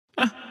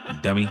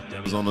dummy.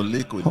 Was on the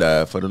liquid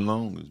diet for the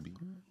longest.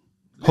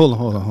 Hold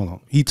on.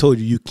 He told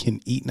you can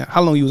eat now.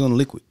 How long you was on the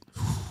liquid?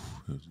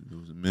 It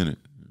was a minute.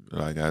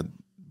 Like it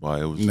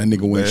was. And that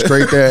nigga went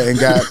straight there and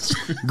got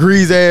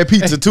greasy ass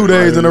pizza 2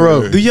 days in a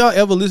row. Do y'all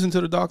ever listen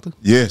to the doctor?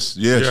 Yes,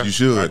 Yeah, you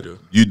should. I do.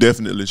 You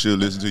definitely should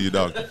listen to your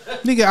doctor.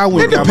 Nigga, I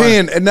went. It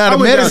depends. And now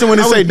the medicine when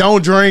they say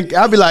don't drink,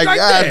 I'll be like, Like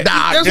ah, that.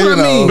 doc, That's you what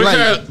I know.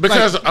 mean.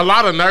 Because a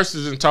lot of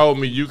nurses have told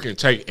me you can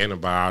take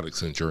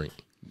antibiotics and drink.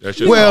 That's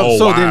just Well, the whole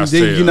so wise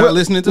then tale. you're not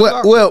listening to the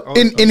doctor? Well,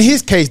 in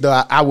his case though,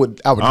 I would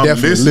I'm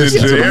definitely listening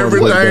listen to to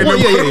everything.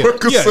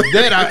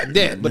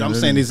 that. But I'm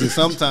saying this is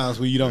sometimes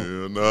where you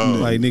don't,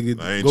 like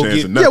nigga, I ain't go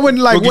chancing get, nothing.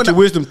 go get your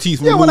wisdom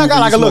teeth removed. when I got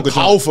like a when you little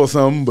smoke joint. cough or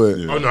something, but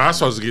Oh no, I'm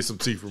supposed to get some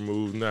teeth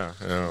removed now.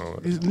 Hell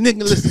Nigga,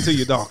 listen to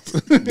your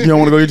doctor. you don't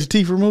want to go get your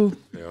teeth removed.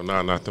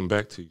 no, nothing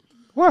back to you.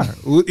 Why?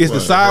 It's the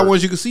side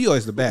ones you can see or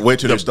it's the back? Wait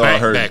till they start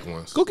hurting. Back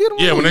ones. Go get them.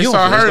 Yeah, when they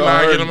start hurting,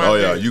 I get them out. Oh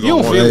yeah, you don't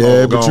gonna want feel to it.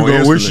 Yeah, but you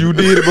gonna wish you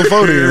did it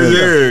before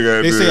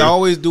then. They say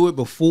always do it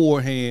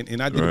beforehand,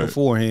 and I did it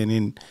beforehand,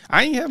 and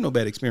I ain't have no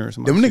bad experience.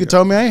 With my Them shit. niggas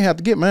told me I ain't have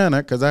to get mine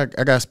because I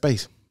got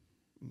space.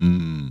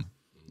 Them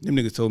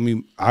niggas told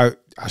me I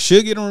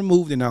should get them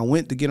removed, and I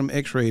went to get them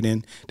x-rayed,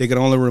 and they could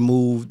only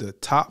remove the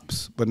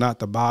tops, but not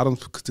the bottoms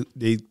because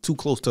they too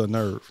close to a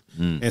nerve.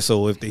 And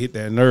so if they hit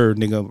that nerve,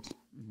 nigga,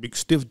 big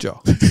stiff jaw.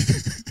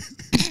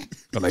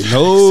 I'm like,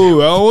 no,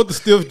 I don't want the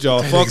stiff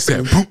jaw. Fuck that.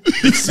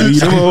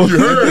 You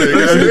heard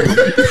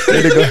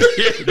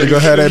it. They gonna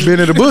have that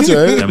Benny the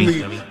Butcher. Eh?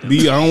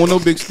 Dummy. I don't want no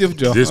big stiff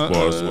jaw. This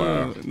part's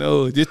wild.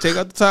 No, just take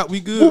out the top.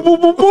 We good.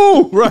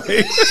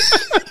 Right.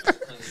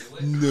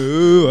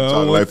 No, I don't Talking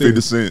want like that.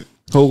 50 Cent.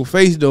 Whole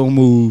face don't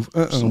move.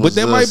 But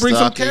that might bring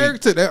some stocky.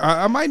 character.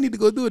 I might need to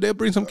go do it. That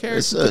bring some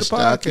character to the It's a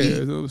stocky. podcast.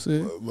 You know what I'm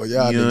saying? Well,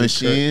 y'all You know what I'm niggas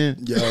saying?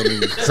 y'all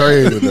niggas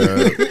crazy,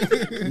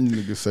 man.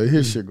 Niggas say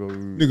his shit go.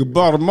 Nigga,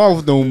 bottom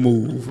mouth don't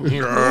move.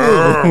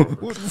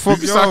 What the fuck,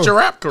 You start y'all? your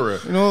rap career.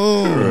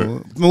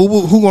 No,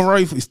 who gonna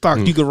write for me? Stock,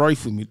 you can write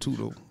for me too,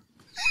 though.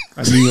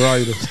 I need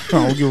writers.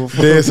 I don't give a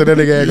fuck. Then so that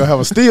nigga ain't gonna have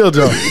a steel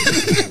jaw.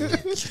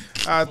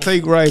 I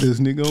take writers,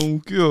 nigga. I don't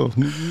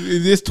care.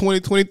 It's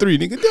 2023,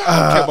 nigga. I don't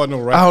care about no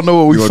I writers. don't know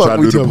what we You gonna try fuck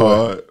to with do you the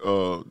about.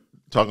 pod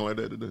talking like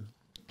that today?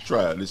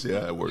 Try it. Let's see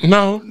how it works.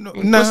 No, Nah,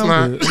 that's I'm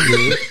not. good. I'm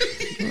good.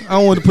 I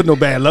don't want to put no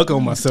bad luck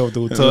on myself,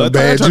 though.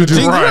 Bad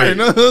juju. Right. You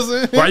know what I'm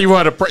saying? Why you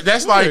want to?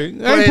 That's like I ain't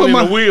playing put in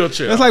my a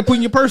wheelchair. That's like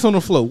putting your purse on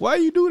the floor. Why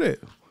you do that?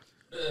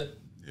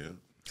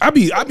 I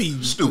be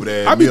Stupid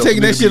ass. I be milk,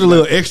 taking that nigga, shit be a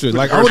little like, extra.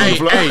 Like I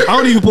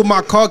don't even put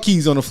my car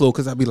keys on the floor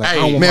because I be like, I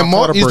don't want Man, my car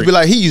Mark to used to break. be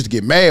like, he used to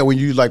get mad when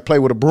you like play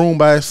with a broom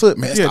by his foot.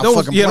 Man, Yeah, stop don't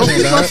fucking spit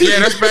playing, my dog. feet. Yeah,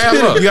 that's bad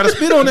Spit it. luck. You gotta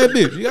spit on that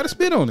bitch. You gotta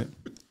spit on it.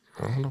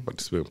 I don't know about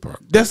the spin part.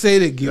 That's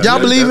it. Y'all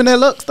believe in that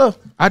luck stuff?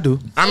 I do.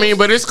 I mean,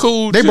 but it's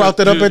cool. They to- brought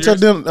that up to- at your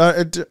dinner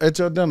at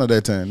your dinner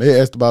that time.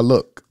 They asked about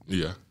luck.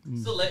 Yeah,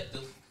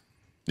 Selective.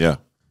 Yeah.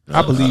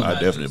 I believe. I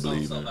definitely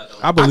believe in it.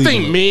 I I believe.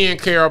 think in it. men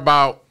care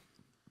about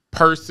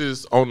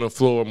purses on the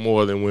floor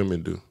more than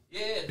women do.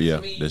 Yeah,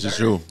 this is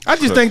true. I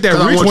just think that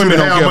 'Cause I rich want you women to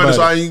don't have care money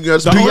so about I it. ain't got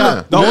to The spend only,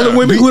 mine. the only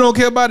women who don't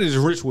care about it is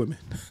rich women.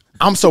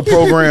 I'm so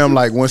programmed.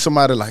 Like when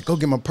somebody like go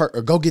get my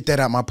go get that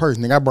out my purse,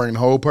 nigga, I bring the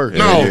whole purse.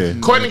 No, Yeah.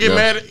 Courtney get Yeah.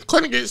 mad.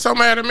 Courtney get so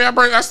mad at me.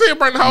 I still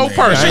bring the whole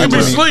purse. She I can ain't be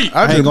gonna- asleep.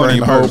 I ain't just going bring in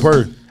the whole purse.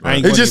 purse. I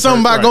ain't It's going just in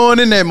something purse, about going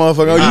in that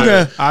motherfucker. You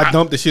can. I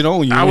dumped the shit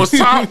on you. I was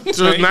taught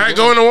to not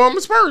go in a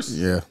woman's purse.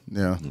 Yeah. You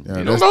don't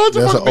That's know what the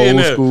that's fuck an be in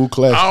old there. school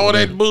classic. All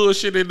that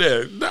bullshit in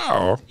there.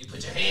 No. You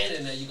put your hand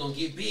in there, you're gonna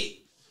get big.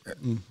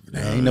 I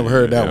ain't never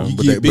heard that one. You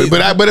But, get they, big.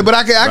 but I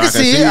can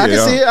see it. I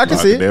can see it. I can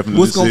see it.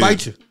 What's gonna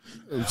bite you?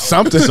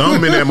 Something.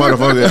 Something in that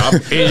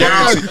motherfucker. And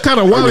y'all, Kind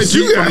of wallet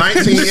you from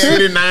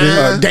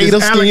 1989. Gator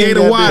skin. alligator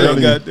goddamn.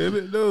 wallet. Goddamn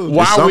it, no.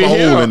 while Some we hole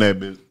here in that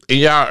bitch. in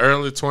y'all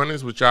early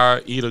 20s, would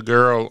y'all eat a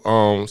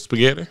girl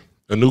spaghetti?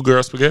 A new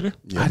girl spaghetti?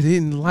 I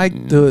didn't like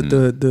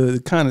the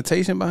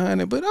connotation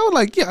behind it, but I was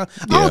like, I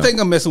don't think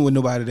I'm messing with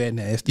nobody that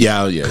nasty.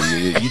 Yeah. You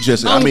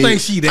just. I don't mean, think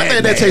she that I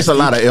think that takes a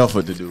lot of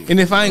effort to do. And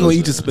if I ain't gonna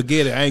eat the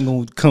spaghetti, I ain't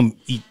gonna come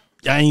eat.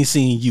 I ain't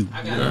seeing you.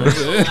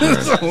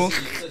 So,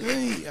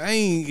 I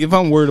ain't. If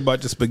I'm worried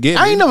about the spaghetti,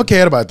 I ain't never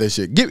cared about that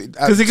shit.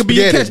 because it could be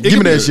your ketchup. Give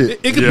me that shit.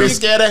 It could Yeah.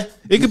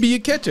 be. It could be your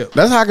ketchup.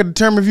 That's how I can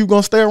determine if you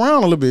gonna stay around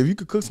a little bit. If you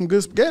could cook some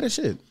good spaghetti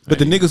shit. But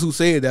the niggas who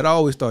said that, I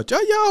always thought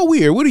y'all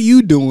weird. What are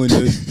you doing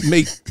to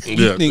make you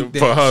Yeah, think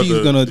for her that she's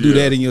to- gonna do yeah.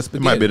 that in your It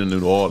spaghetti? might be the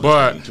New Orleans.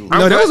 But thing, too.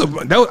 No,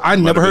 that was I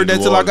never heard be that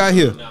New till I got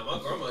here. Orleans. Now, my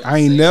grandma I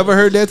ain't never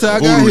heard that till I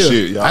got Voodoo here.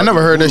 shit. Y'all I never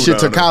do heard that voodoo shit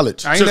to down there.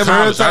 college. I ain't to never heard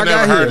college. it till I I never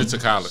got heard here. it to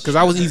college. Because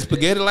I was eating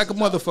spaghetti like a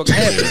motherfucker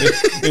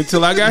happened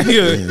until I got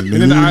here. And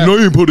then you I, know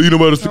you ain't supposed to eat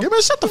about spaghetti.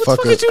 Man, shut the what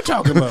fuck the fuck up. is you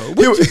talking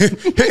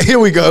about? Here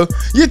we go.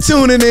 You're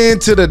tuning in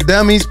to the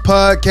Dummies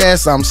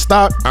podcast. I'm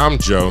Stock. I'm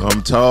Joe.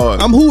 I'm tired.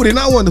 I'm hooting.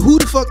 I wonder who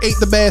the fuck ate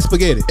the bad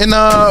spaghetti. And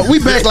we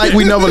back like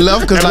we never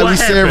left because And like we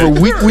what say every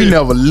happened? week, we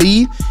never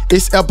leave.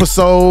 It's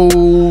episode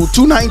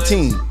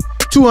 219.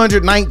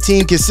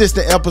 219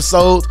 consistent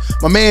episodes.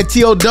 My man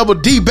T.O.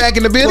 D back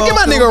in the building. Give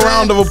my nigga a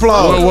round of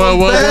applause. Hey,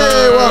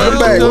 Welcome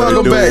back. What it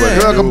Welcome do, back. what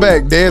it Welcome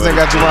back. Dez ain't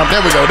got you round.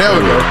 There we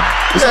go.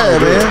 Yeah,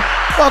 man.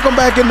 Welcome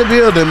back in the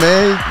building,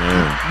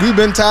 man. We've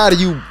been tired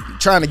of you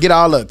trying to get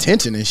all the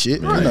attention and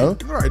shit. Right. You know.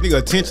 Right, nigga,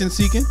 attention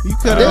seeking. You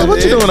cut Yeah,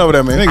 what you doing over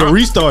there, man? Nigga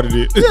restarted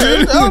it.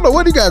 Yeah, I don't know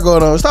what you got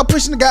going on. Stop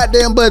pushing the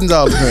goddamn buttons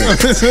all the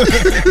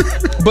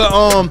time. But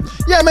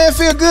yeah, man,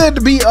 feel good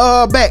to be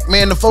back,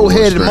 man. The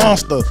four-headed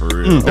monster. For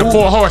real. The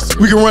 4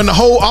 horsemen. We can run the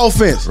whole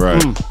offense.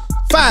 Right.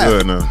 5.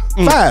 Good now.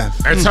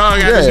 5. And Tom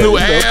got his new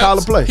so call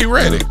abs. a play. He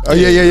ready. Oh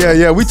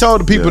yeah. We told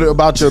the people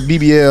about your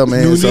BBL,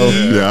 man. So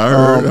Yeah, I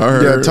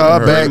heard. yeah,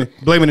 Todd back.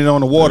 Blaming it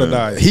on the water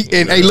diet.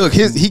 Hey, look,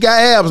 he got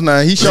abs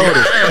now. He showed it.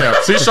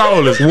 Abs. His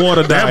shoulders.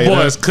 Water That diet,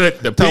 boy's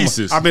cut to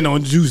pieces. I've been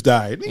on juice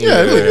diet.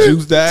 Yeah,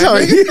 Juice diet. So,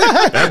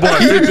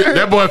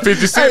 That boy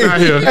 50 Cent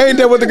out here. ain't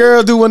that what the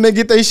girls do when they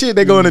get their shit?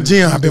 They go in the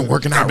gym. I've been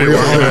working out real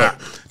hard.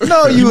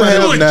 No, you You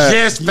have were not.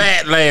 just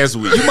fat last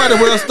week. You might as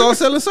well start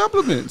selling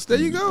supplements. There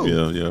you go.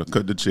 Yeah.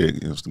 Cut the check,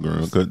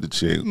 Instagram. Cut the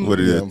check. What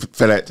is that?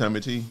 Fat Tommy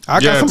T? I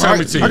Yeah, got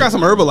Tommy some. T. I got some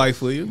Herbalife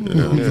for you.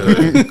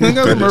 I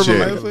got some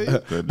Herbalife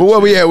for you. But where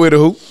we at with the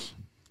hoop?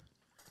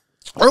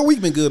 Our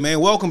week been good, man.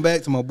 Welcome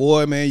back to my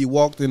boy, man. You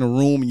walked in the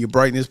room and you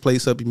brightened this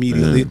place up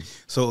immediately.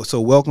 So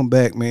welcome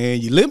back,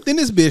 man. You limped in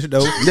this bitch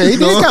though. Yeah, he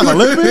did kind of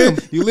limp in.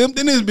 You limped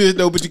in this bitch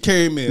though, but you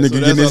came in. So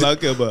Nigga, that's all I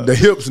care about. The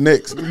hips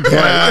next.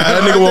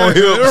 That nigga want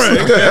hips.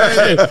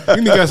 Right.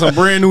 You nigga got some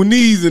brand new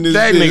knees in this.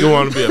 That bitch. nigga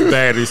want to be a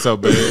baddie so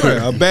bad.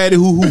 A baddie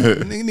who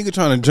nigga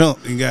trying to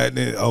jump and got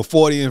a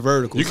 40 in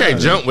vertical. You can't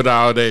jump with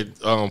all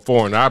that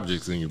foreign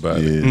objects in your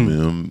body. Yeah,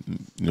 man.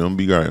 I'm gonna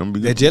be right. I'm gonna be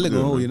That jelly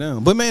gonna hold you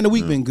down. But man, the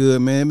week been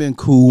good, man. Been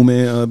cool,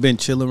 man. Been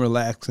chilling,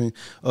 relaxing.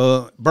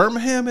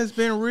 Birmingham has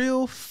been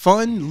real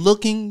fun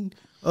looking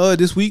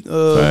this week.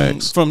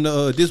 Facts. From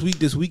the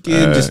this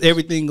weekend, just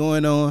everything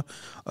going on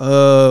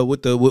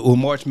with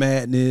March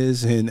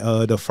Madness and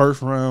the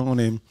first round,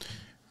 and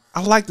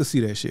I like to see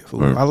that shit. Fool.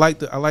 Right.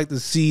 I like to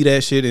see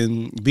that shit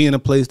and be in a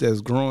place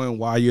that's growing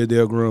while you're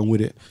there growing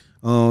with it.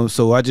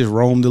 So I just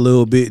roamed a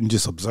little bit and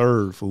just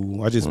observed.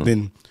 Fool. I just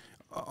been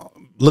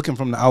looking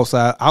from the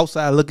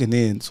outside looking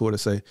in, sort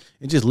of say,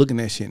 and just looking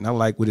at shit. And I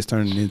like what it's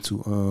turning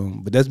into.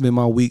 But that's been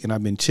my week, and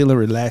I've been chilling,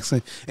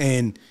 relaxing,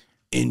 and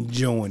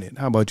enjoying it.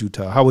 How about you,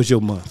 Todd? How was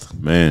your month?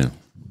 Man.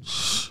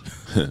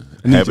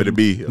 Happy to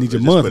be here. Need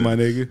your Let's month, just my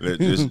put it-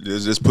 nigga.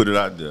 Let's just put it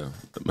out there.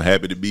 I'm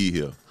happy to be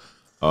here.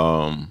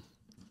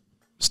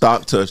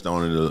 Stock touched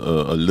on it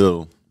a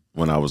little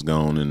when I was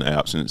gone in the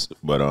absence,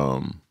 but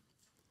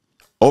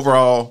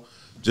overall,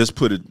 just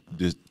put it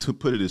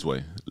this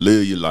way: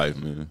 live your life,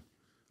 man.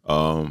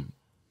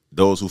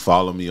 Those who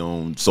follow me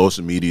on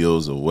social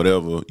medias or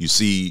whatever, you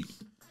see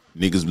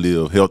niggas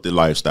live healthy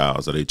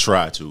lifestyles, or they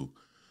try to.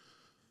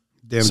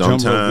 Damn Jumbo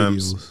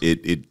Sometimes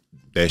videos.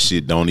 that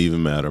shit don't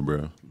even matter,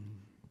 bro.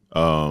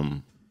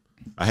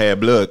 I had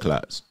blood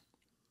clots,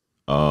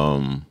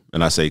 and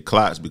I say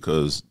clots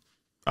because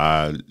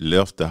I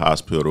left the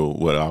hospital.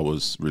 Well, I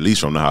was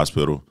released from the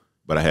hospital,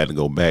 but I had to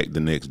go back the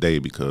next day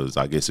because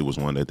I guess it was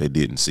one that they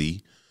didn't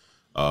see.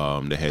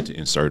 They had to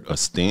insert a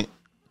stent.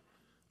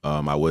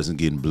 I wasn't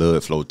getting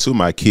blood flow to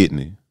my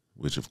kidney,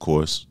 which of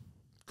course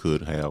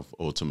could have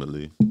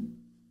ultimately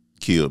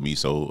killed me.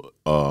 So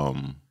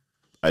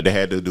they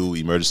had to do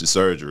emergency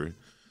surgery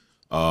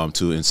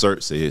to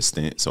insert said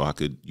stent so I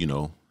could,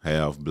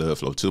 have blood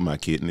flow to my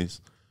kidneys.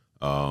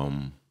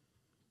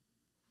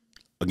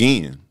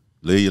 Again,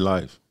 live your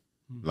life.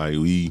 Like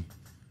we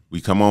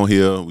come on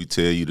here, we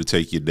tell you to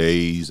take your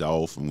days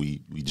off, and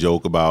we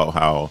joke about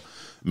how.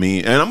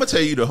 And I'm gonna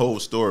tell you the whole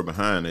story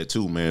behind that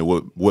too, man.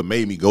 What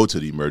made me go to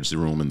the emergency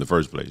room in the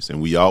first place?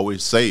 And we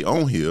always say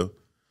on here,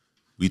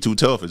 we too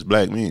tough as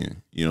black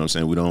men. You know what I'm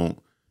saying? We don't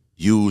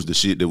use the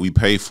shit that we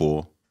pay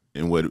for,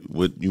 and what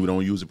you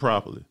don't use it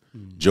properly.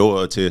 Joe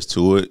attests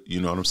to it.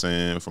 You know what I'm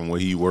saying? From where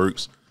he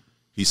works,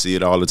 he see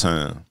it all the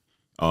time.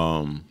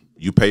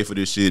 You pay for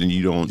this shit and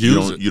you don't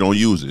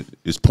use it.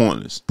 It's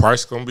pointless.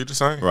 Price gonna be the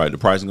same. Right, the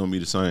price is gonna be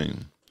the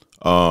same.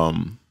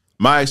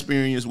 My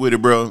experience with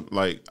it, bro,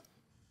 like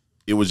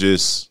it was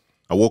just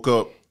I woke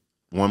up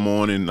one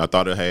morning, I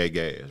thought I had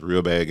gas,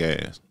 real bad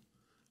gas.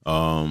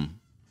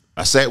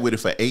 I sat with it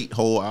for 8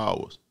 whole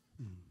hours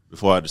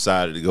before I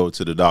decided to go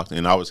to the doctor,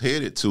 and I was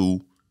headed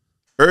to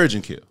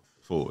urgent care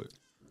for it.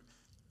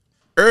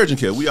 Urgent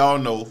care, we all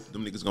know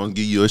them niggas gonna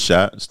give you a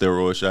shot, a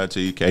steroid shot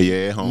till you can't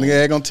at home.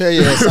 Nigga ain't gonna tell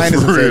you that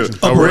sinus infection.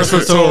 A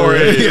respiratory.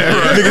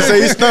 Nigga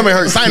say his stomach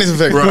hurt, sinus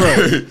infection.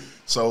 Right.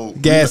 So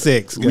Gas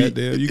X,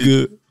 goddamn, you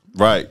good.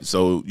 Right.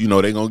 So,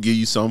 they gonna give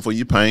you something for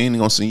your pain, they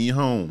gonna send you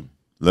home.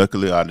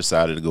 Luckily I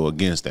decided to go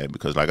against that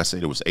because like I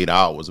said, it was 8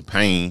 hours of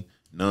pain,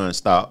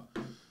 nonstop.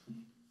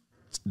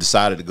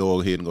 Decided to go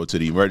ahead and go to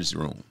the emergency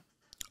room.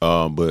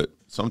 But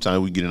sometimes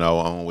we get in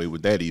our own way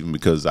with that even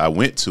because I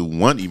went to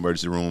one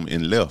emergency room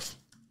and left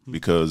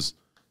because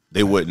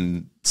they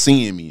wasn't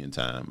seeing me in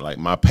time. Like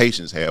my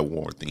patients had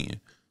worn thin.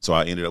 So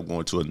I ended up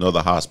going to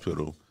another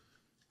hospital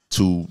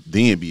to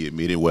then be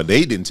admitted where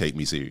they didn't take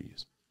me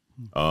serious.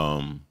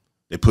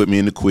 They put me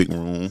in the quick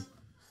room,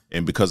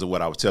 and because of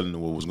what I was telling them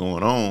what was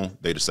going on,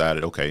 they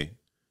decided, okay,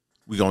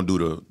 we're going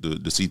to do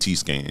the CT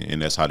scan, and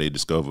that's how they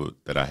discovered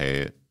that I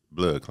had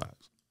blood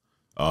clots.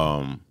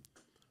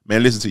 Man,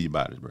 Man, listen to your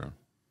bodies, bro.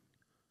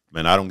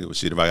 Man, I don't give a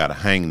shit if I got a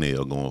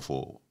hangnail going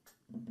forward.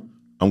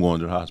 I'm going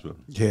to the hospital.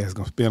 Yeah, it's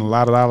gonna spend a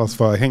lot of dollars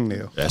for a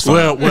hangnail. That's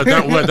fine.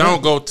 Well,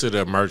 don't go to the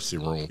emergency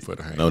room for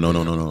the hangnail.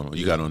 No.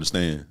 You got to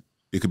understand.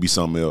 It could be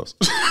something else.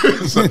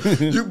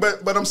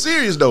 But I'm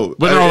serious though.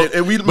 But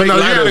and we you make light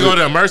got to of go it. to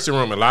the emergency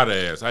room and lie to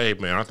ass. Hey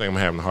man, I think I'm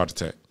having a heart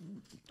attack.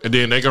 And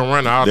then they gonna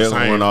run all the They're same.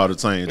 gonna run all the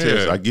same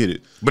tests. Yeah. I get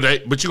it.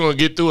 But you're gonna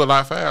get through a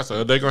lot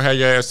faster. They gonna have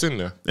your ass in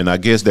there. And I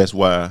guess that's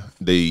why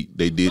they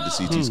did the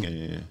CT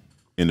scan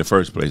in the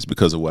first place,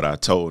 because of what I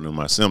told them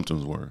my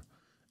symptoms were.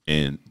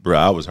 And bro,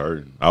 I was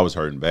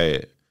hurting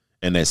bad.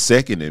 And that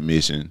second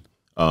admission,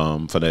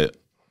 for that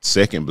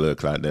second blood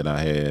clot that I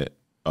had,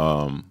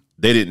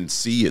 they didn't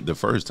see it the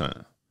first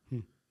time.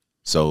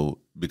 So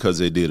because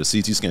they did a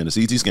CT scan, the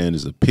CT scan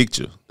is a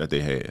picture that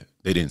they had.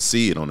 They didn't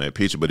see it on that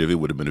picture, but if it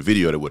would have been a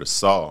video, they would have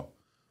saw.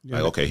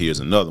 Like, okay, here's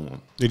another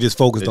one. They just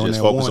focused They on just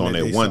that focused one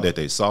on that one that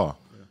they saw.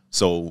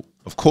 So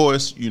of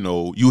course,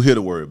 you hear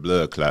the word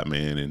blood clot,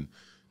 man, and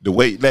the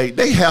way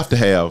they have to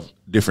have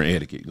different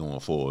etiquette going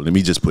forward. Let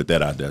me just put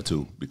that out there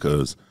too,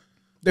 because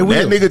when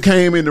that nigga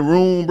came in the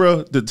room,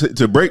 bro,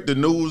 to break the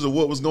news of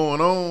what was going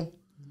on.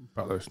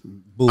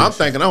 I'm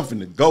thinking I'm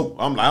finna go.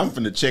 I'm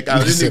finna check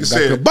out. This nigga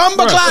said,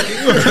 "Bumba clot."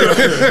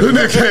 This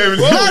nigga came in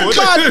Blood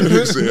clot.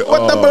 Nigga said,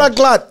 What the blood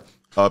clot?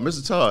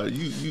 Mr. Todd,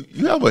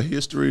 you have a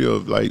history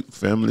of like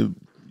family,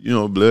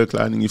 blood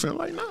clotting in your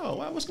family? Like, no,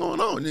 what's going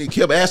on? And he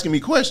kept asking me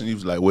questions. He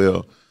was like,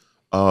 well,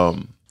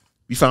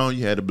 we found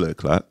you had a blood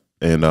clot,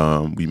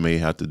 and we may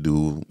have to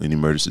do an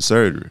emergency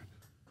surgery.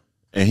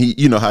 And he,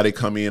 you know how they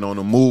come in on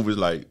the movies,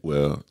 like,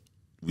 well,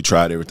 we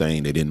tried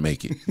everything, they didn't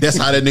make it. That's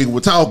how that nigga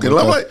was talking.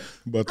 I'm like,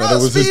 bro,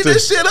 speed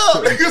this shit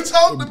up. Nigga,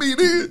 talk to me,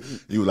 dude.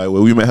 He was like,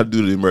 well, we may have to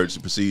do the emergency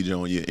procedure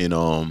on you,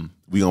 and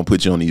we gonna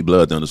put you on these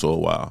blood thinners for a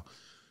while.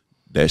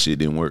 That shit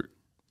didn't work,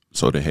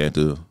 so they had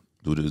to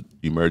do the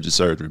emergency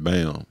surgery.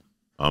 Bam,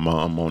 I'm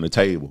on the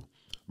table,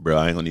 bro.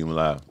 I ain't gonna even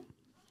lie.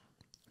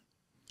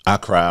 I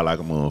cried like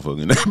a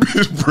motherfucker in that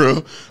bitch,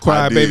 bro.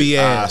 Cry baby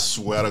ass. I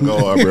swear to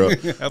God, bro.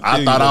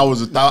 I thought I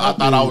was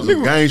a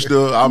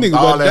gangster. I'm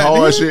all that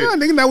hard shit.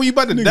 Nigga, now when you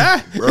about to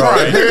die, Bro,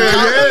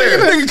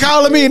 Nigga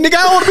calling me, nigga,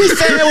 I don't want to be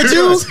sad with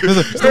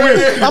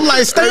you. I'm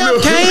like, stay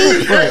up,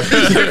 Kane.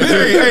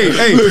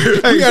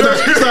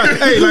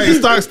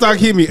 hey, stock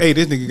hit me. Hey,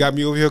 this nigga got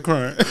me over here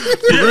crying. Me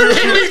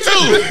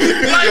too.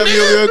 Got me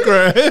over here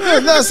crying.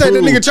 I said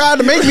that nigga tried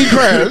to make me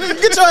cry.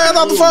 Get your ass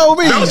off the phone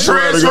with me. Don't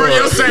transfer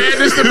your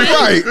sadness to me.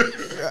 Right.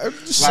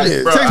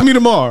 Shit. Bro, Text me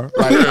tomorrow.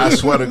 Like, I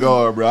swear to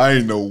God, bro, I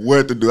didn't know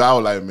what to do. I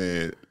was like,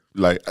 man,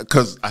 like,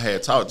 because I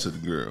had talked to the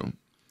girl,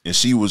 and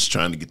she was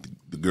trying to get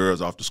the girls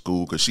off the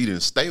school because she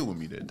didn't stay with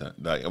me that time,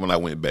 like, when I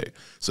went back.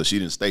 So she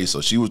didn't stay. So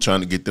she was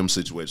trying to get them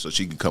situated so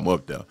she could come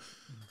up there.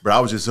 Bro, I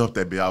was just up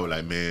that bitch. I was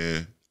like,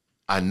 man,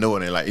 I know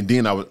it ain't like. And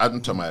then I'm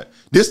talking about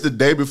this the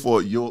day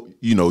before you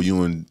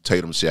and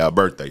Tatum share our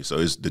birthday. So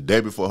it's the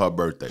day before her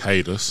birthday.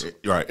 Haters.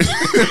 Right.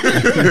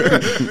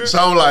 So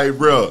I'm like,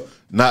 bro,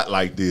 not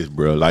like this,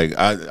 bro. Like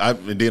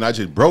and then I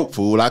just broke,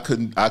 fool. I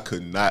could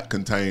not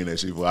contain that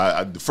shit. Fool.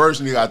 The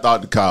first nigga I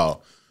thought to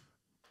call,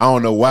 I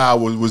don't know why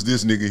was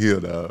this nigga here,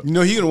 dog. You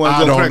know he the one I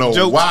gonna don't crack know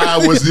jokes. why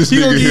was this He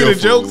nigga gonna give here. you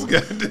the jokes, fool.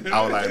 goddamn.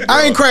 I was like,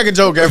 I ain't cracking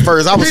joke at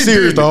first. I was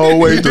serious the whole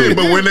way through.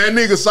 But when that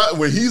nigga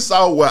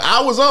saw what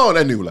I was on,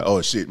 that nigga was like,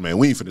 oh shit, man,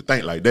 we ain't finna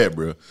think like that,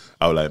 bro.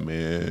 I was like,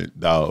 man,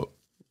 dog,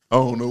 I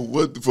don't know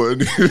what the fuck.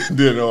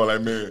 Then I was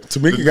like, man,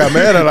 Tamika got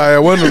mad at I at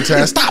one of them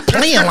times. Stop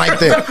playing like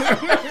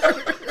that.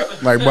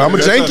 Like, boy, I'm a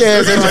jank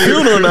ass at the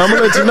funeral now. I'm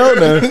gonna let you know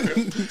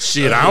now.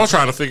 Shit, I was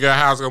trying to figure out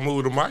how I was gonna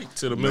move the mic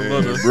to the middle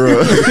of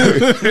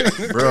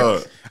the.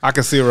 bro. I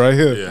can see it right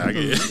here. Yeah, I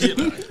get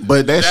it.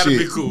 But that That'd shit,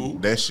 be cool.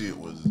 That shit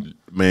was,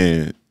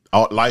 man,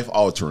 life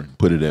altering.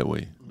 Put it that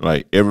way.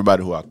 Like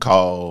everybody who I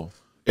called,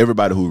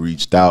 everybody who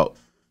reached out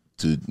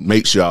to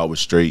make sure I was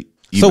straight,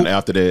 even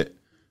after that,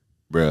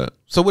 bro.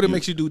 So what it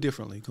makes you do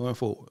differently going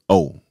forward?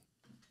 Oh,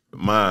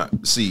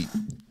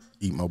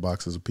 Eat more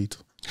boxes of pizza.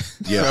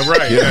 Yeah,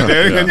 Right.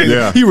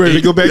 Yeah. He ready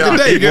to go back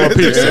today. More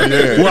pizza.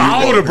 Yeah. Well,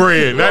 all the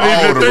bread, not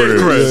even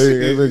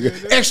the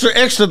thick crust.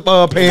 Extra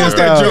pants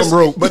that jump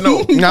rope. But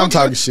no, Now I'm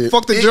talking shit.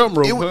 Fuck the jump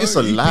rope. It's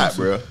a lot,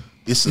 bro.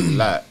 It's a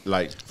lot.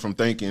 Like from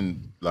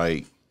thinking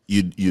like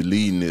you're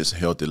leading this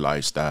healthy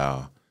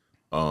lifestyle,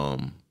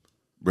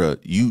 bro.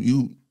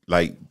 You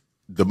like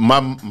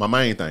my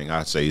main thing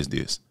I say is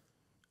this: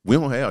 we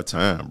don't have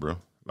time, bro.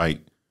 Like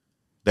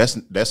that's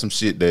some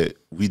shit that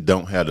we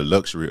don't have the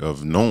luxury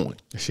of knowing.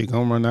 She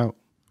gonna run out.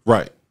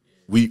 Right.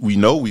 We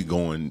know we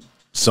going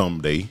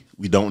someday.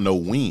 We don't know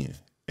when.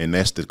 And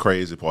that's the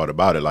crazy part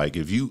about it. Like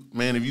if you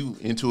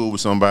into it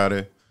with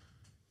somebody,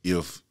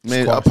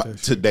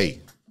 today,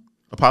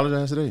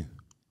 apologize today.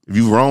 If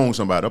you wrong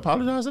somebody,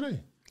 apologize today.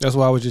 That's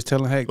why I was just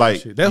telling Hank Like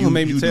that shit. That's what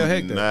made me tell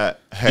Hank that. Not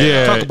have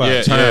Yeah, Talk about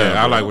it.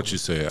 I like what you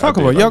said. Talk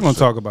about it. Y'all gonna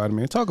talk about it,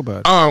 man. Talk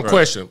about it.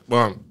 Question.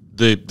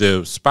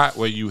 The spot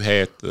where you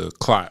had the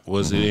clot,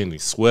 was it any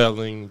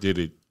swelling? Did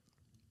it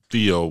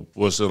feel?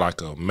 Was it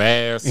like a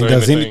mass? And or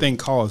does anything? anything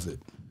cause it?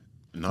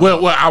 No.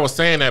 Well, I was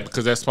saying that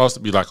because that's supposed to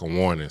be like a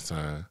warning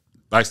sign.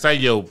 Like say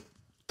your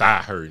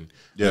thigh hurting.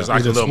 Yeah. It's like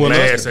a It just little swell up.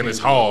 mass and it's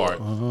hard.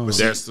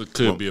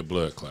 Could be a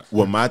blood clot.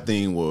 Well, my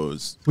thing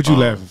was What you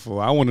laughing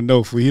for? I want to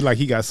know. For he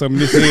got something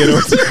in his head.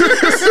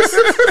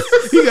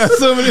 He got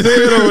something in his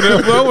head over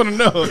there. I want to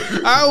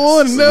know. I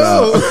want to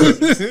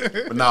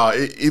know. No,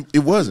 it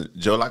wasn't,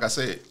 Joe. Like I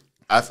said,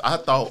 I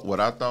thought when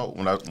I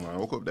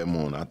woke up that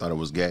morning, I thought it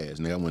was gas.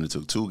 Nigga, I went and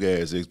took 2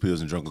 gas, 6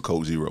 pills, and drunk a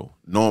Coke Zero.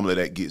 Normally,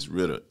 that gets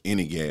rid of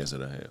any gas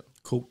that I have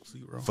Coke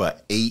Zero. for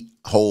 8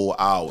 whole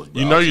hours.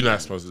 Bro. You know you're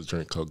not supposed to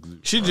drink Coke.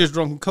 She just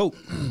drunk Coke.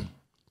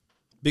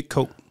 Big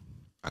Coke.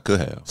 I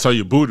could have. So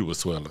your booty was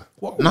swelling.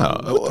 No, What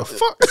the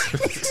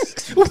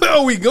fuck? Where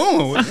are we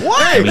going?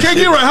 What? Hey, can't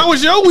get right. How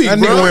was your week, That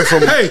bro? nigga went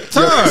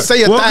from say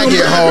your thigh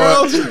get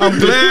hard. Bro. I'm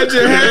glad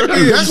you're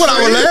happy. That's what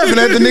I was laughing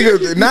at. The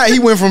nigga. Now he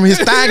went from his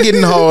thigh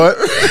getting hard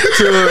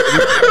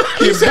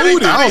to his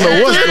booty. I don't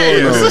know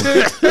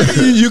what's going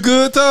on. You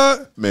good,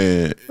 Todd?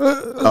 man. This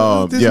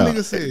Yeah,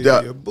 nigga said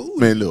your booty.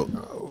 man. Look,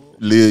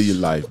 live your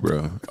life,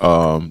 bro.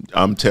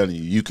 I'm telling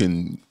you, you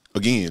can.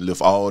 Again,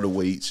 lift all the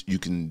weights. You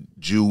can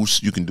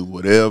juice. You can do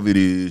whatever it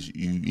is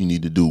you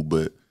need to do.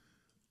 But,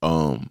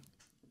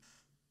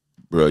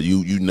 bro,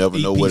 you never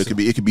know what it could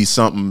be. It could be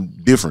something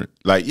different.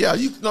 Like, yeah,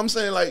 you know what I'm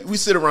saying? Like, we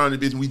sit around this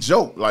bitch and we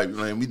joke. Like,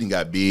 man, we done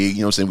got big.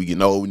 You know what I'm saying? We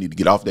getting old. We need to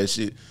get off that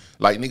shit.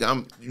 Like,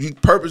 nigga, you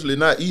purposely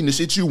not eating the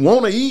shit you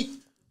want to eat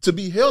to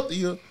be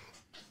healthier.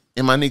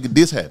 And my nigga,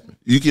 this happened.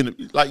 You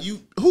can, like,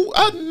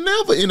 I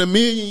never in a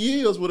million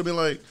years would have been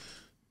like,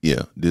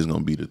 yeah, this is going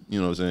to be the, you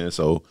know what I'm saying?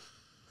 So,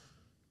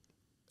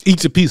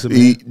 Eat your piece of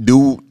me.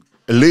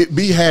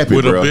 Be happy,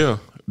 With a bro. bill.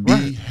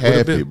 Be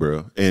happy,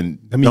 bro. And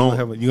I mean,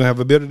 you gonna have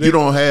a better day. you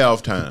don't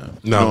have time.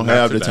 No, you don't not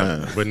have the today,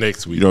 time. but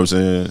next week. You know what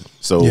I'm saying?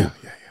 So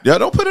Yeah.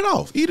 don't put it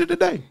off. Eat it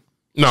today.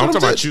 No, I'm That's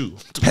talking what about you.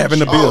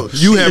 having a bill. Oh,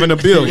 You shit. having a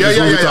bill. Yeah. is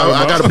what we talking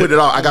I about. gotta put it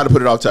off. I gotta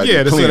put it off.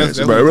 Yeah, that's clearance,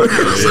 what- bro.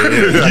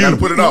 I gotta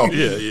put it off.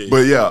 Yeah.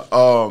 But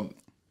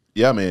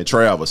yeah, man.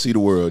 Travel, see the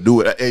world, do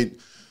it. And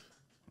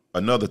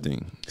another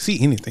thing. See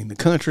anything, the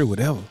country,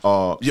 whatever.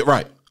 Yeah,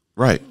 right.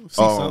 See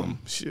something.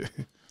 Shit.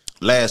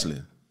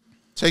 Lastly,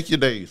 take your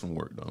days from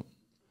work, though.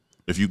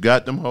 If you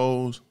got them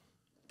hoes,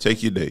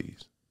 take your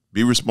days.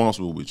 Be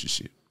responsible with your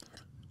shit.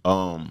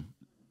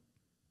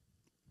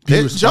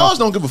 Jaws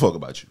don't give a fuck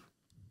about you.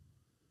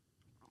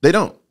 They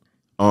don't.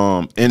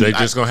 And They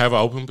just gonna have an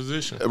open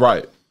position.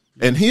 right.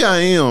 And here I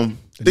am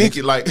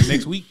thinking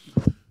Next week.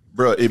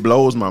 bro, it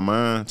blows my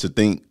mind to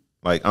think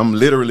like I'm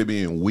literally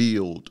being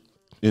wheeled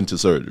into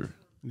surgery.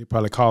 They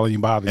probably calling you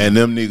Bobby. And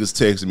them niggas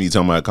texting me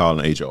talking about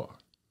calling HR.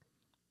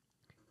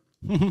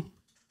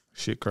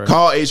 Shit crazy.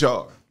 Call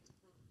HR.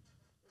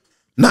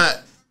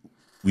 Not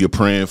we are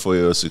praying for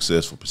a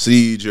successful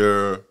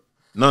procedure.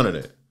 None of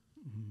that.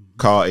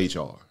 Call HR.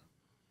 All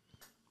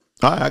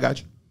right, I got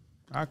you.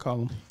 I call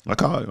him. I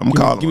call him. I'm gonna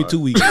call him. Give me 2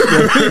 weeks.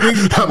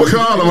 I'm gonna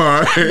call him.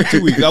 All right.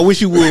 2 weeks. I wish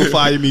you would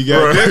fire me,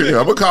 guys. I'm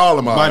gonna call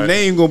him. All My right.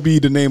 name gonna be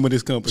the name of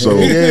this company. So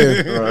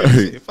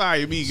Right.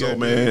 Fire me, So guys.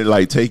 man,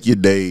 like take your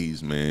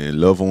days, man.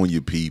 Love on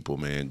your people,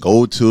 man.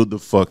 Go to the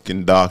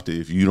fucking doctor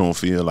if you don't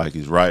feel like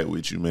it's right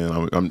with you,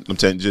 man. I'm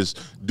telling you, just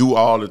do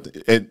all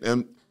the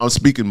and I'm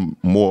speaking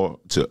more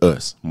to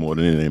us more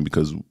than anything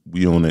because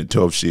we on that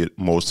tough shit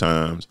most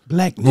times.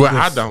 Black niggas. Well,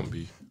 I don't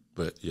be,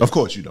 but yeah, Of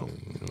course you don't.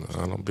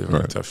 I don't be on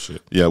that tough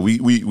shit. Yeah, we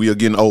are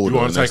getting older. You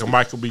want and to take that's a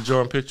Michael B.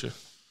 Jordan picture?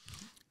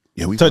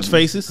 yeah, we Touch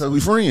faces? Cause we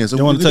friends.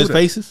 You want to touch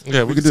faces?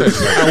 Yeah, we can take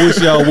that. I wish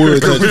y'all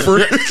would touch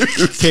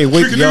faces. Can't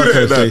wait till y'all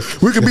touch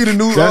faces. We could be the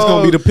new. That's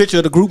gonna be the picture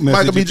of the group message.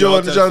 Michael B. if y'all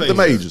Jordan, touch Jonathan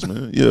faces.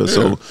 Majors, man. Yeah,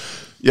 so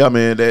yeah,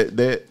 man.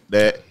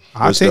 That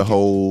I'll was take the it.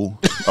 whole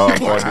I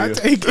ordeal.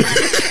 take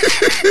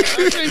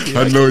it.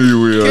 I know you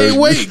will.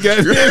 Can't wait,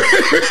 guys.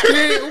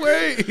 Can't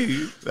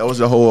wait. That was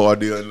the whole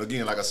ordeal. And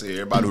again, like I said,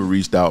 everybody who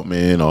reached out,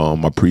 man,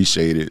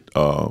 appreciate it.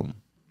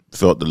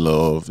 Felt the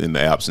love in the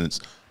absence,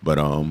 but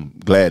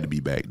glad to be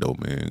back though,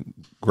 man.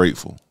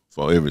 Grateful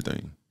for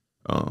everything.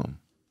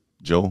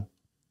 Joe,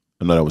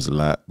 I know that was a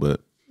lot, but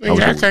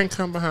I can't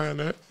come behind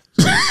that.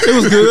 It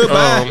was good.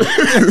 Bye.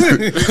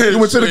 You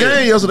went to the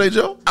game yesterday,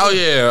 Joe. Oh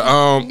yeah,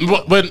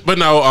 but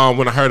no.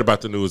 When I heard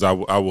about the news, I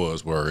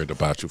was worried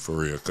about you for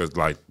real because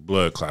like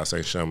blood clots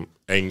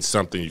ain't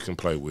something you can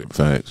play with.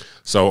 Facts.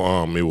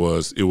 So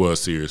it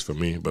was serious for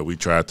me, but we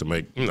tried to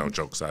make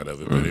jokes out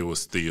of it, but it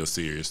was still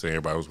serious.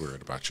 Everybody was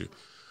worried about you.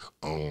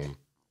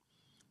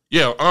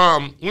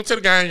 Went to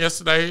the game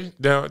yesterday.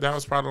 That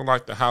was probably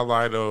like the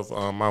highlight of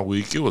my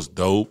week. It was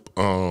dope.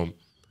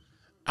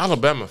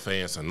 Alabama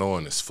fans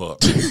annoying as fuck.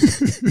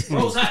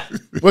 Rose hot.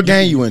 What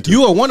game you went to?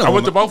 You are one of I them.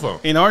 went to both of them.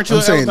 And aren't you I'm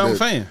an saying Alabama that-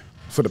 fan?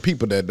 For the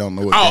people that don't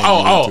know what game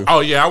you went to. Oh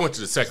yeah, I went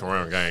to the second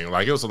round game.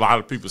 Like it was a lot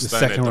of people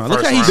standing second at the round. Look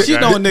first how he round shit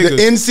game. on The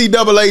niggas.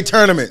 NCAA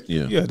tournament.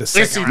 Yeah. Yeah, the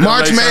second NCAA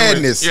March tournament.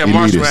 Madness. Yeah,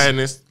 March Elitist.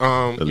 Madness. Yeah,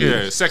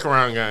 Elitist. second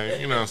round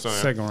game. You know what I'm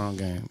saying? second round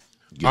game.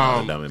 Get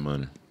all the dummy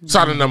money.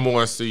 Saw the number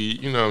one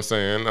seed. You know what I'm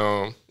saying?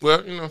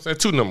 Well, you know what I'm saying?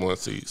 2 number one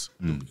seeds.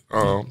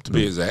 To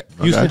be exact.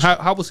 Houston,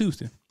 how was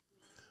Houston?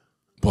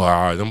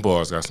 Boy, them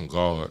boys got some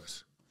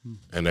guards,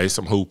 and they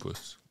some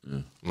hoopers.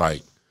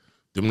 Like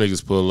them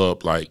niggas pull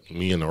up like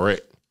me in the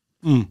wreck.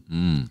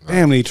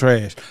 Damn, they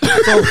trash.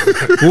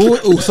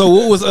 So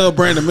what was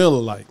Brandon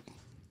Miller like?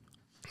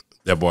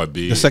 That boy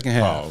big. The second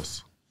half.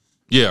 Pause.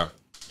 Yeah.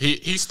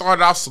 He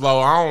started off slow.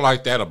 I don't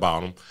like that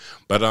about him.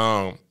 But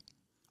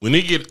when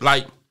he get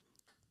like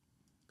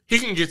he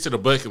can get to the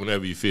bucket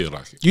whenever you feel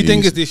like it. You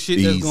think it's this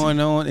shit that's going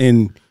on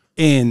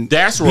and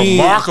that's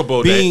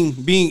remarkable.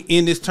 Being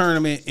in this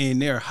tournament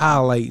and they're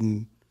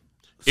highlighting.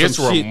 It's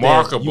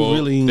remarkable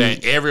that really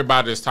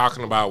everybody's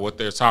talking about what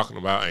they're talking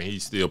about and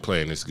he's still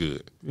playing this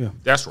good. Yeah.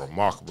 That's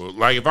remarkable.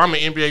 Like, if I'm an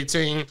NBA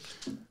team,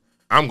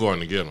 I'm going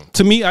to get him.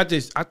 To me, I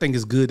think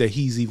it's good that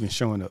he's even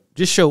showing up.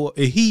 Just show up.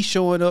 If he's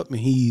showing up and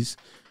he's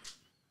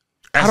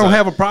I don't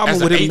have a problem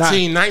with him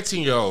 18,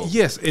 19-year-old.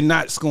 Yes, and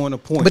not scoring a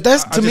point. But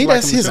that's I to me,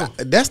 just that's like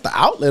that's the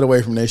outlet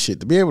away from that shit.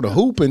 To be able to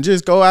hoop and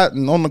just go out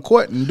and on the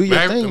court and do your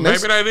thing. Maybe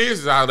that is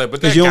his outlet,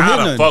 but they you don't hear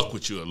gotta nothing. fuck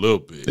with you a little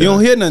bit. You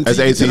don't hear nothing. As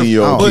till you get to the-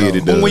 18-year-old but- kid,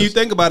 it but when does. you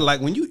think about it, like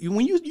when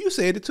you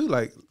said it too,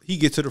 like he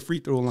gets to the free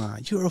throw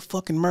line, you're a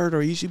fucking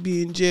murderer. You should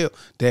be in jail.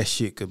 That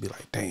shit could be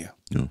like, damn.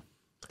 Yeah.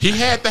 He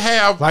had to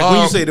have Like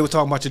when you say they were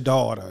talking about your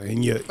daughter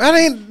and your,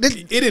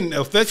 it didn't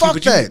affect you. Fuck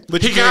But that.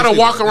 But he you gotta can't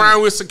walk say that.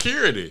 around with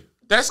security.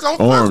 That's gonna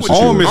fuck Armed with you.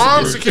 security.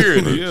 Armed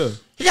security. Yeah.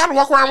 He gotta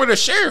walk around with a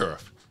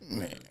sheriff.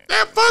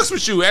 That fucks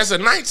with you as a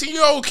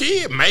 19-year-old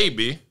kid.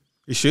 Maybe.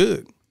 It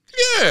should.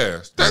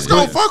 Yeah, that's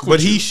gonna fuck with But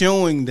you. he's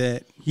showing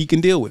that he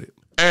can deal with it.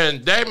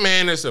 And that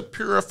man is a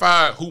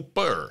purified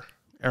hooper.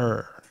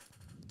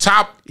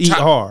 Top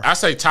ER. I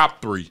say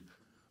top 3.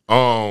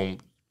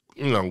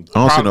 You know, I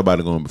don't see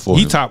nobody going before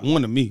He him. top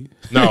one to me.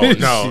 No, Shit,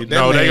 no, that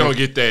they man- gonna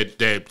get that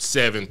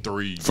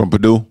 7-3 From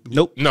Purdue.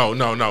 Nope. No,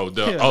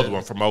 the Yeah. other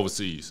one from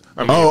overseas.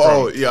 I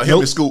mean, Yeah, him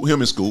Nope.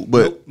 and Scoot.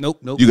 But Nope.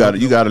 you got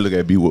to look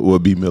at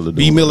what B Miller.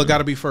 B Miller got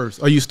to be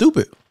first. Are you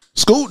stupid?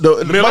 Scoot.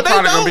 Though, Miller but they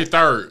probably don't. gonna be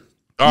third.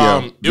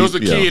 Yeah, It was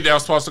a yeah. kid that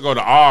was supposed to go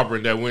to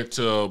Auburn that went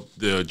to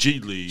the G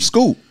League.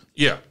 Scoot.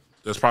 Yeah,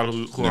 that's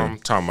probably who I'm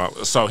talking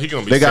about. So he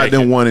gonna be. They got second.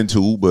 them 1 and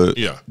 2, but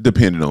Yeah.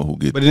 depending on who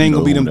gets. But it ain't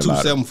gonna be them who 2 in the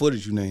lottery.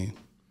 7-footers you name.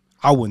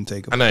 I wouldn't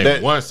take I him. named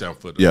That- 1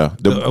 7-footer. Yeah,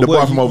 the Well,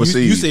 boy from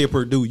overseas. You said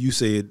Purdue. You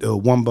said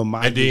Wamba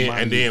Mike.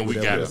 And then we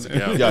got it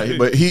together. Yeah,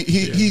 but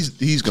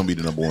he's gonna be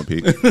the number 1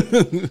 pick.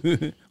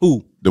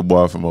 Who? The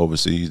boy from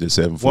overseas, the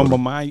 7-foot. Wamba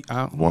Mike.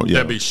 Yeah,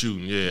 That be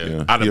shooting.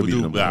 Yeah, out of he'll be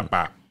Purdue. number Blah, one.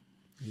 blah.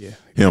 Yeah.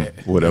 him,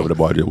 whatever the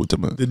boy did with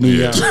him. The new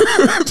young.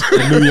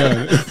 The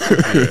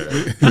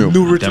new young.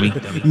 New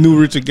Richard. New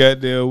Richard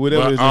goddamn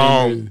whatever his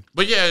name is.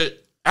 But yeah,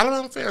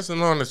 Alabama fans are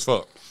annoying as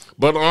fuck.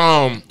 But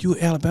You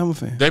an Alabama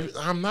fan?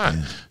 I'm not.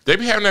 They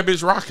be having that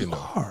bitch rocking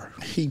though.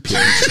 He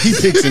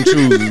picks and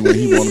chooses when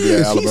he want to be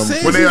an Alabama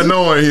fan. When they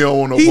annoying, he don't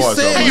want no He parts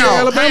said of he it. an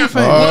Alabama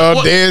fan.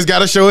 What- Dez got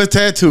to show his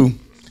tattoo.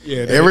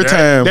 Yeah, Every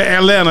time. The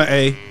Atlanta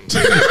A. The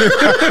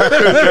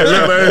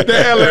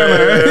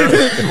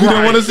Atlanta. You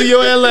don't want to see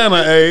your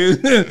Atlanta A.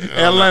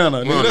 Atlanta.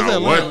 I Nigga, don't that's know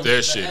Atlanta. what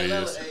that shit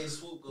is.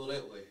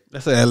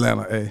 That's an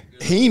Atlanta A.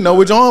 He ain't know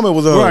which arm it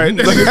was on. Right.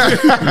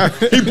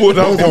 He pulled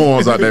those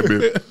horns out that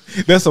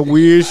bitch. That's some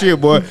weird shit,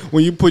 boy.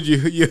 When you put your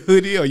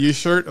hoodie or your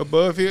shirt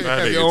above here, That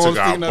have nigga your arms took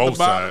out sticking out the both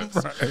bottom.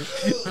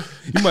 sides. Right.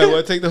 You might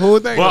want to take the whole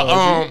thing. But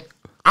off.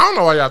 I don't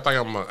know why y'all think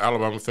I'm an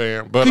Alabama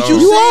fan. But Cause you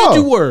You said are.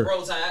 you were.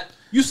 Bro, Tide.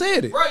 You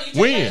said it. Bro, you just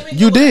When? came in You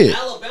here with did. an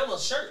Alabama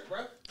shirt, bro.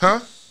 huh?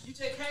 You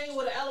just came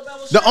with an Alabama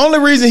shirt. The only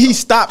reason he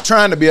stopped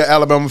trying to be an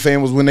Alabama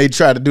fan was when they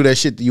tried to do that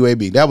shit to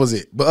UAB. That was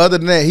it. But other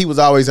than that, he was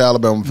always an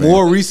Alabama fan.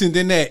 More recent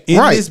than that. In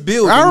Right. this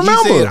building, I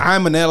remember. he said,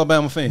 I'm an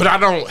Alabama fan. But I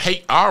don't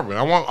hate Auburn.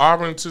 I want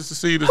Auburn to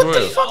succeed as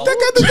well. Fuck that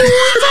got to do with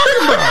what we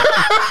talking about?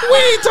 We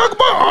ain't talking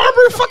about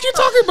Auburn. Fuck you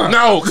talking about?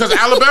 No, because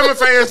Alabama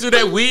fans do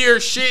that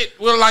weird shit.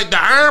 Well, like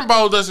the Iron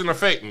Bowl doesn't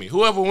affect me.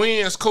 Whoever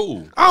wins,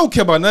 cool. I don't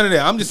care about none of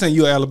that. I'm just saying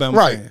you're an Alabama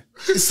Right. fan.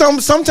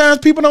 Sometimes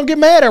people don't get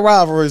mad at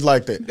rivalries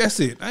like that. That's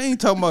it. I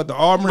ain't talking about the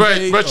Auburn. But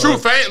hate but or- true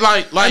fan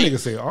like nigga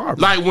say Auburn.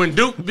 like when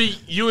Duke beat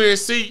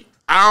UNC,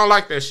 I don't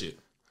like that shit.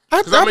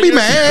 I'll I'm a be UNC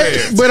mad,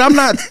 fan. but I'm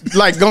not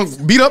like gonna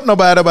beat up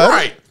nobody about it.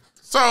 Right.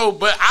 So,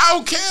 but I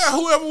don't care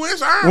whoever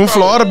wins Iron When Bowl.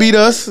 Florida beat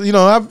us,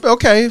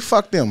 okay,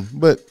 fuck them.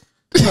 But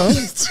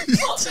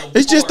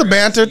it's just the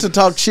banter to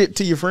talk shit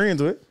to your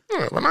friends with.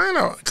 Yeah, but I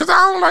know because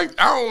I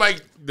don't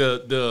like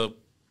the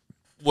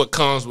what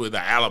comes with the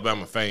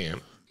Alabama fan.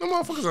 The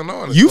motherfuckers are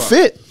annoying. as You fuck.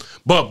 fit.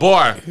 But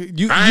boy,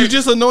 You I ain't-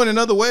 just annoying in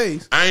other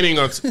ways. I ain't even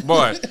gonna.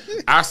 Boy,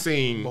 I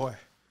seen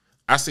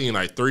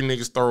like 3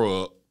 niggas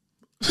throw up.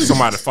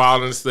 Somebody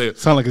fall in the stairs.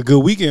 Sound like a good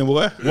weekend,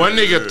 boy. One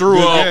nigga threw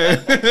up.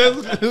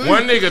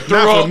 One nigga threw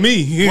Not up. for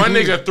me. One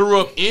nigga threw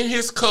up in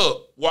his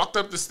cup. Walked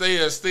up the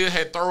stairs. Still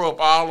had throw up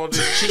all on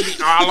his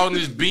cheek, all on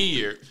his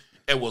beard,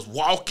 and was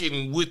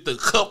walking with the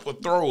cup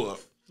of throw up.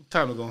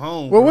 Time to go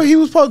home. Well, what he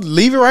was supposed to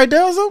leave it right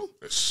there or something?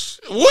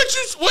 Where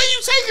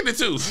you taking it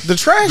to? The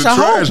trash at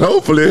Trash, home.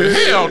 hopefully.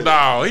 Hell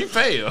no, he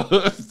failed.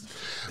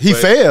 He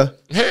fell.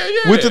 Hell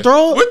yeah, With the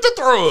throw up? With the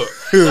throw up.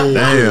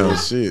 Damn.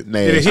 Shit.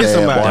 Did it hit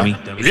somebody?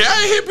 Yeah,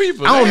 I hit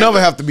people. I don't Man.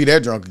 never have to be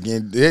that drunk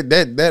again.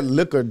 That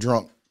liquor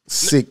drunk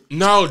sick.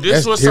 No, this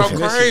That's was different.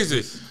 so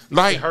crazy.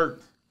 Like,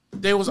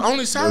 they was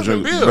only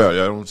serving Yeah, beer.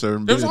 yeah, I'm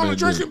serving They beer. was only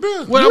drinking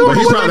beer. Well, You know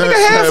what that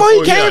nigga had before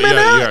he came in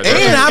there?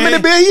 yeah. And how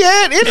many beer he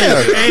had in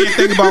there? And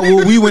think about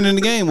what we went in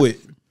the game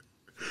with.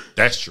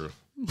 That's true.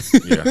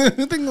 Yeah.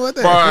 Think about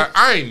that. But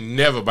I ain't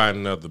never bought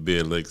another beer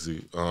at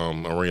Lexi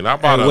Arena. I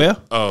bought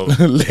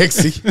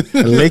Lexi.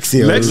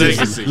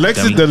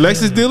 Lexus, the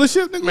Lexus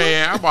dealership, nigga.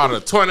 man, I bought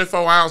a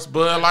 24-ounce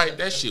Bud Light.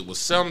 That shit was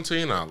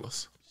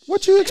 $17.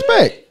 What you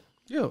expect?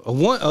 Yeah,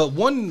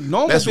 one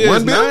normal That's beer one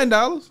is beer?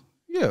 $9.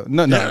 Yeah,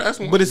 no, that's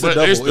one. but it's a But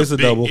double. the It's a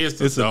big- double.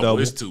 It's It's the a double. double.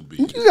 It's too big.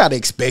 You gotta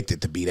expect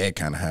it to be that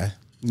kind of high.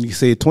 You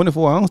say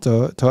 24 ounce,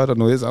 Todd. Todd don't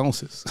know his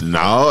ounces. No,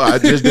 I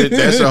just did.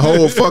 That's a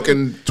whole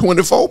fucking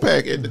 24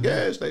 pack at the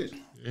gas station.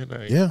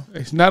 Yeah.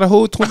 It's not a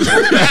whole 24.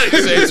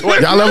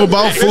 Y'all ever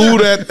bought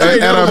food at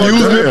an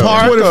amusement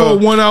park? 24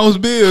 1 ounce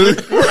beer.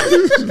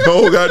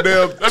 No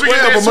goddamn 12 Let me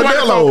get that of 24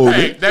 Modelo.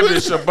 pack. That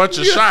bitch a bunch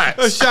of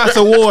shots. Shots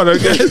of water.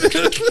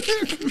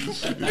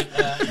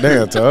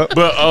 Damn, Todd.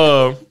 But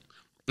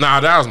nah,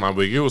 that was my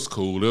big. It was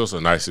cool. It was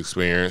a nice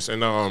experience.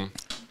 And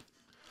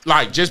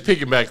like just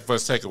picking back for a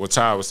second what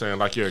Ty was saying,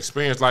 like your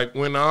experience, like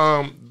when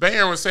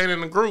Baron was saying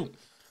in the group,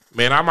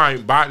 man, I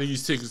might buy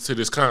these tickets to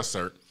this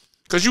concert.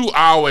 Cause you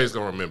always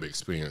gonna remember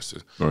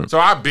experiences. Right. So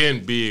I've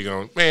been big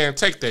on, man,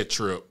 take that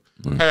trip.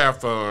 Have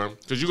fun.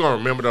 Cause you're gonna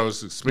remember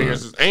those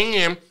experiences.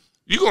 And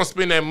you're gonna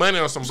spend that money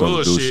on some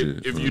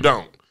bullshit if you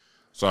don't.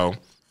 So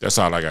that's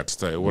all I got to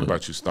say. What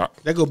about you,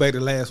 Stop? That go back to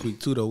last week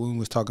too, though, when we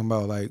was talking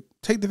about like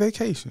take the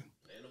vacation.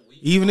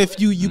 Even if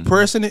you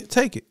pressing it,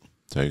 take it.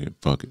 Take it,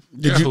 fuck it.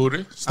 Yeah,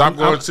 Hootie. Stop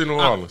going to New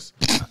Orleans.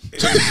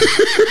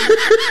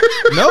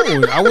 No,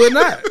 I would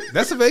not.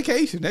 That's a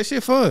vacation. That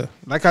shit fun.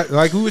 Like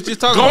we was just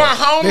talking Going about.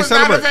 home They is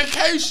not a celebrate.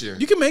 vacation.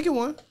 You can make it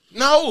one.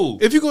 No.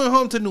 If you're going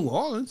home to New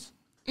Orleans.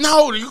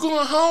 No, you're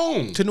going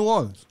home. To New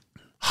Orleans.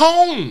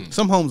 Home.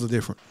 Some homes are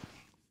different.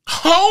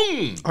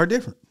 Home. Are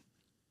different.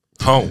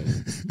 Home.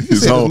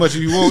 It's Say as home. much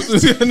as you want.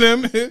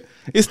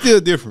 It's still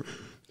different.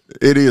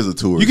 It is a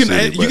tourist You can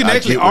city, you but can I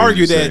actually get what argue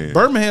you're that saying.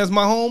 Birmingham's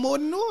my home more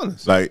than New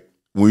Orleans. Like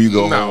when you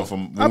go No. home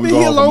from, I've when we been go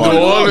here home longer from New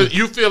than Baltimore, Orleans,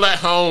 you feel at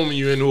home when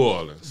you're in New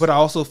Orleans. But I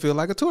also feel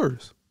like a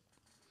tourist.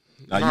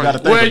 now you got to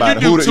think about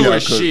it. you do Who the-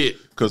 tourist yeah,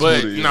 shit, 'cause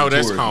but Hootie is no, a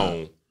that's tourist now.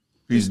 home.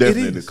 He's It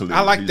definitely is. the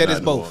I like he's that not it's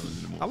New both.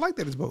 Orleans anymore. I like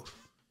that it's both.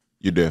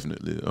 You're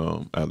definitely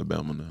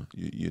Alabama now.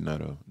 You're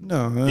not a.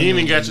 No, You ain't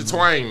even got your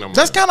twang no more.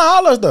 That's kind of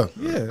hollers though.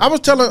 Yeah. I was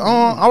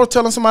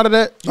telling somebody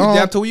that you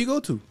adapt to where you go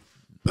to.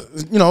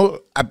 you know,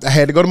 I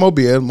had to go to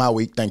Mobile my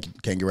week. Thank you,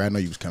 Kangaroo. I know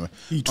you was coming.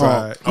 He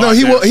tried. No,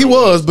 he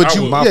was, but I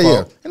you, was. My yeah.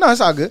 fault. No,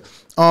 it's all good.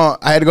 I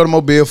had to go to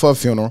Mobile for a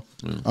funeral,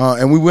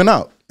 and we went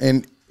out,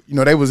 and you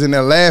know they was in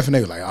there laughing.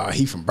 They was like, "Oh,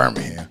 he from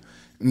Birmingham."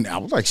 And I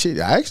was like, "Shit,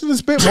 I actually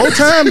spent more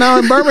time now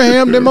in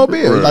Birmingham than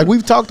Mobile." Right. Like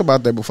we've talked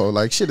about that before.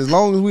 Like shit, as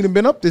long as we done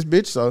been up this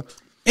bitch, so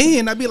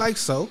And I'd be like,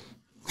 so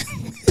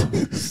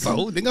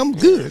nigga, I'm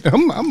good.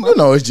 I'm you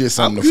know it's just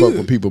something I'm to fuck good.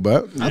 with people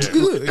about. I'm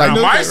good. I You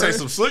know might that, say right?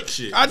 some slick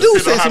shit. I do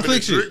depending say on how some many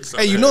flick shit. drinks I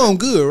Hey, you had. know I'm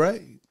good,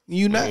 right?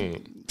 You not.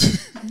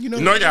 You know.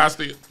 You know y'all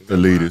still.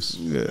 Elitist.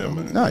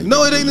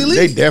 No, it ain't elite.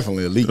 They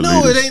definitely elite.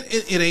 No, it ain't.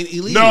 It ain't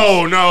elite.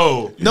 No.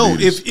 No.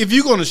 If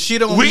you're gonna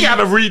shit on We me,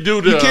 gotta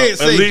redo the You can't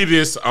say-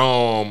 elitist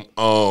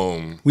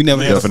we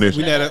never had.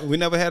 Definition. We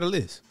never had a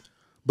list.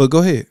 But go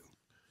ahead.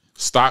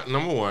 stock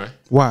number one.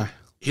 Why?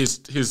 His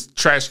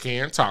trash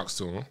can talks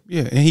to him.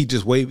 Yeah, and he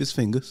just waved his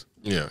fingers.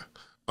 Yeah.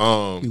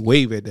 He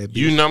waved at that. Bitch.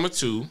 You number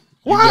two. You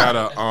Why? got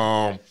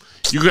a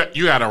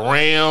you got a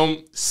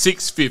Ram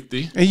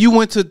 650. And you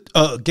went to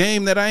a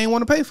game that I ain't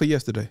want to pay for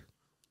yesterday.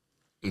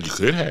 You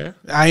could have.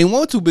 I ain't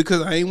want to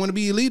because I ain't want to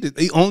be elitist.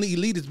 The only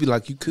elitist be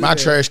like you could. My have.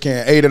 trash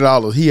can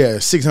 $80. He had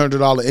 $600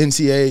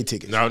 NCAA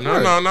tickets. No. Nah,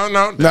 Looking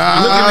no, That's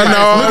not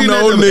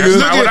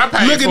what I nigga.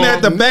 paid Looking for.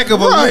 at the back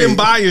of a Right. William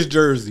Byers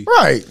jersey.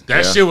 Right.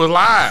 That shit was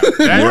live.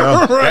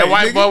 That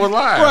white boy was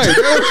live. Right.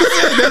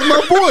 That's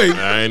my point.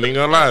 I ain't even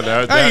gonna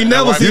lie. I ain't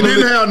never white seen You boy- no-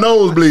 didn't have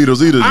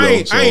nosebleeders either,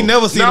 Joe. I ain't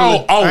never seen.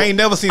 No, I ain't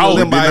never seen a oh,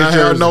 William Did not Byers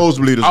have jersey.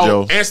 nosebleeders, Oh,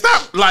 Joe. and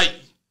stop. Like,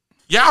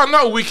 y'all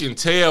know we can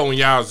tell when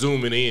y'all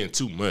zooming in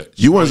too much.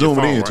 You weren't on your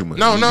zooming phone, in right? too much.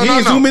 No. He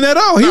ain't zooming at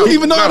all. He don't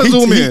even know how to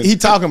zoom in. He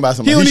talking about He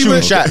something. don't He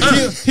even shooting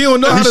shots. He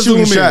don't know how He's to zoom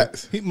in. shooting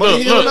shots. He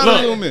Look, don't know how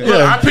to zoom in.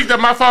 look, I picked up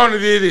my phone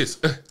and did this.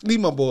 Leave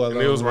my boy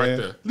alone. it was right man.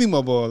 there. Leave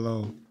my boy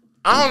alone.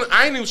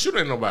 I ain't even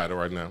shooting at nobody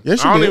right now.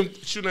 Yes, you I don't did.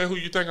 even shooting at who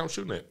you think I'm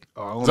shooting at. I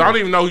 'Cause I don't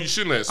even know who you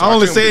shooting at. So I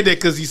only couldn't said be. that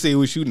because he said he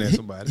was shooting at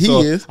somebody. He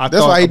So is. I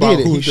That's thought why he about did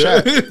it. who He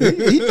shot.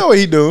 He know what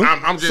he doing.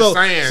 I'm just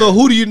saying. So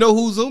who do you know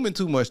who's zooming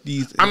too much?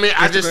 These. I mean,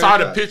 I just saw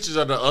the Instagram pictures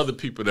of the other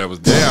people that was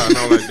there, and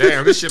I was like,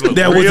 "Damn, this shit look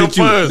That real wasn't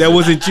you. fuzzy." That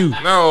wasn't you.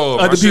 No,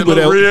 Other my shit people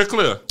look that- real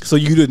clear. So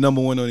you the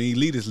number one on the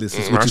elitist list?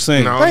 Is what you're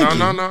saying? No, Thank no, you.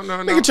 no, no,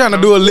 no, no. Nigga trying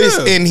to do a list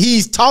Yeah. and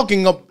he's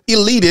talking up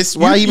elitist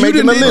while he you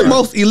making done a did the list.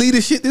 most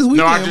elitist shit this weekend,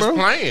 No, I just bro.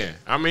 playing.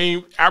 I mean,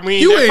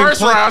 You that ain't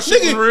first playing. round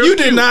shit was Nigga, real you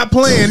did cute. not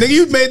playing. Nigga,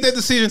 you made that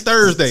decision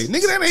Thursday.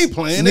 Nigga, that ain't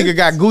playing. Nigga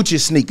got Gucci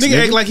sneaks. Nigga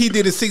Nigga, act like he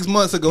did it 6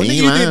 months ago. He Nigga,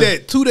 ain't you lying.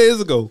 did that 2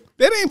 days ago.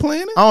 That ain't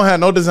playing it. I don't have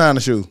no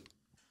designer shoe.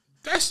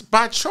 That's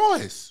by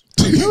choice.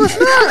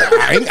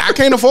 I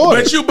can't afford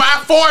But it. you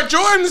buy 4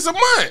 Jordans a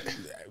month.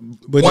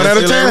 But One at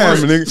a that still time,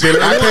 ain't work.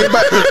 nigga. I can't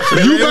buy.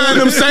 You buying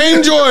them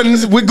same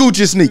Jordans with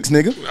Gucci sneaks,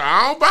 nigga.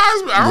 I don't buy. I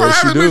don't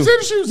Yes, have you as many do.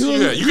 tennis shoes.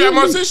 Yeah, you got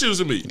more tennis shoes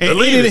than me. And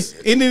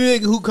Elitist. any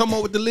nigga who come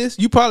up with the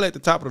list, you probably at the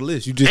top of the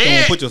list. You just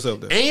don't put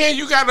yourself there. And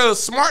you got a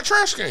smart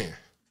trash can.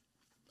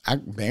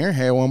 Baron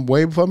had one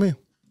way before me.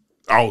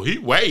 Oh, he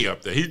way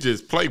up there. He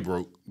just play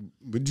broke.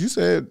 But you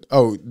said,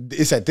 oh,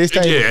 it's at this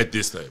time. Yeah, at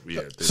this time.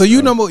 Yeah. At this So time.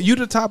 you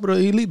the top of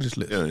the elitist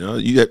list. Yeah,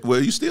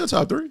 you still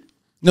top 3.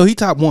 No, he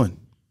top one.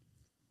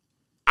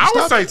 I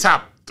would say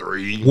top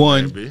 3.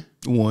 One. Maybe.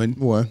 One.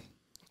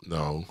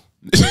 No.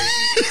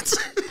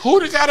 Who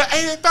the got an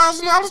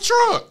 $80,000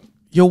 truck?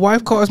 Your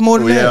wife costs more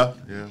than that.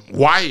 Yeah.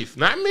 Wife,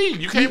 not me.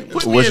 You can't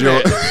put me What's in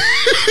your-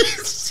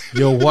 that.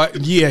 Your wife.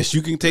 Yes,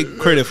 you can take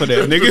credit for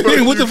that, nigga.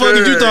 What the fuck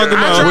are you talking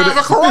I about? drive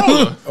a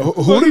Corolla.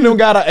 Who of them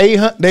got a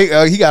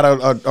 800? He got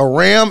a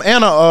Ram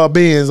and a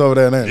Benz over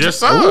there now. Yes,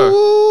 sir.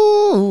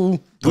 Ooh.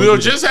 We were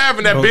just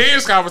having that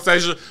Benz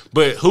conversation,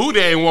 but who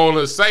they ain't want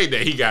to say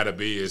that he got a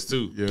Benz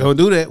too? Don't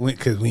do that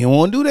because we don't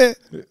want to do that.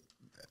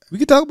 We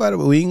can talk about it,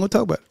 but we ain't gonna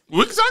talk about it.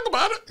 We can talk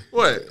about it.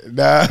 What?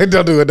 Nah,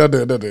 don't do it. It's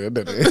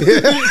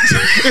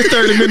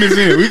 30 minutes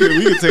in. We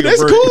can take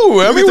That's a break. cool.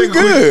 I mean, we take a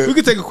good. quick- we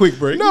can take a quick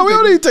break. No, we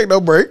don't need to take no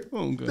break.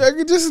 Okay.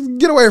 Like, just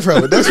get away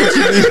from it. That's what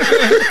you need.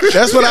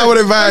 That's what I would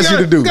advise you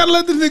to do. You gotta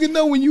let the nigga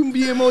know when you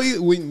be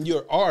MOE, when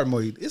you are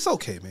MOE. It's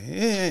okay,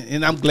 man.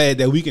 And I'm glad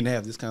that we can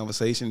have this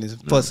conversation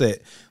and fuss at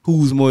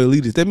who's more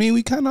elitist. That mean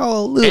we kind of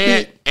all a little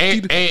bit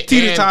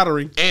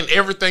teeter-tottering. And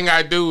everything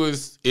I do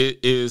is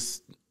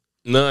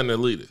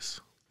non-elitist.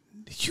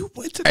 You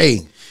went to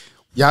Hey,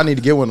 y'all need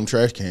to get one of them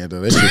trash cans though.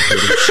 That shit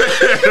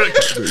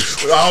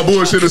pretty. All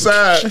bullshit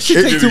aside,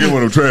 shit take it too get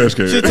one of them trash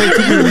cans. Shit take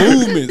too many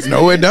movements.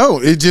 No, it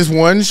don't. It's just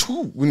one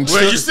swoop. Well,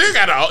 you still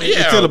got to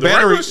Until the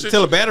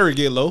battery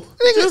get low.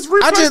 Just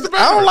replace the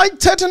battery. I don't like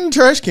touching the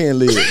trash can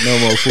lid no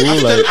more, fool.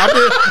 Like,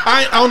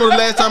 I don't know the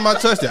last time I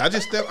touched it. I've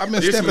been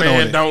This stepping on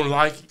man it. don't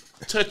like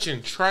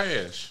touching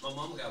trash. My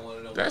mom got one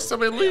of them. That's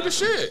some elitist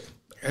shit.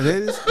 And that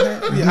is,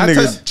 man, you I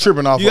niggas touch-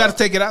 tripping off. You got to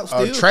take it out a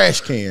still. trash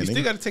can. You nigga.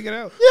 still got to take it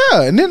out.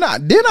 Yeah, and then I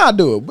do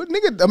it. But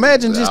nigga,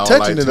 imagine just I don't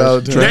touching like it all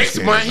the touching time.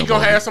 Next month, he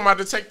gonna have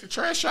somebody to take the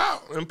trash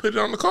out and put it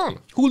on the corner.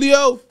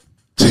 Julio.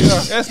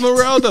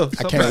 Esmeralda.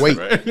 I can't wait.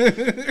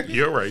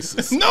 You're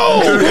racist.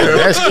 No.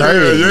 That's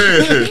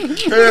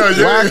crazy. Hell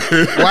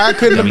yeah. Why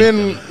couldn't have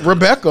been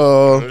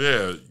Rebecca?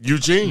 Yeah,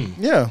 Eugene.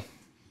 Yeah.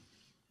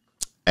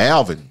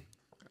 Alvin.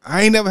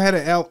 I ain't never had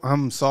an L.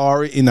 I'm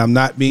sorry, and I'm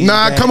not being.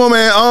 Nah, bad. come on,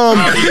 man.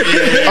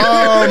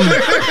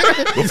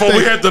 Before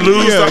we had to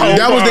lose the whole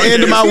That was the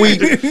end of my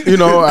podcast. week. You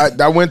know,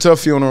 I went to a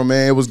funeral,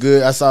 man. It was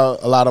good. I saw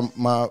a lot of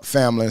my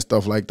family and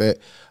stuff like that.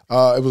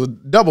 It was a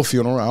double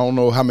funeral. I don't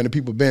know how many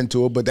people been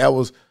to it, but that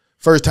was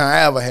first time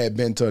I ever had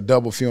been to a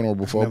double funeral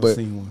before. Never But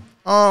seen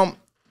one.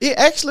 it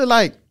actually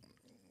like,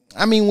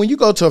 I mean, when you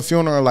go to a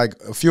funeral, like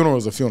a funeral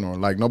is a funeral.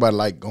 Like nobody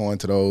like going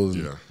to those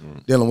and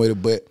dealing with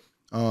it. But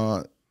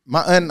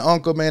my aunt and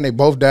uncle, man, they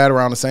both died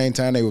around the same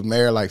time. They was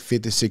married like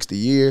 50, 60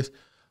 years.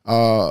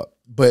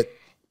 But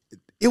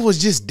it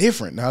was just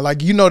different. Now,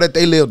 like, you know that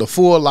they lived a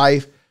full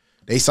life.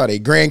 They saw their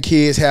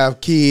grandkids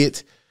have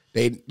kids.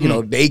 They, you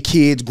know, they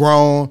kids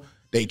grown.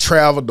 They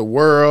traveled the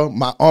world.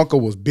 My uncle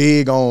was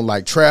big on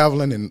like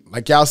traveling and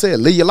like y'all said,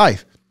 live your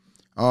life.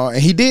 And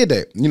he did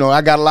that. You know,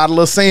 I got a lot of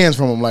little sayings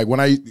from him. Like when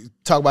I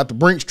talk about the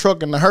Brinks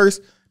truck and the hearse,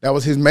 that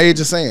was his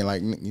major saying.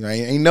 Like, you know, I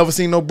ain't never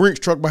seen no Brinks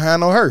truck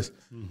behind no hearse.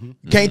 You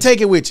can't take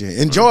it with you.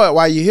 Enjoy it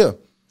while you're here.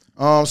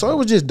 So it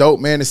was just dope,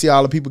 man, to see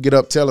all the people get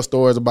up, tell the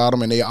stories about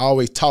them, and they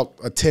always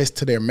attest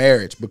to their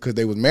marriage because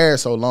they was married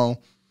so long,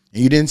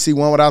 and you didn't see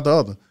one without the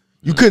other.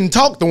 You couldn't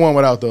talk to one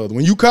without the other.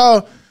 When you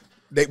call,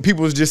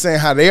 people was just saying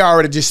how they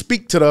already just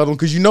speak to the other one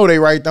because you know they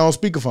right there on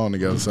speaperphone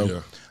together.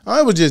 So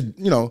it was just,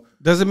 you know.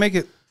 Does it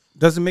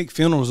make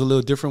funerals a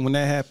little different when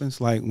that happens?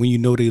 Like when you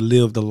know they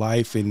lived a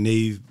life and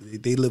they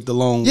lived a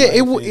long life.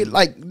 It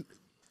like,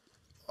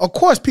 of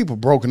course, people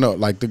broken up.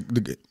 Like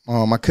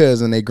my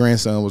cousin, their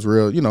grandson was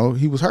real. You know,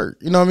 he was hurt.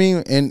 You know what I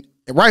mean? And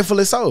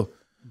rightfully so,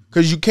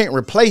 because you can't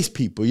replace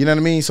people. You know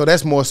what I mean? So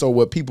that's more so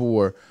what people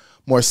were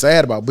more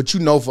sad about. But you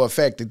know for a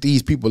fact that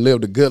these people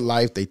lived a good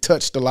life. They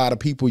touched a lot of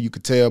people. You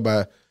could tell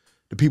by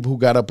the people who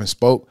got up and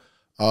spoke.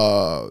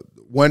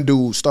 One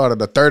dude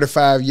started a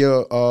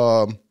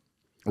 35-year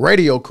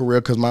radio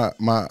career because my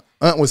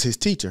aunt was his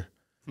teacher,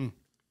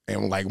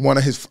 and like one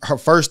of her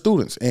first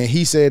students. And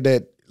he said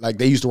that like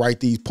they used to write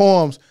these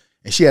poems,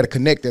 and she had to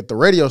connect at the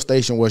radio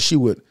station where she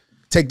would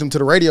take them to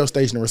the radio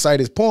station and recite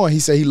his poem. He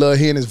said he loved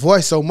hearing his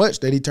voice so much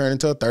that he turned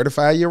into a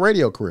 35-year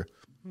radio career.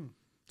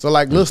 So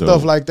like little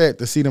stuff like that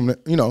to see them,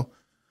 you know,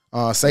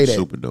 say that.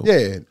 Super dope.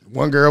 Yeah,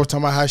 one girl was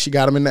talking about how she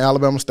got him into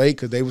Alabama State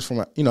because they was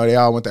from, you know, they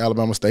all went to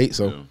Alabama State.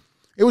 So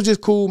it was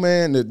just cool,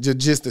 man,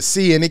 just to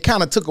see, and it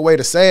kind of took away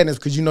the sadness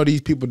because you know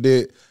these people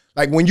did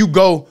like when you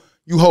go.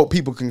 You hope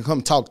people can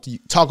come talk to you,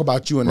 talk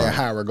about you in that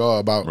high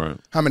regard about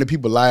how many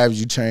people's lives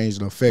you changed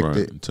and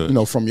affected, you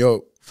know, from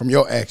your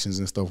actions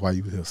and stuff while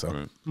you were here.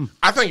 So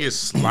I think it's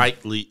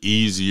slightly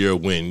easier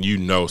when you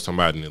know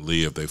somebody that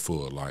lived their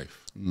full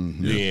life.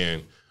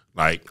 Then,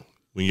 like,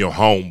 when your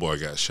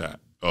homeboy got shot.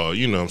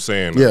 You know what I'm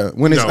saying? Yeah,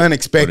 when it's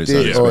unexpected,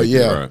 or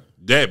right.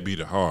 That be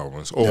the hard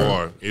ones.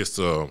 Or it's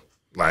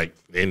like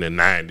in the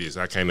 90s,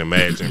 I can't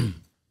imagine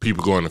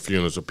people going to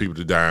funerals of people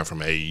that dying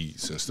from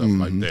AIDS and stuff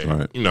like that.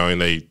 Right. You know, in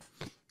their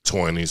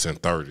 20s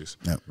and 30s.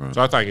 Yep. Right.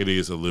 So I think it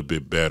is a little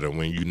bit better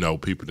when you know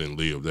people didn't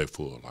live their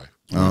full life.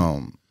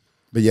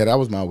 But yeah, that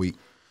was my week.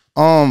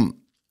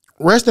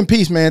 Rest in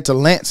peace, man, to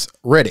Lance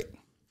Reddick.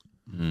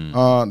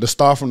 The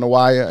star from The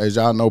Wire, as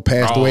y'all know,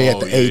 passed away at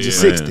the age of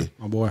 60.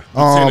 My boy.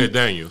 Lieutenant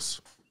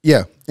Daniels.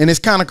 Yeah, and it's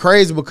kind of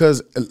crazy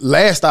because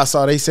last I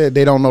saw, they said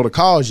they don't know the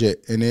cause yet.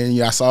 And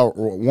then I saw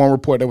one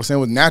report that was saying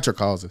it was natural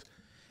causes.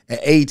 At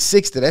age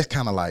 60, that's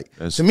kind of like,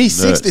 to me, nuts.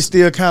 60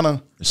 still kind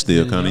of, It's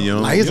still kind of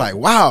young. like, it's like,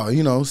 wow,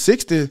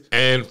 60.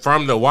 And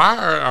from The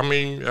Wire, I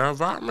mean,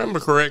 if I remember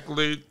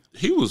correctly,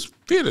 he was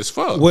fit as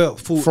fuck. Well,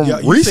 From you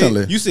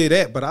recently. you say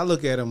that, but I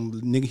look at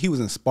him, nigga. He was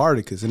in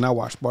Spartacus, and I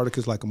watched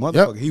Spartacus like a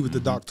motherfucker. He was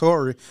the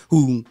doctor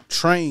who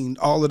trained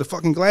all of the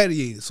fucking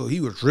gladiators, so he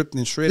was ripped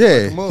and shredded.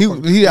 Yeah, like a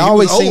motherfucker. he And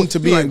always was seemed old. to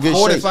He be like in good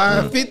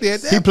 45, shape. 50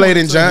 at that He played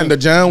in point. the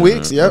John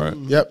Wicks. Yep,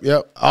 right.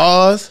 yep.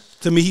 Oz.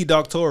 To me, he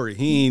Doctor.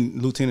 He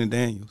ain't Lieutenant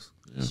Daniels.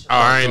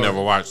 I ain't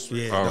never watched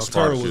Yeah, Doctor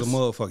Spartacus. was a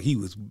motherfucker.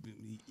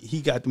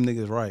 He got them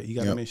niggas right. He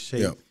got them in shape.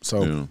 Yep.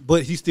 So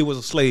But he still was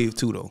a slave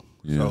too, though.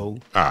 Yeah. So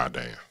Damn.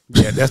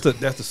 yeah, that's the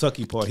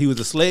sucky part. He was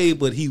a slave,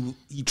 but he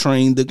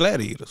trained the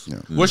gladiators. Yeah.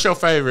 What's your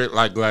favorite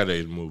like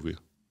gladiator movie?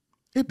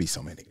 it'd be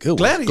so many good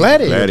ones.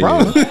 Gladiator.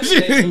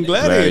 Gladiator.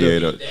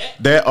 Gladiator.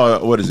 That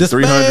what is it?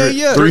 300.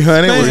 Spaniard.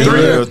 300 was Spaniard.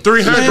 good.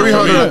 300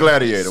 300 for me.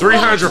 Gladiator.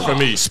 300 for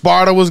me.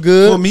 Sparta was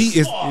good. For me,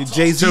 it's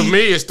Jay-Z. To me,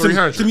 it's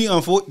 300. To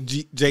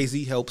me,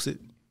 Jay-Z helps it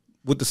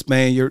with the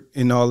Spaniard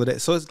and all of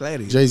that. So it's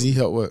Gladiator. Jay-Z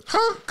helped what?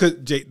 Cause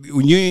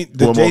when you ain't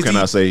the What more Jay-Z, can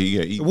I say?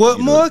 Yeah, what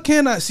more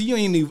can I see? You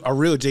ain't even a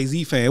real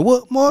Jay-Z fan.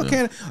 What more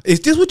can I? Is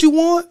this what you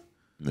want?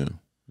 Yeah.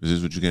 Is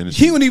this what you can?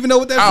 He don't even know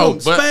what that's Oh,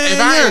 from. but if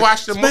I ain't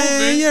watched the movie-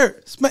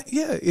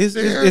 yeah,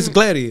 it's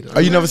Gladiator. Oh,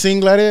 you never seen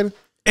Gladiator?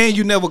 And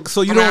you never,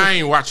 so you I mean, don't, I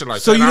ain't watching like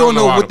so that. you I don't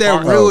know all what the that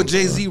parts. real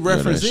Jay-Z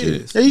reference that shit.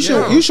 is.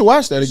 Yeah, you should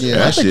watch that again.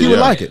 That I think shit, you would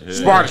yeah. like it. Yeah.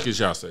 Spartacus,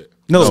 y'all said.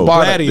 No,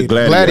 Sparta, Gladiator.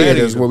 the Gladiator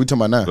is what we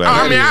talking about now.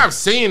 I mean, I've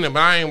seen it, but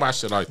I ain't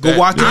watched it like Go that.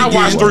 watch it I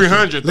again. watched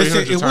 300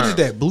 Listen, times. what is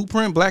that?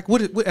 Blueprint? Black?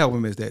 What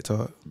album is that,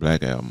 Todd?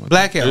 Black album.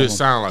 Black album.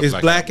 sound like it's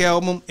Black Black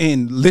album,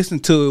 and listen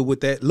to it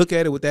with that. Look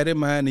at it with that in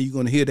mind, and you're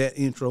gonna hear that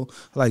intro.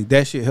 Like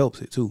that shit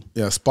helps it too.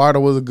 Yeah, Sparta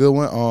was a good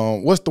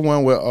one. What's the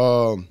one with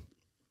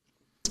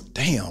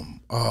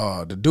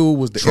the dude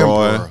was the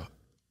Troy. emperor.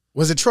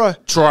 Was it Troy?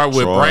 Troy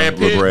with Brad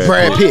Pitt.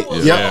 Brad Pitt.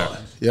 Yeah.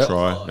 Yep.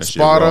 Troy. That shit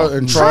Sparta raw.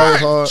 and Troy was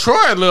Troy, hard.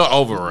 Troy a little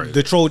overrated.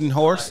 The Trojan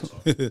horse.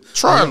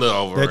 Troy a little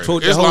overrated.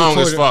 Trojan- It's the whole long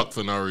as Trojan- fuck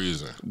for no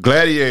reason.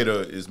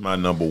 Gladiator is my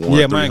number one.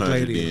 Yeah, mine 300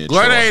 Gladiator. then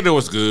Gladiator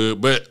was good,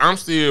 but I'm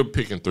still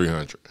picking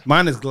 300.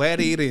 Mine is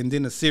Gladiator, and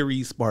then the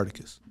series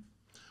Spartacus.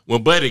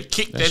 When Buddy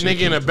kicked that shit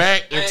nigga in the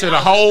back into Hey, the I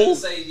was hole. gonna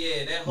say,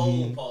 yeah, that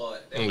whole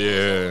part. That whole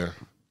Yeah.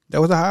 That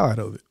was the highlight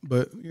of it.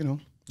 But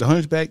the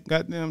Hunchback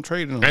goddamn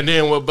traded him. And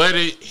then when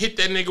Buddy hit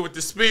that nigga with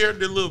the spear,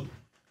 the little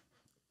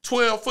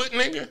 12-foot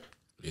nigga.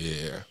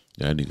 Yeah.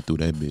 That nigga threw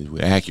that bitch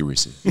with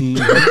accuracy.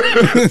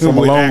 From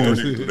a long range.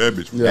 That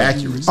bitch with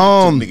accuracy. Took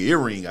nigga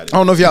earring out of I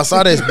don't know if y'all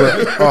saw this,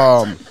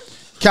 but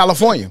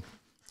California.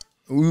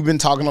 We've been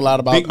talking a lot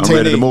about I'm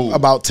ready to move.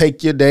 about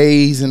take your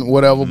days and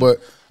whatever, but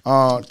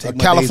my California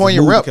days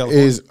to move rep to California.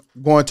 is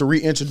going to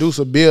reintroduce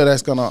a bill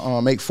that's going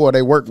to make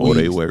 4-day work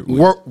 4-day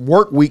weeks,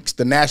 work weeks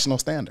the national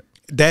standard.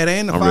 That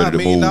and the I'm $5 ready to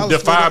million. move. The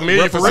 $5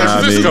 million for San $5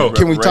 Francisco. million.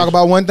 Can we talk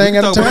about one thing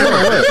at a We can time? talk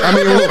or what? I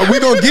mean, we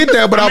gonna get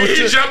there, but I I mean, was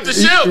he jumped the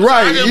ship. right. So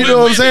I You just know what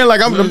I'm went saying? with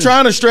Like I'm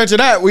trying to stretch it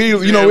out. We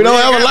don't have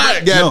a lot.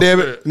 back. God damn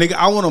it. Nigga,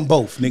 I want them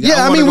both. Nigga, Yeah,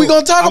 I wanna mean, we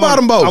gonna talk about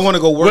them both. I want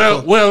to go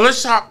work. Well,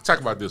 let's talk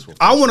about this one.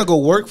 I want to go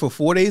work for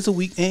 4 days a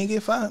week and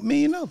get $5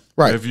 million.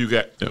 Right. If you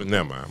got,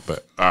 never mind.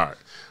 But all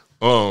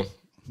right.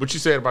 What you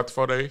said about the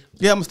 4 days?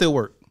 Yeah, I'm still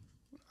work.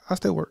 I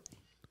still work.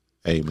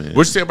 Hey man,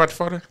 What you said about the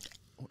 4 days?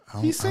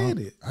 He said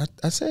it.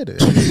 I said it.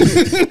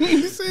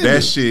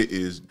 that shit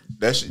is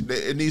that shit.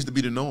 It needs to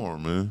be the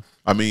norm, man.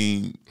 I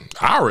mean,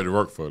 I already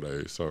worked 4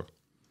 days, so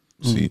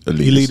see,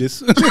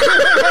 Elitist.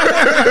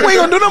 we ain't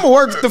gonna do no more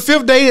work the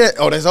 5th day.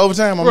 That's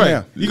overtime. I'm Right.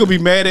 there. You gonna be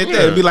mad at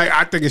that? Be like,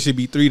 I think it should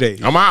be 3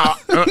 days. I'm out.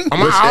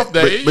 I'm off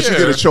day. but you yeah.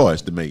 get a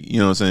choice to make. You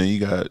know what I'm saying? You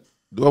got.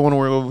 Do I want to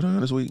work overtime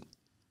this week?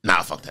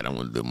 Nah, fuck that. I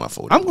want to do my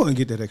 40. I'm going to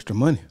get that extra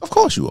money, Of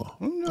course you are.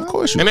 Of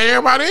course you. And then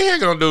everybody in here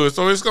gonna do it,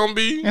 so it's gonna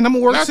be. and I'm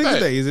gonna work not 6 that.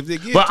 days if they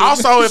get. But to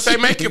also, it. if they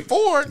make it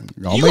 4,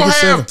 Y'all you make gonna it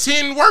have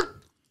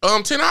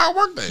 10-hour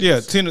work days. yeah,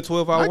 10 to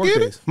 12 hour I work get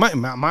days.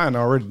 Mine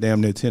already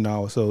damn near 10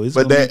 hours, so it's.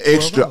 But gonna that be 12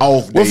 extra hours.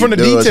 off. Well, day from the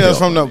does details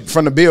help.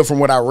 from the bill, from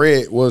what I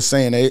read, was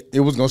saying it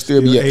was gonna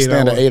still be Still at 8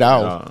 standard hours. 8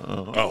 hours.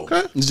 Oh,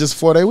 Okay. It's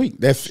just a 4-day week.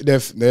 That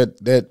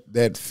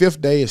 5th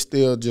day is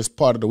still just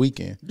part of the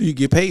weekend. Do you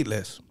get paid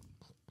less?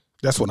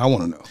 That's what I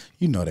want to know.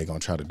 You know they're gonna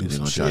try to do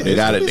some shit. They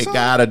gotta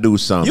do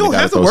something. You don't They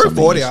gotta have to throw work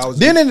something 40 in. hours.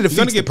 Then it You're gonna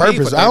defeats the get paid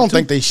purpose. for I that, don't too.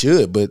 think they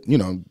should, but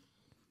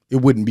it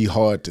wouldn't be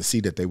hard to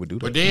see that they would do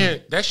that. but then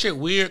that shit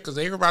weird because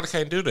everybody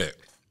can't do that.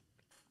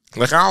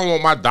 Like, I don't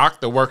want my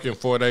doctor working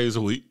 4 days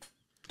a week.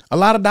 A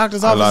lot of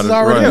doctors' offices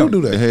already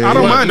do that. I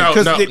don't mind no,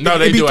 because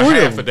they do a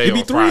half a day It'd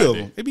be on three of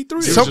Friday. them. It'd be three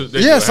of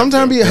them. Yeah,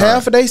 Sometimes be a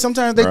half a day.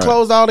 Sometimes they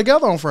closed all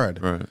together on Friday.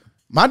 Right.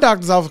 My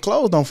doctor's office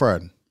closed on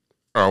Friday.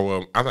 Oh,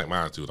 well, I think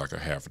mine too, like a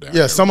half a day.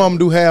 Yeah, some of them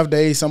do half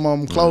days. Some of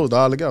them closed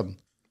all together.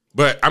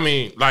 But, I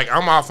mean, like,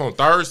 I'm off on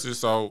Thursday,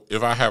 so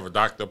if I have a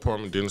doctor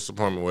appointment, dentist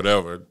appointment,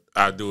 whatever,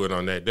 I do it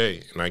on that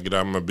day. And I get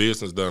all my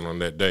business done on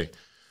that day.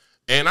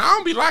 And I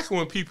don't be liking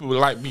when people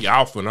like me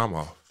off when I'm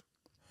off.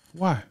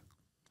 Why?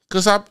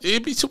 Because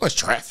it'd be too much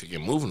traffic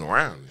and moving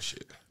around and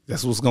shit.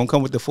 That's what's gonna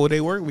come with the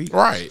 4-day work week.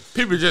 Right.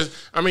 People just,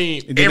 I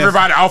mean, And then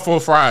everybody off on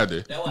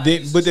Friday. But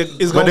it's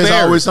gonna there's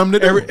vary. always something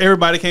to do.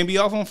 Everybody can't be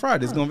off on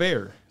Friday. It's gonna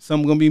vary.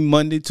 Some gonna be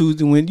Monday,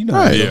 Tuesday, Wednesday. You know,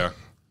 Right. Yeah,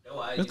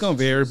 it's gonna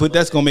vary. But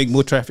that's gonna make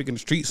more traffic in the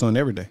streets on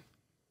every day.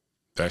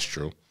 that's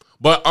true.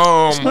 But,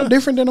 No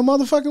different than a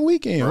motherfucking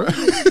weekend, right?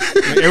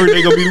 Every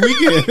day gonna be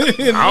the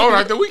weekend. I don't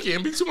like the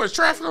weekend. Be too much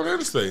traffic on the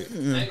interstate.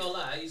 I ain't gonna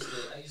lie. I used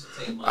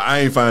to take my. I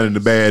ain't finding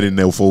the bad in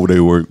that 4-day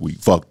work week.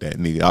 Fuck that,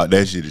 nigga.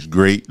 That shit is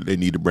great. They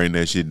need to bring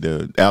that shit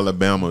to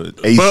Alabama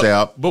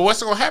ASAP. But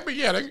what's going to happen?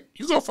 Yeah,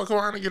 you going to fuck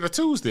around and get a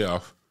Tuesday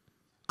off.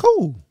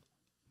 Cool.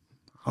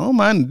 I don't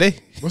mind the day.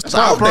 What's the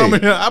off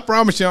day? I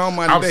promise you, I don't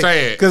mind the I'm day.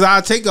 saying- Because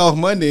I take off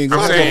Monday and go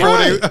I'm for saying, 4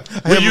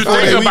 day. when you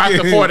think about the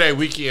weekend. 4-day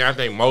weekend, I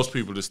think most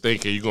people just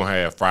thinking you're going to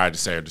have Friday,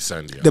 Saturday,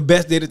 Sunday off. The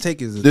best day to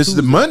take is This is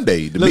the Tuesday.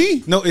 Monday to Look,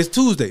 me. no, it's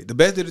Tuesday. The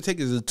best day to take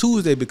is a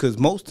Tuesday because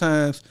most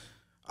times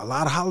a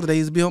lot of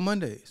holidays be on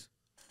Mondays.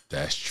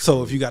 That's true.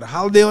 So if you got a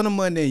holiday on a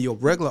Monday and your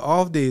regular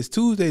off day is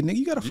Tuesday, nigga,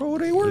 you got a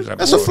 4-day work.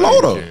 That's a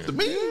floater. To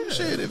me,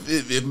 shit. If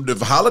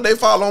the holiday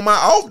fall on my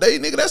off day,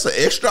 nigga, that's an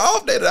extra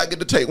off day that I get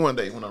to take one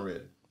day when I'm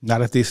ready.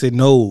 Not if they say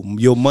no,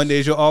 your Monday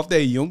is your off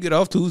day. You don't get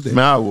off Tuesday.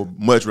 Man, I would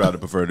much rather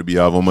prefer to be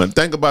off on Monday.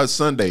 Think about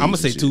Sunday. I'm gonna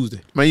say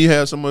Tuesday. Man, you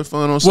have so much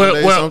fun on Well,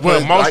 Sunday.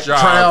 most like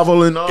jobs,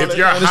 travel and all if that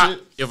you're kind of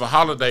shit. if a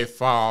holiday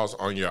falls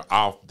on your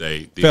off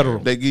day, then Federal.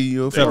 They give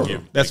you a Federal.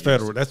 floater. That's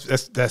federal.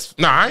 That's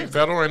No, I ain't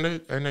federal, and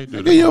they do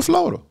They give you a that.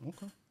 floater.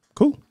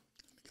 cool.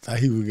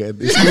 He was got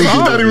this.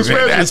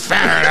 That's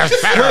federal. That's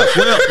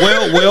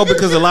federal. Well,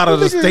 because a lot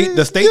of the state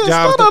Yeah,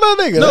 jobs. start on that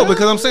nigga. No,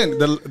 because I'm saying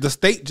the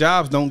state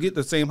jobs don't get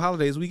the same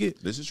holidays we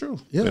get. This is true.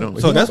 Yeah. They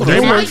don't- So that's what They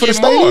I'm might saying.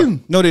 get more.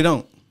 No, they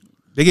don't.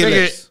 They get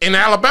They less. get, in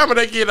Alabama,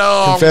 they get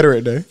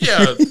Confederate Day. yeah,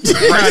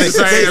 racist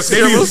ass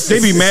killers. They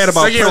be mad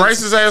about They get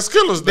racist ass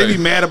killers. They Day. be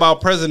mad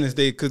about President's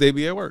Day because they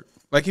be at work.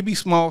 Like it be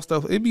small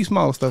stuff. It be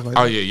small stuff like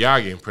Oh that. yeah,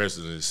 y'all getting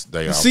President's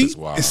Day off See, as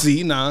well.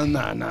 see,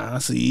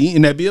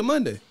 and that be a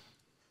Monday.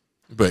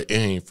 But it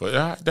ain't for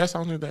that's the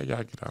only day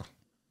y'all get off.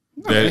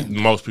 That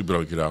most people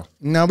don't get off.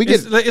 No, we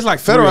get It's like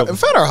federal.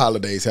 federal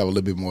holidays have a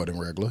little bit more than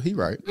regular. He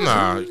right.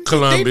 Nah,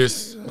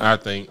 Columbus. I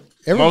think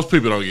Every- most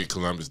people don't get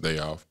Columbus Day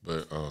off,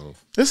 but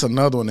There's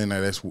another one in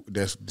there that's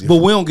different. But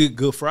we don't get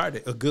Good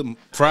Friday. A Good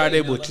Friday,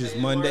 which is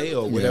Monday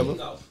or whatever.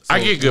 I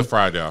get Good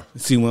Friday off.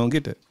 See, we don't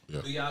get that.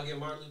 Do y'all get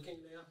Martin Luther King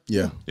Day off?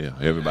 Yeah.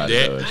 Yeah, everybody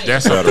does.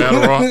 That's a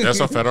federal. That's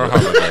a federal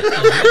holiday.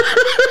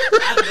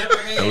 I never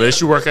had.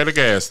 Unless you work at a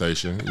gas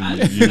station,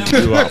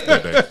 you off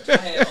that day. I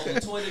had over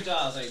 20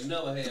 jobs. I ain't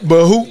never had.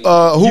 But who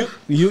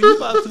You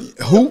about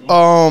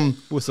to?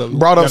 What's up?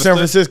 brought up Gotta San stay?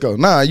 Francisco?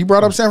 Nah, you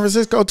brought up San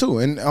Francisco too.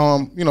 And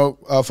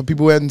for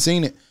people who hadn't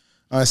seen it,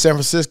 San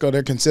Francisco,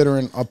 they're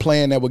considering a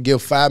plan that would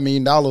give $5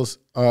 million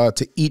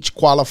to each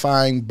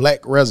qualifying black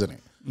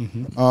resident,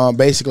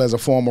 basically as a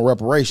form of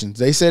reparations.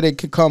 They said it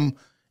could come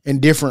in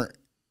different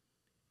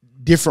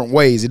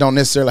ways. It don't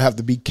necessarily have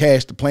to be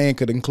cash. The plan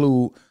could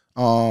include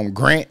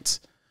grants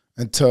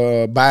and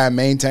to buy and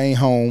maintain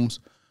homes,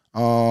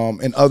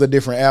 and other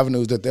different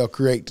avenues that they'll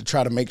create to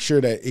try to make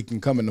sure that it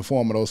can come in the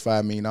form of those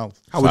 $5 million.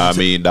 $5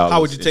 million. How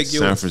would you take in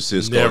yours? San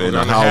Francisco Never in a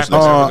gonna house? happen. next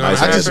Never to gonna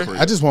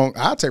nice I just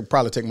want.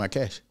 probably take my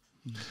cash.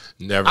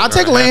 Never. I'll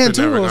gonna take land, happen,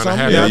 too, never or gonna something.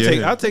 happen.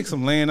 Yeah, I'll take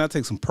some land. I'll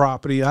take some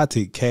property. I'll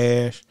take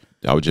cash.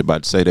 I was just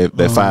about to say that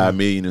 $5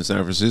 million in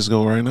San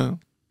Francisco right now.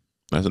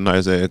 That's a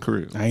nice ass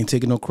crib. I ain't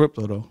taking no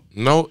crypto though.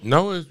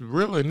 No, it's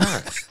really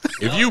not.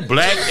 If you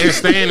black and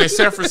staying in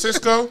San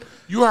Francisco,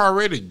 you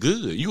already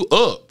good. You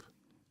up.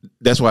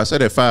 That's why I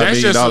said that $5 That's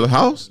million just a-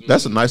 house.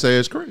 That's a nice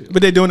ass crib.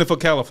 But they're doing it for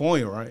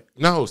California, right?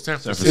 No, San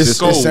It's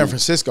Francisco. San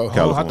Francisco.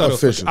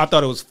 Official. I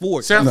thought it was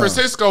Fort. San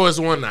Francisco is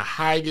one of the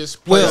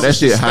highest Well, places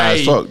that shit to high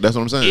as stay fuck. That's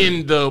what I'm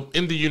saying. in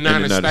the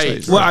United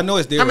States. Well, I know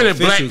it's there. How many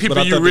officials, black but people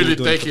I you thought they really was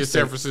doing it think for in the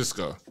San state.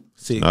 Francisco?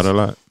 6. Not a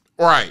lot.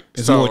 Right.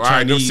 It's So, more all right,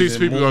 them Chinese 6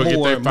 and people gonna more-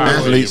 get their more $5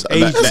 Athletes,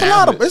 million. Asian.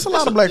 It's a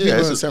lot of black people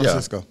it's in a- San yeah.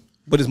 Francisco.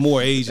 But it's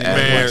more Asian. Man,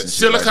 Blacks and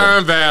shit like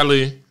Silicon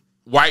Valley,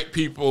 white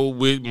people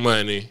with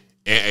money,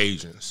 and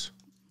Asians.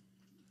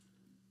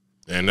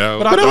 And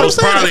But those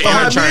I'm probably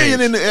saying $5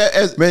 million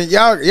interchange. Man,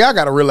 y'all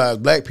gotta realize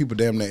black people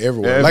damn near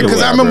everywhere. Like,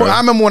 cause Everywhere, I bro.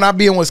 remember when I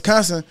be in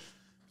Wisconsin,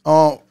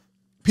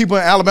 people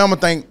in Alabama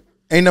think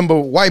ain't number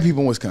white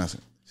people in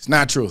Wisconsin. It's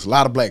not true. It's a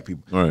lot of black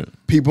people. Right.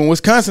 People in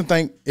Wisconsin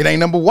think it ain't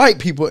number white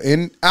people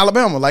in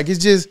Alabama. Like it's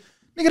just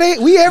Nigga,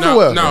 we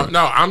everywhere.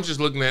 No. I'm just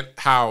looking at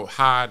how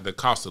high the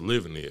cost of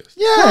living is.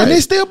 Yeah, and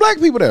there's still black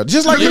people there.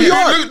 Just like New York.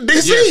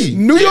 DC. Yes.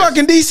 New York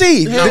and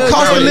DC. The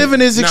cost of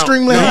living is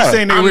extremely high. He's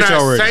saying they I'm rich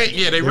not already. saying,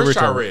 yeah, they rich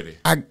already.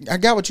 I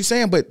got what you're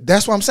saying, but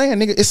that's what I'm saying,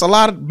 nigga. It's a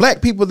lot of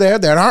black people there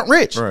that aren't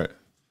rich. Right.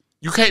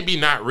 You can't be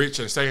not rich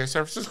and stay in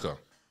San Francisco.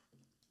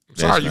 I'm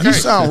sorry, you You can't.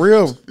 sound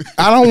real.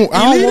 I don't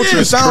want you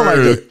to sound like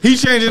that. He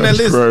changing that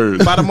list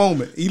crazy. by the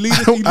moment.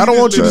 I don't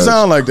want you to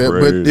sound like that.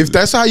 But if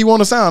that's how you want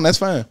to sound, that's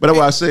fine. But that's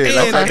what I said.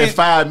 And- Like and-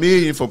 $5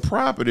 million for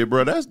property,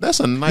 bro. That's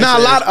a nice. Now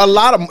ass- a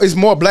lot of it's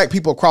more black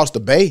people across the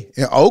bay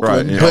in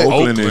Oakland, Right, in but,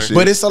 Oakland and shit.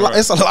 but it's a lot of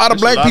It's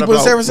black a lot people in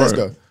San about-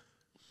 Francisco. right.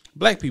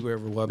 Black people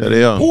everywhere. Yeah,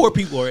 they are. Poor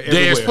people are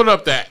everywhere. Let's put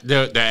up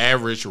the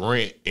average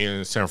rent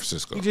in San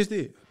Francisco. He just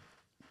did.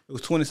 It was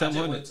I just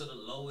 2700. went to the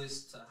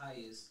lowest to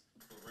highest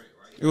for rent,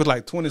 right? It was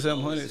like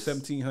 2700,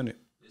 1700.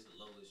 It's the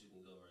lowest you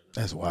can go right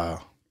That's wild.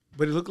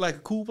 But it looked like a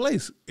cool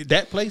place.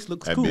 That place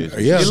looks That cool. bitch.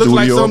 Yeah. It looked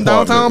like Studio some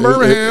downtown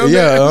apartment. Birmingham.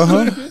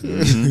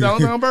 Yeah,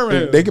 Downtown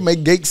Birmingham. They can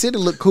make Gate City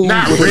look cool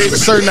Not with rich. a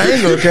certain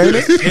angle, can't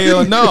they?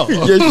 Hell no.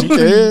 Yes, you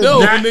can. No,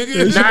 Not,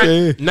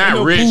 nigga. not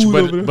No rich, pool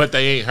over there. but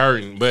they ain't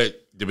hurting. But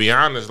to be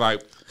honest,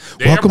 like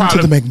Welcome to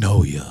the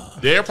Magnolia.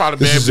 they're probably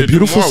be This able is to a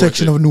beautiful do more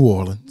section with of New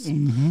Orleans.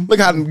 Look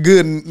how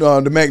good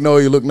the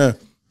Magnolia look now.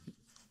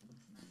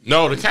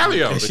 No, the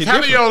Calio. The shit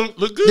Calio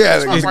look good. Yeah,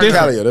 That's what it's I'm like.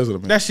 Cali. That's what I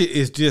mean. That shit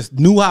is just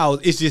new house.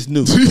 It's just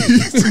new.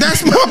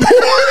 That's my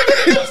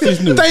point. It's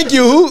new. Thank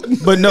you.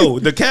 But no,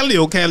 the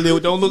Calio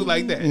don't look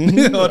like that.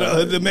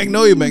 Or the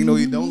Magnolia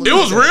don't look It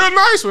like was that. real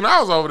nice when I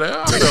was over there.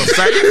 I felt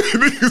safe.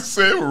 Nigga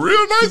said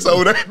real nice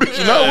over there. Bitch,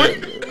 you know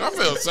it. I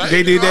felt safe.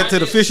 They did that to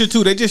the Fisher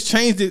too. They just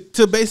changed it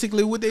to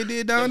basically what they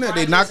did down there.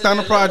 They knocked down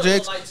the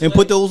projects and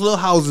put those little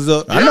houses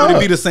up. I know. It'd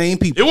be the same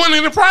people. It wasn't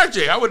in the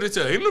project. I would have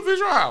tell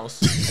individual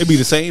house. It'd be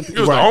the same people.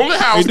 It was the only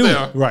house They do.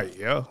 there. Right,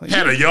 yeah.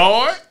 Had a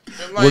yard.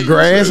 Like, With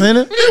grass in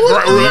it.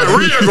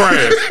 Real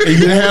grass. You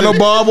didn't have no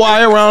barbed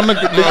wire around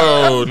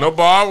the. No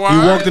barbed wire.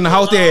 You walked in the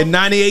house, they had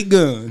 98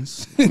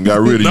 guns.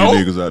 Got rid of Nope.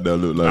 you niggas out there.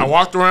 Look I like.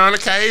 walked around the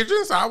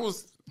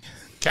Cajuns.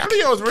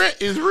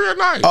 Calio is real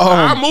nice.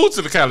 I moved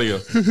to the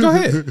Calio. Go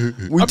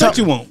ahead. I bet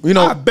you won't. You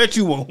know- I bet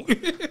you won't.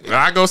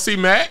 I go see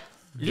Matt.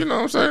 You know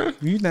what I'm saying?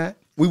 You not.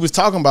 We was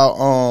talking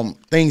about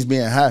things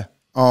being high.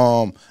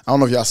 I don't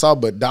know if y'all saw,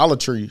 but Dollar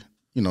Tree,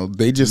 you know,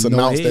 they just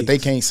announced that they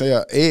eggs. can't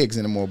sell eggs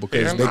anymore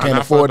because Yeah, they not can't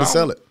for afford a to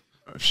sell dollar. it.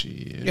 Oh, shit.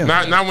 Yeah.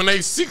 Not when they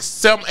 $6,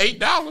 $7,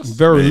 $8.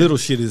 Very little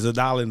shit is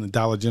 $1 in the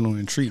Dollar General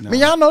and Treat now. I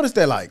mean, y'all noticed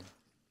that, like,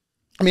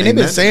 I mean, they've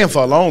been saying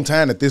for a long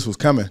time that this was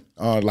coming,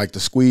 like the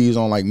squeeze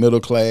on like middle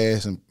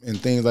class and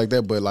things like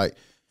that. But like,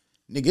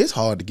 nigga, it's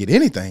hard to get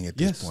anything at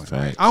this Yes. point.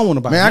 Fact. I don't want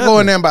to buy Man, I nothing. go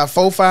in there and buy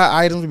 4-5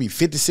 items, it'd be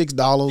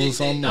 $56 or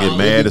something. Get It'd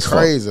mad be as fuck.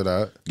 crazy,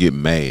 dog. Get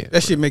mad.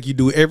 That shit make you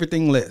do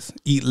everything less.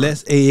 Eat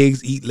less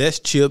eggs, eat less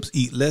chips,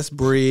 eat less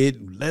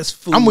bread, less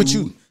food. I'm with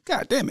you.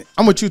 God damn it.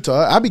 I'm with you,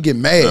 Todd. I be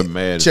getting mad, I'm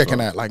mad as checking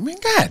fuck. out. Like, man,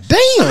 god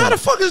damn. How the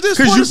fuck is this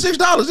 'Cause you-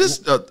 $46? This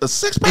a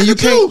 6-pack And you of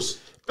can't- juice.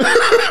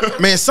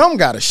 Man, some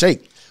got to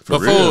shake.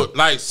 But real. for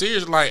like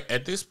seriously, like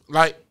at this,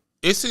 like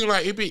it seemed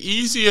like it'd be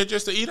easier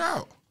just to eat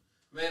out.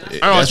 Man,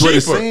 That's what it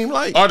cheaper. seemed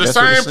like. Or the That's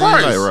what it same seemed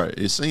price. Like, right.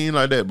 It seemed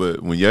like that,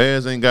 but when your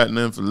ass ain't got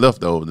nothing for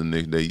leftover the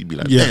next day, you be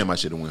like, Yeah. damn, I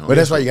should have went home. But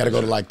that's why you got to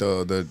go to like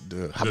the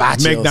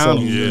hibachi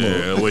McDonald's. or something.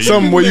 Yeah, well,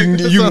 Something where you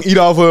can eat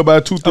off of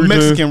about 2-3 A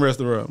Mexican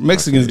restaurant.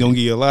 Mexicans gonna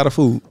give you a lot of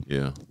food.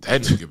 Yeah.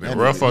 that nigga been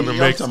rough on the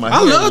Mexicans.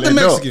 I love the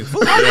Mexicans.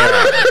 Food.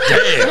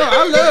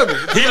 I love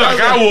it. He like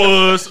I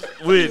was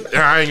with.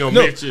 I ain't gonna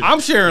No, mention. I'm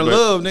sharing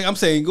love, nigga. I'm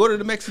saying go to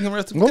the Mexican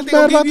restaurant. What's They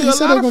gonna bad about give that? you He a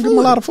said lot they're of going to give him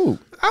a food. lot of food.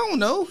 I don't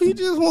know. He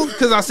just want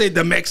because I said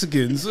the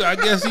Mexicans. I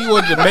guess he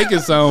wanted to make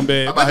it sound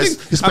bad. about I think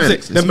I'm saying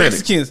Hispanics? the Hispanics.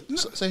 Mexicans.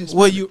 Say Hispanic.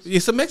 Well,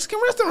 it's a Mexican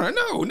restaurant.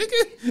 No,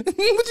 nigga.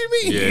 What you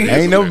mean? Yeah, I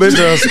ain't never been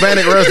to a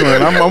Hispanic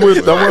restaurant. I'm with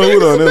Huda on It's a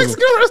this one.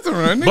 Mexican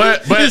restaurant.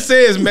 Nigga. But- it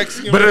says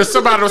Mexican. But if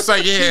somebody will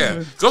say,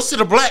 "Yeah, go to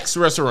the blacks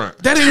restaurant,"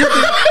 that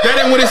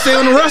ain't what they say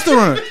on the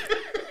restaurant.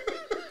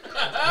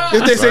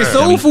 If they say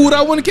soul food,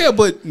 I wouldn't care.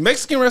 But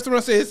Mexican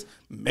restaurant says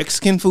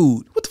Mexican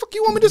food. What the fuck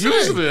you want me to say?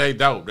 usually they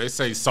don't. They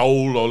say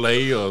Soul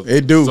Olay or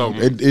It do.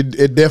 something.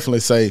 It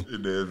definitely say.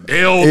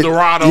 El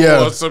Dorado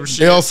Yeah. or some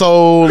shit. El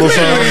Sol or something.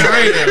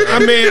 I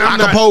mean, I'm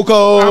not.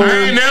 Acapulco. I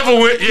ain't never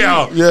went.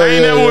 I ain't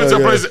never went to a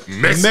place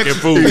Mexican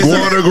food.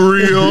 Iguana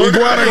Grill.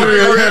 Iguana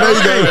Grill. Yeah,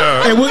 there you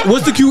go. And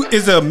what's the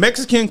It's a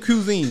Mexican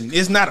cuisine.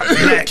 It's not a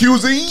black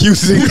Cuisine?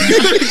 QC.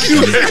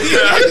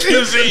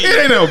 Cuisine.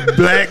 It ain't a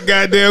black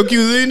goddamn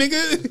cuisine,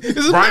 nigga.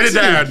 It's a Write it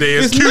Mexican- down, there.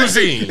 It's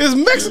cuisine. It's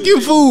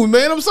Mexican food,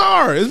 man. I'm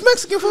sorry. It's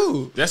Mexican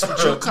food. That's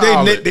what you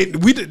call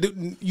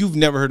it. You've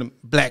never heard of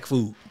black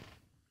food.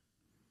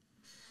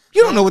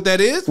 You don't know what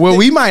that is. Well,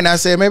 we might not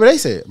say it. Maybe they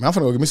said. I'm finna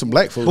go get me some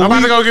black food. I'm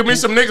about to go get me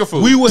some nigga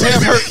food. we would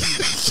have heard.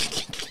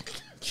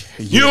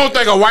 You don't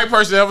think a white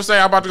person ever say,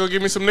 "I'm about to go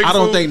get me some nigga food"? I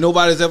don't think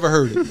nobody's ever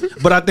heard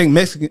it, but I think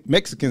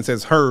Mexicans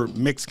has heard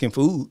Mexican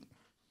food.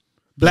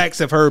 Blacks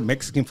have heard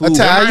Mexican food.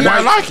 Italian. I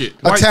like it.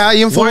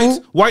 Italian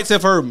food. Whites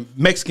have heard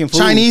Mexican food.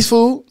 Chinese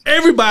food.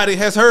 Everybody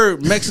has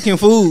heard Mexican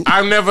food.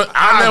 I never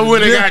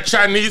went and got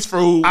Chinese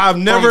food. I've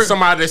never from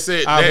somebody that said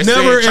in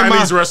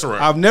Chinese my,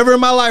 restaurant. I've never in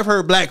my life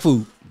heard black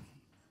food.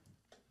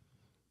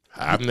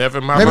 I've never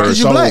in my Maybe life. because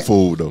you Soul black.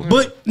 food though.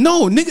 But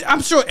no, nigga,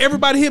 I'm sure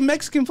everybody hear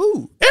Mexican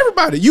food.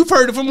 Everybody. You've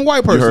heard it from a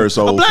white person, heard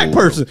soul a black food,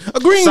 person, a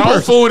green Soul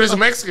person. food is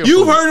Mexican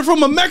You've food. heard it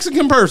from a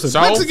Mexican person.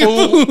 Soul Mexican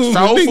food.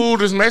 Soul Nigga,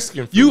 food is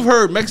Mexican food. You've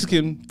heard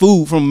Mexican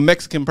food from a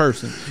Mexican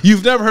person.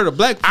 You've never heard of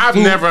black food. I've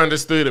never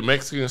understood a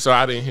Mexican, so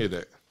I didn't hear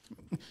that.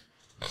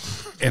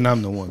 And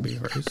I'm the one being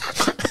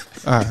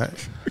racist. All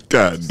right.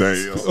 God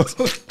damn.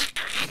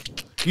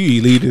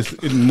 You lead this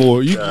in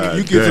more. You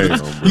God get to damn,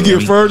 the, bro. you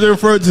get further and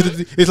further to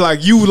the. It's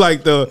like you're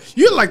like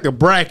the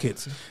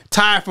brackets.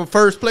 Tied for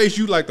first place.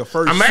 You like the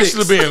first. I'm six.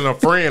 actually being a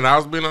friend. I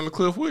was being on the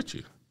cliff with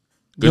you. No.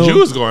 Because you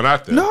was going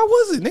out there. No, I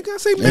wasn't, nigga. I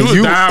say You was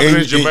diving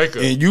in Jamaica.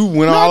 And you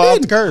went No, all I off the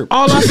didn't. curb.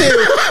 All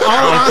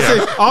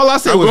I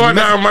said I'm was going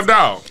down with my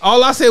dog.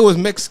 all I said was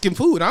Mexican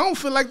food. I don't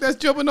feel like that's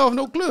jumping off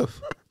no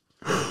cliff.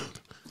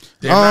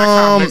 They're not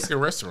called Mexican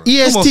restaurant. Come on,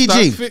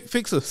 ESTG stop.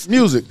 Fix us.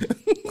 music.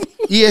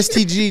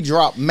 ESTG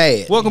dropped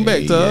mad. Welcome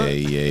back, Todd.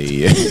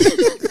 Yeah.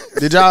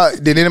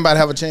 Did anybody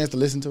have a chance to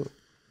listen to it?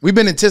 We've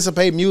been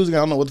anticipating music. I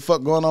don't know what the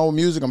fuck going on with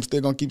music. I'm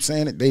still gonna keep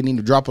saying it. They need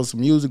to drop us some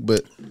music,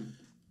 but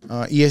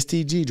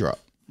ESTG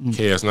dropped.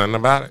 Cares nothing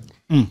about it.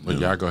 But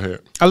y'all go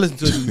ahead. I listened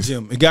to it in the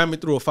gym. It got me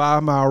through a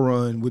 5-mile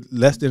run with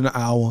less than an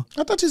hour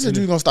I thought you said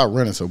you were gonna start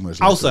running so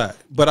much. outside.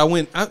 But I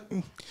went.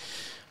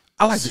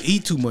 I like to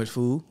eat too much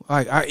food.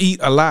 I eat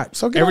a lot.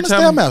 So get every on the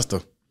time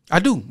Stairmaster. I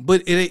do,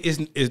 but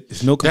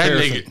it's no That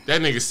comparison.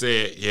 nigga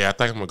said, yeah, I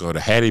think I'm going to go to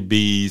Hattie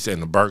B's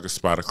and the burger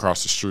spot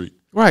across the street.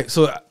 Right,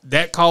 so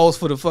that calls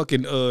for the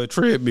fucking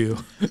treadmill.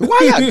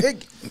 Why?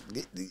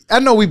 I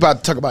know we about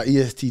to talk about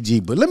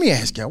ESTG, but let me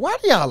ask y'all: why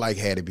do y'all like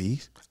Hattie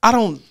B's? I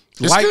don't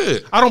It's like.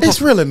 good. I don't.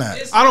 It's really not.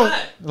 It's I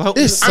not. don't.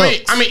 It I sucks.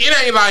 mean,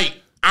 it ain't like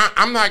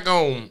I'm not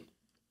going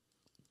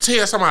to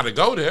tell somebody to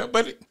go there,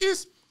 but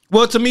it's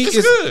Well, to me, It's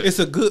it's good. it's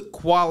a good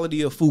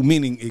quality of food.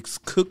 Meaning it's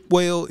cooked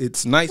well.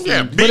 It's nice. yeah,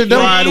 and big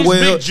fried wings,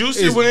 well. big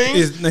juicy It's-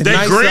 wings. it's The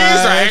nice greens are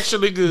size.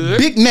 actually good.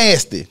 Big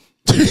nasty.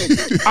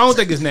 I don't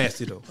think it's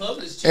nasty though.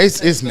 Publix chicken It's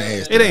tastes better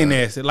nasty. than It ain't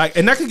nasty. Like,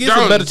 and I could get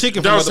some better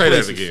chicken from Don't other say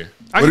places. that again.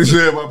 I What can he get-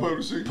 said about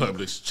publishing?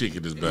 Publix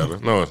chicken is better.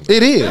 No, it's not.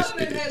 It is.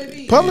 better than Hattie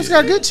B's. Publix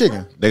got good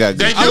chicken. They got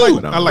They good do,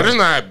 shit, I like but it's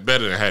not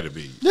better than Hattie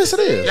B's. Yes, it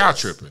is. Y'all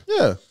tripping.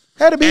 Yeah,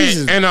 Hattie B's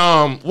is.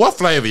 And what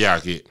flavor y'all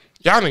get?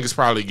 Y'all niggas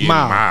probably get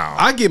mild.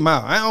 I get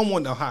mild. I don't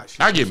want no hot shit.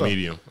 I get So,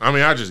 medium. I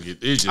mean, I just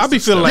get. It's just I be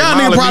the feeling stuff. like Y'all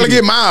mild niggas and probably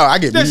medium. get mild. I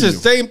get That's medium.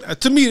 just same.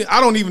 To me,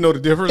 I don't even know the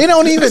difference. It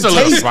don't even It's a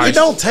little taste. spicy. It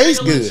don't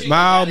taste good.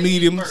 Mild,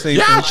 medium, same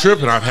Y'all thing.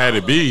 tripping off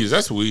Hattie B's.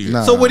 That's weird.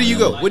 Nah. So where do you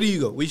go? Where do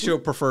you go? What's your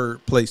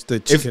preferred place to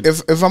chicken?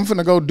 If I'm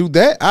finna go do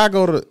that, I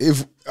go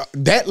to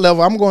that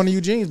level. I'm going to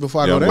Eugene's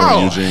before I Yeah, go there. I'm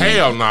going Oh, Eugene.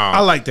 hell no. I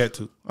like that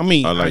too. I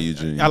mean, I like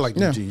Eugene. I like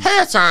Yeah. Eugene.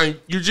 Halftime,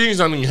 Eugene's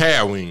don't even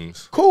have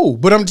wings. Cool,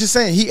 but I'm just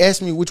saying he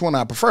asked me which one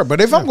I prefer. But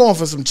if I'm going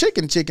for some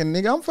chicken,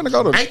 nigga, I'm finna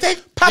go to Ain't they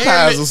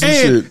Popeyes or some and-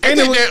 shit. and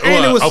it was-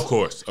 and it was- of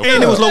course. and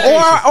it was Or location.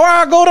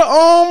 I go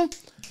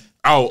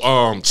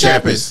to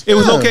Chappie's. It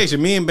was Yeah.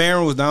 location. Me and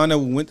Baron was down there.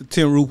 We went to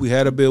Tin Roof. We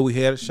had a bill. We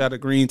had a shot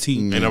of green tea.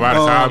 Ain't nobody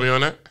called me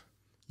on that.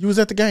 You was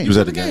at the game. You was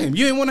at the Game. game.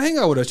 You didn't want to hang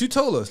out with us. You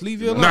told us.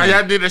 Leave you alone. Nah,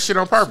 y'all did that shit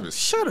on purpose.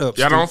 Shut up.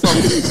 Y'all don't fuck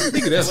with me.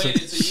 Nigga, that's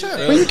Waited till you shut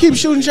said up. When you keep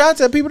shooting shots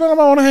at people that don't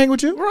want to hang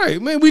with you.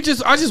 Right, man. I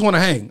just want to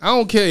hang. I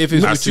don't care if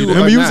it's I with see you that. or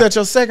Remember, you was not. at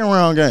your second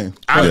round game.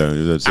 I- Yeah,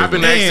 that's I've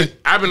been Man.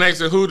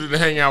 asking Hooter to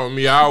hang out with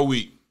me all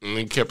week, and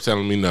he kept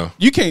telling me no.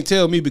 You can't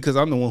tell me because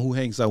I'm the one who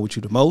hangs out with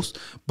you the most.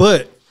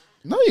 But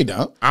No, you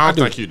don't. I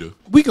don't think you do.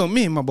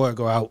 me and my boy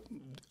go out.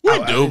 We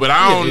do, but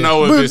I don't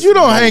know if But it's you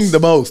don't the hang most. the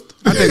most.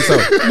 I think so.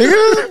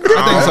 Nigga,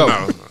 I think so.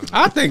 know.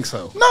 I think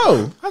so.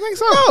 no. I think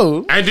so.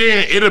 No. And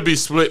then it'll be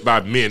split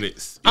by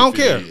minutes. I don't if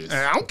it care. is.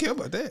 I don't care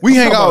about that. We I'm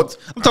hang talking out- about-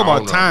 I'm talking I about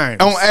don't know. time.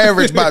 On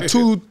average, about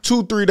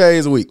 3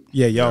 days a week.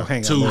 Yeah, y'all hang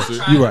out. Tuesday.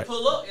 Trying You to right.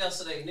 pull up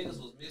yesterday, niggas was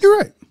missing. You're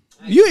right.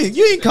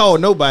 You ain't called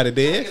nobody I ain't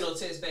dead. get no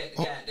text back to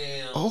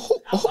goddamn.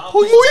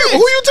 Who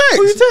you text?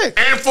 Who you text?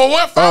 And for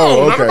what phone?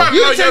 Oh, okay. Nobody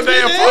You know your text me,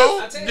 damn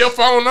man. phone. Your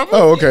phone number.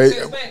 Oh, okay.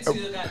 Text back till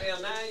goddamn 9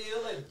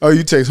 years later. Oh,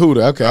 you text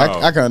Hooter. Okay,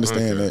 Oh, I can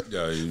understand okay. that.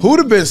 Yeah, you-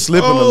 Hooter been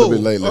slipping a little bit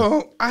lately.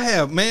 I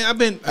have, man. I've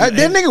been That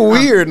nigga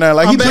weird now.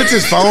 Like I'm he back. puts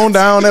his phone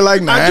down at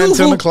like 9,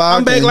 10 o'clock.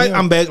 I'm back and, like yeah.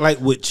 I'm back like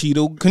what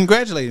Cheeto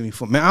congratulated me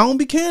for. Man, I don't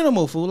be caring no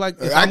more, fool. Like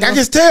if I I'm can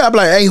on- tell. I'm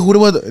like, hey, who the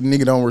was?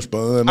 Nigga don't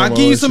respond. No I more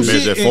give you some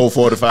shit. shit. Bitch at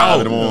 4:45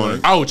 in the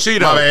morning. Oh, My Cheeto.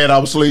 bad, I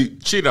was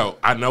asleep. Cheeto,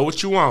 I know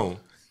what you want.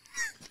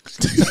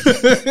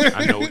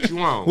 I know what you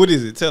want. What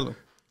is it? Tell him.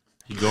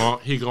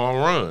 He going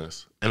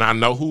runs, and I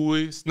know who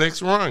his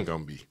next run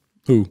gonna be.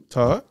 Who?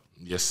 Todd.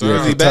 Yes, sir.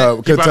 Is he He back? Todd,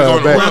 about cause to go on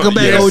Todd a back. run. Welcome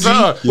back, yes, OG.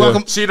 Sir.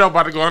 Welcome. Cheeto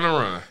about to go on a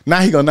run. Now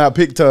he gonna not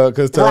pick Tug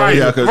because Tug. Right,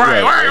 yeah, right, 'cause-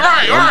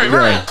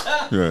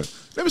 right. Yeah.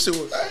 Let me see.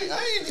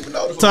 I ain't even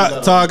know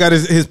the Todd got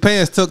his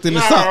pants tucked in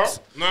the socks.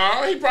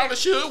 No, he probably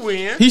should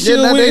win. He should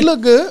win. They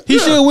look good. He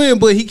should win,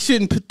 but he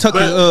shouldn't tuck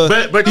his.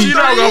 But you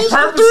don't gonna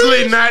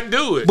purposely not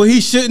do it. But he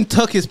shouldn't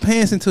tuck his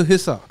pants into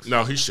his socks.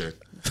 No, he shouldn't.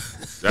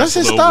 That's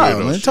his a little style,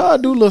 weirdo man. shit.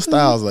 Todd do little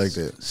styles like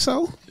that.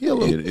 So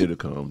It'll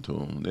come to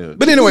him.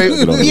 But anyway,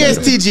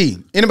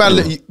 ESTG.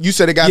 Anybody? You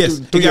said it got Yes,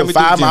 through it got your me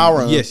through the 5 gym. mile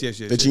run. Yes. That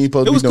you ain't supposed It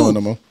to be was doing cool.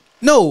 no more.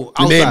 No,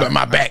 And then, outside. but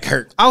my back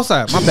hurt.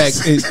 Outside, my back.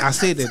 I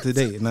said that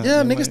today.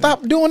 Yeah, nigga,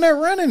 stop doing that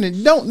running. And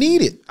you don't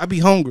need it I be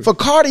hungry. for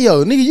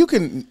cardio, nigga. You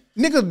can,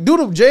 nigga, do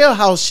the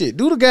jailhouse shit.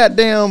 Do the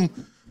goddamn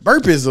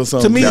burpees or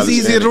something. To me, it's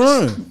easier to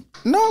run.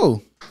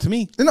 No. To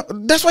me,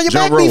 That's why your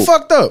Jump back be rope.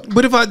 fucked up.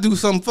 but if I do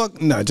some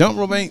jump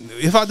rope ain't.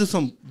 If I do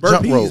some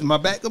Jump burpees, rope. my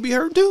back gonna be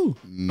hurt too.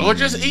 Or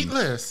just eat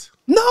less.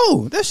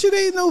 No, that shit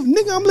ain't no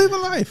nigga. I'm living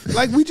life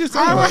like we just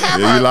talking about.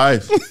 Yeah, your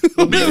life.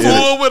 Be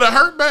full with a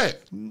hurt back.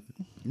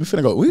 We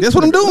finna go. That's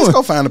what I'm doing. Let's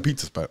go find a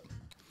pizza spot.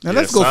 Now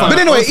let's Yes, go sir. find. But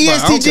anyway, a spot.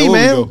 I don't care ESTG, where we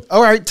man. go.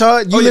 All right,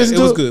 Todd, you Oh yeah, listen it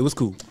to was it? good. It was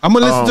cool. I'm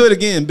gonna listen to it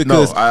again No,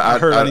 because I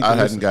heard I need to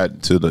hadn't listen.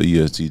 got to the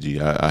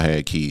ESTG. I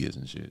had kids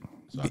and shit.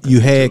 So I couldn't You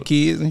get had to it.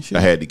 kids and shit.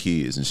 I had the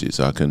kids and shit,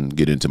 so I couldn't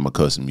get into my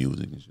cussing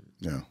music and shit.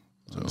 Yeah.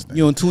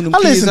 You don't tune them I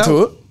kids listened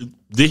out? to it.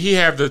 Did he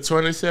have the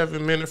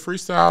 27-minute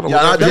freestyle? Or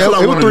Yeah, whatever? that's what I it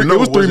was wanted three- to know. it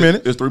was 3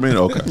 minutes. It's 3 minutes.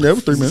 Okay. Yeah, it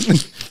was 3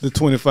 minutes. The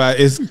 25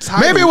 is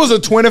Maybe it was a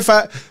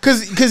 25,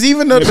 because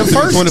even the Maybe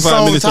first 25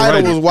 song minutes to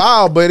title write it. was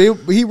wild, but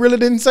he really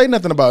didn't say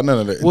nothing about none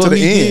of that Well, to the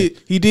he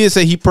end. He did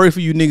say he prayed for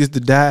you niggas to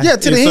die. Yeah,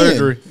 to in the end.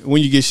 surgery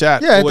when you get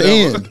shot. Yeah, or at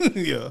the whatever.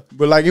 yeah.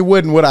 But like it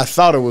wasn't what I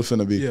thought it was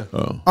gonna be. Yeah.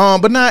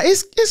 But nah,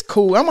 it's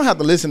cool. I'm gonna have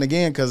to listen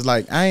again because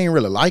like I ain't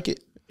really like it.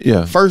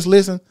 Yeah. First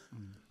listen.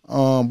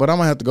 But I'm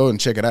gonna have to go and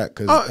check it out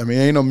because I mean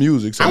ain't no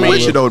music. So I'm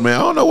with you though, man. I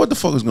don't know what the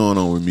fuck is going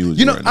on with music.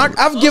 You know, right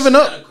now. I've given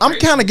up. I'm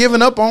kind of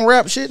giving up on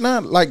rap shit now.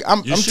 Like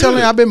I'm should. telling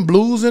you, I've been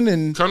bluesing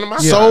and Come to my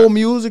soul side.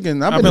 music,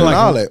 and I've I've been been doing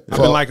all liking, that.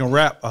 I've been liking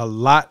rap a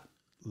lot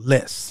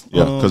less.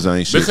 yeah, because I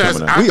ain't shit Because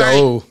coming out. I We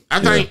think, old.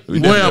 we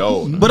definitely well,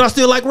 old. But I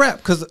still like rap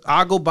because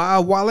I go buy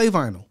a Wale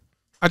vinyl.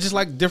 I just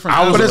like different.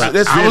 I was, kinds of But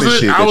that's rap. I was, really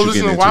shit I that was you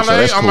listening to getting into, Wale so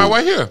that's on my cool.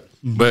 way here,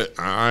 but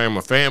I am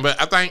a fan. But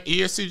I think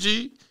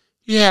ESCG,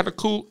 he had a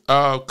cool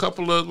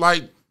couple of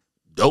like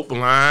dope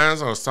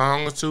lines or a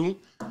song or two,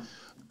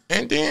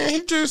 and then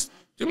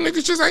them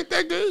niggas just ain't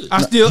that good.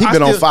 I still He I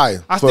been on still-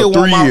 fire I for still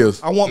want 3 my,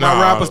 years. I want my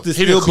rappers to he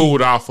still done be.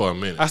 cooled off for a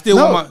minute. I still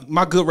No. want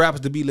my good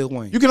rappers to be Lil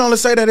Wayne. You can only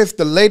say that if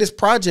the latest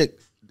project,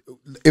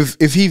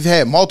 if he's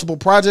had multiple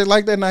projects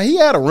like that. Now he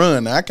had a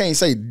run. Now, I can't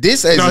say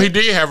this. No, he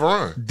did have a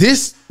run.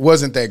 This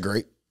wasn't that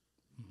great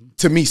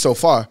to me so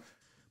far.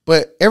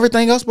 But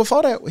everything else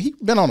before that, he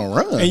been on a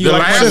run. And you The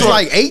like last since one-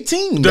 like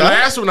 18. The dog.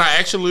 last one I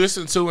actually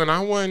listened to, and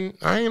I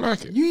ain't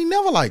like it. You ain't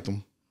never liked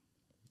him.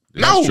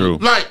 No, true.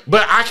 like,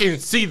 but I can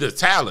see the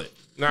talent.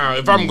 Now,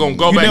 if I'm gonna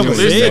go back never and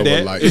said listen,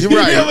 that. Like, You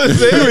right. never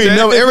said You ain't that.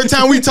 never- every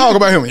time we talk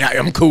about him, yeah,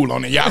 I'm cool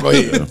on it. Y'all go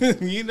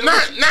ahead. You know?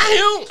 not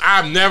him.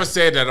 I've never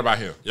said that about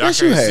him. Y'all Yes,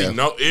 can't you see. have.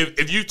 No,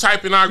 if you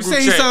type in our You group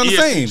say he chat, sound the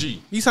ESG,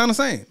 same. He sound the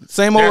same.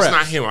 Same old that's rap.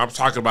 not him. I'm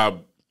talking about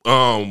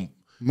Money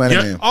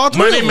Man. All three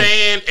Money of them.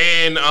 Man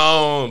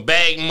and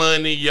Bag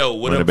Money Yo,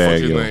 whatever the fuck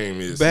Bag his Yo.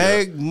 name is.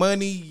 Bag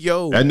money,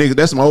 yo. That nigga,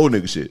 that's some old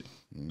nigga shit.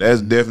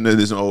 That's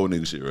definitely some old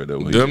nigga shit right there.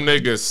 Yeah. Them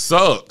niggas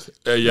suck.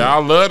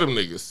 Y'all love them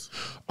niggas.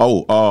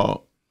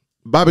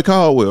 Bobby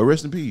Caldwell,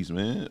 rest in peace,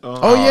 man.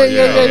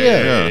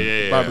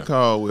 yeah. Bobby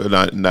Caldwell.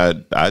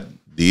 I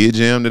did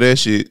jam to that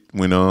shit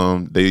when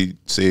they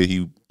said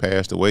he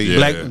passed away.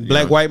 Yeah.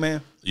 Black white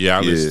man. Yeah,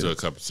 I listened Yeah. to it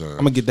a couple times. I'm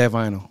gonna get that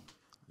vinyl.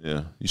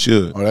 Yeah, you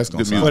should. Oh, that's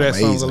gonna Good sound music. that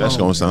song's amazing. That's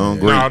alone. gonna sound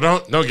great.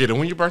 No, don't get it.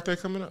 When your birthday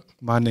coming up?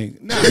 My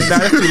nigga. Nah,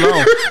 that's too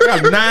long. I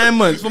got 9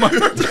 months for my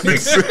birthday.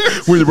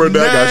 When your birthday,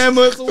 9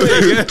 months away.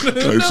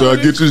 Like, so I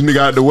get this nigga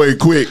out the way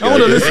quick. I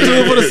want to goddamn. listen to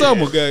it for the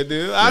summer,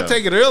 goddamn. I'll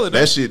take it early.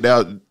 That shit,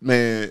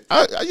 man.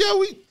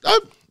 I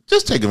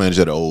just take advantage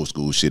of the old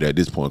school shit at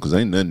this point because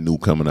ain't nothing new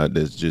coming out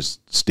that's just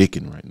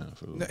sticking right now.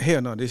 fool.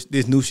 Hell no,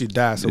 this new shit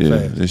died so Yeah,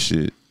 fast. this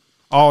shit.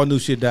 All new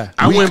shit died.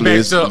 I went back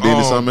Weekless, to then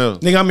it's something else.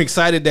 Nigga, I'm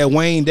excited that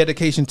Wayne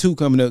Dedication 2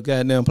 coming up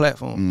goddamn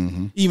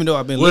platform. Even though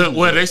I've been listening.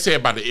 well, they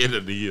said by the end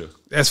of the year.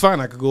 That's fine.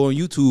 I could go on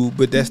YouTube,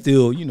 but that's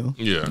still, Yeah.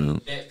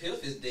 That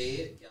Piff is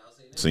dead. Y'all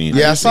seen that? Seen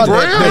Yeah, I that. saw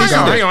Bro, that.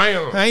 hang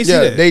on. I ain't see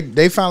Yeah, that.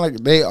 they found like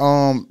they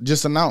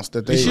just announced that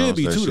It they should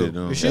be that too shit,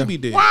 though. no. It should be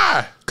dead.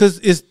 Why? Cause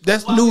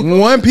that's new.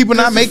 one people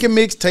not making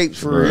mixtapes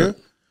for real.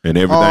 And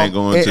everything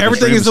going and to the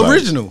everything is streaming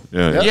original. site. Yeah,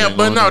 Yeah, everything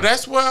but going no, to-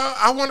 that's where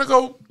I want to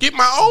go get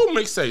my old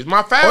mixtapes, my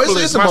Oh,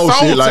 fabulous, it's my some old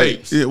soul shit like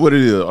tapes. yeah, what it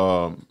is,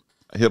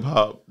 hip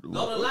hop, Go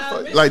to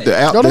live like the mixtapes.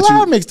 app Go to that you,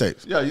 live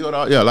mixtapes. yeah, you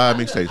go to, yeah, live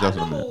mixtapes. That's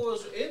what I never meant.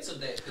 was into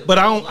that. 'cause But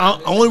I live don't.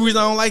 mixtapes. Only reason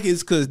I don't like it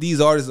is because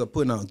these artists are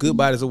putting out good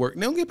bodies of work.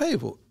 They don't get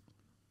paid for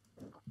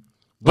it.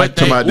 But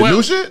Talking about the well,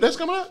 new shit that's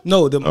coming out.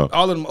 No,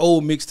 all of them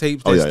old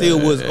mixtapes that still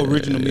was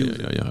original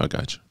music. Yeah, I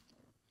got you.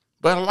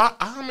 But a lot,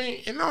 I mean,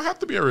 it don't have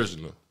to be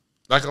original.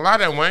 Like a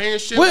lot of that Wayne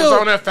shit Well,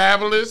 was on that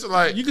fabulous.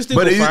 Like You can still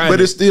But go find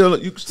it. it's still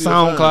you can still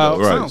find SoundCloud,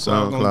 it, right?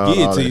 SoundCloud, gonna SoundCloud,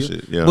 give all it to that you.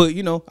 shit. Yeah,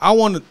 But I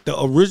want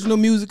the original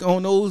music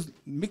on those.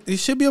 It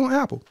should be on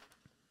Apple.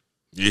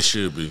 It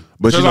should be.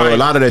 But you know, like, a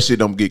lot of that shit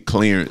don't get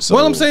clearance. So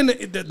Well, I'm saying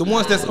the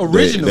ones that's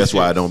original. that's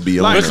why I don't be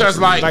on. because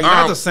like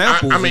not the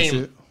samples. I and mean,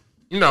 shit.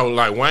 you know,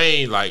 like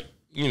Wayne, like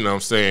you know, what I'm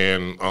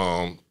saying,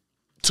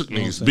 took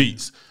niggas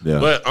beats, Yeah.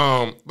 but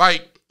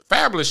like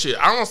Fabulous shit.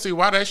 I don't see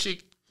why that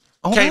shit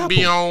On can't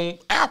be Apple. on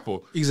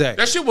Apple.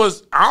 Exactly. That shit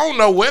was. I don't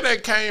know where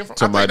that came from.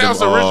 Talking I think about that was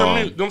them, original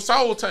music. Them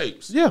soul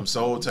tapes. Yeah,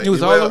 Soul tape. it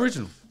was all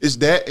original. It's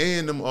that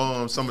and them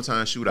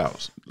summertime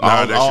shootouts.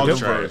 Nah, that all shit was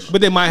them trash. versions. But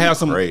they might have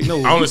some. Crazy. No,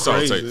 Only you soul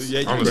crazy. tapes. Yeah,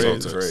 you Only soul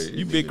crazy. tapes.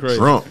 You big crazy.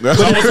 Drunk. I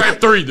was like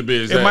 3 to be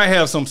It exact. might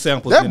have some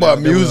samples. That in boy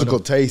there. musical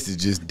taste is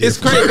just It's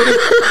different. crazy,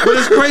 but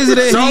it's crazy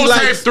that Soul he Tape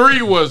like.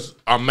 3 was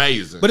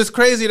amazing. But it's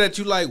crazy that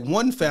you like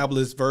one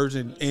Fabulous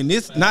version and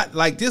it's not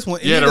like this one.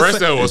 And yeah, they the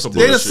rest of it was some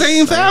They're the bullshit.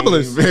 same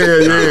Fabulous.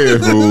 Yeah,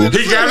 fool.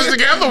 He got us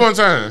together one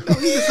time.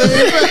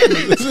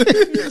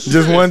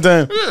 Just one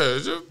time. Yeah,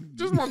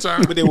 just one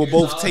time. But they were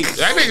both tapes.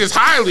 That nigga's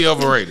highly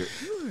overrated.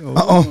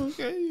 Soul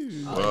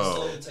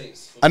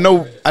tapes. I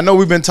know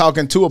we've been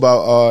talking too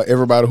about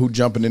everybody who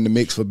jumping in the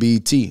mix for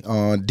BET.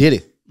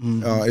 Diddy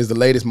is the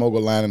latest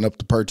mogul lining up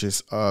to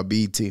purchase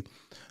BET. Diddy,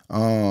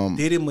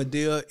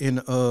 Madea,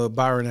 and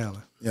Byron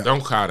Allen.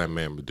 Don't call that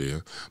man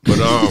Medea. But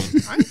I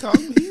ain't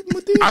calling him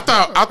Madea.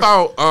 I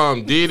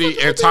thought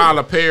Diddy and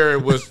Tyler Perry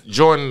was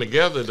joining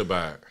together to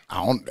buy it.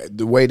 I don't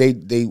the way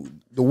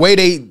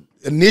they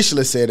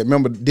initially said it.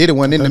 Remember, Diddy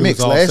went in I the thought it mix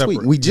was all last separate.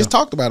 week. We just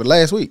talked about it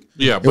last week.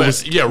 Yeah, It but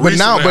was- yeah, but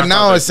now recently I now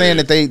thought it's saying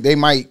that that they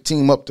might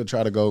team up to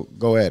try to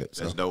go at it.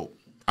 So That's dope.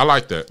 I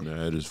like that. Yeah,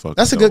 that is fucking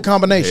that's a dope. good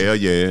combination. Hell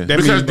yeah. That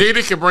Because means-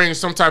 Diddy can bring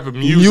some type of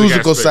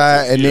Musical aspect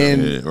side, to it. and Yeah.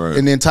 then Yeah, right.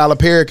 and then Tyler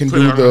Perry can Put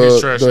do it on his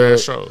trash ass the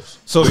shows.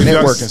 So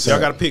networking y'all side.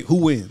 got to pick who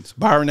wins,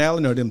 Byron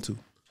Allen or them two.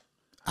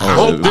 I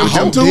hope them I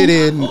hope two.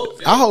 Diddy and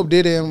I hope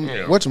Diddy and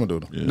Yeah.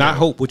 whatchamacallit. Not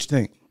hope. What you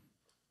think?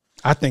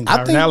 I think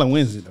Byron Allen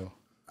wins it though.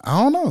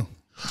 I don't know.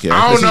 Yeah,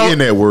 I don't 'cause he know. in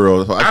that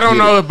world. I don't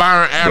get know it. if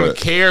Byron Allen But-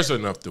 cares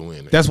enough to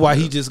win it. That's why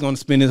he just gonna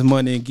spend his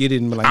money and get it.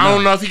 And be like, I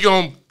don't nah. know if he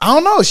gonna. I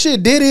don't know.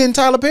 Shit, Diddy and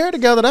Tyler Perry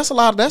together. That's a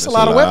lot. That's a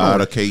lot of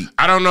weaponry. cake.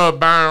 I don't know if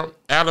Byron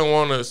Allen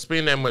want to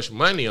spend that much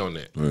money on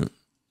that.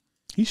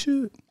 He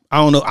should. I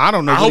don't know. I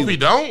don't know. I what hope he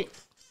don't.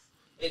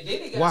 And then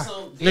he got Why?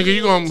 some. Nigga,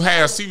 you gonna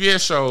have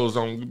CBS shows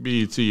on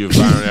BET if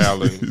Byron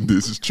Allen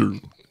This is true.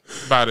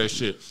 buy that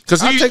shit.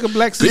 Because I'll take a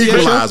black CBS show.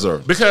 Equalizer.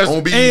 Because-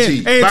 on BET.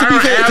 And to be Byron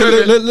fair,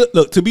 Allen-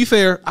 look, to be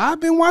fair, I've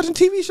been watching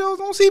TV shows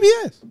on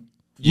CBS.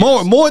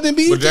 More than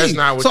BET. But that's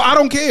not what so you- I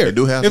don't care. They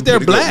do have if some they're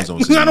pretty good black,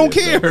 ones on I don't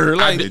CBS, care.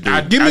 Like, do.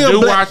 give me I a do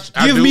black. watch-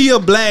 I give do- me a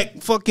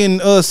black fucking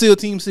SEAL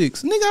Team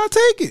 6, nigga. I'll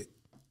take it.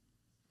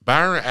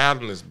 Byron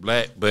Allen is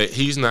black, but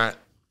he's not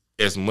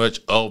as much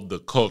of the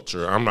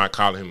culture. I'm not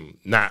calling him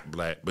not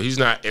black, but he's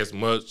not as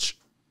much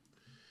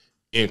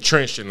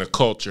entrenched in the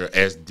culture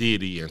as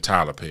Diddy and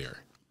Tyler Perry.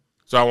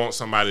 So I want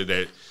somebody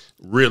that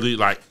really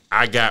like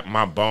I got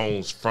my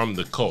bones from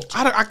the culture.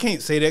 I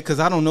can't say that because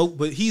I don't know,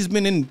 but he's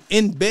been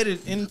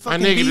embedded in My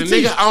fucking nigga, BT.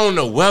 the nigga on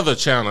the Weather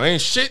Channel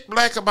ain't shit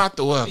black about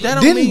the weather. That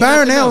don't Didn't mean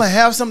Byron nothing Allen else.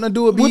 have something to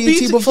do with With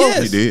BET before?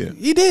 Yes, He did.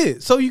 He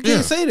did. So you can't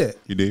Yeah. say that.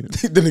 You did.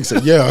 The nigga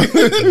said, "Yeah."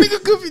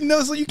 Nigga could be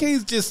no, so you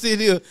can't just sit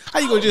here. How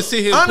you gonna just sit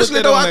here? And Honestly,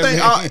 put that though, on I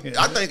that think man?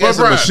 I think But as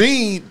a bruh.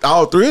 machine,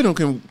 all three of them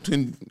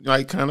can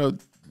like kind of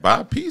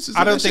buy pieces.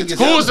 I of don't that think shit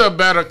it's- Who's a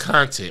better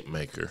content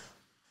maker?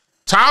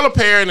 Tyler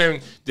Perry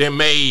then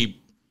made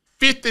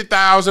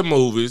 50,000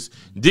 movies.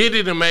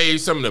 Diddy done made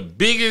some of the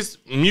biggest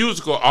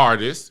musical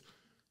artists.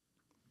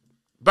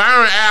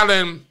 Byron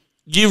Allen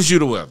gives you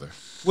the weather.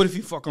 What if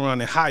you fuck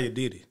around and hire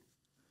Diddy?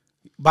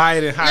 Buy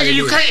it and hire Nigga,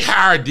 you Diddy. can't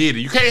hire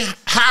Diddy. You can't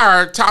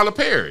hire Tyler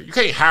Perry. You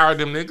can't hire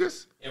them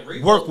niggas. And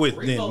Revo- Work with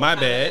Revo them, my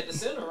kinda bad. at the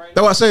center right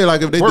That's why I say,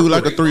 like, if they do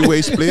like a with it.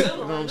 three-way split, you know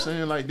what I'm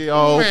saying? Like, they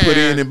all Man. put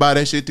in and buy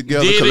that shit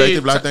together Diddy,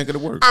 collectively. I think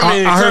it'll work. I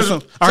mean, I heard cause,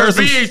 some- I heard cause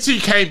some-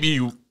 BET can't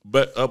be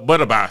but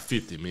about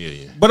 50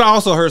 million. But I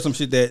also heard some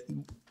shit that,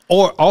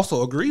 or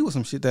also agree with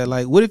some shit that,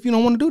 like, what if you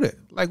don't want to do that?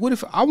 Like, what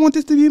if I want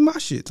this to be my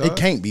shit? It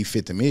can't be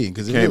 50 million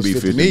because if Can't it was be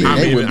 50 50 million,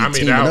 million. they wouldn't be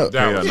teaming up.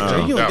 that was Hell a no.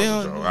 joke. You know, That was a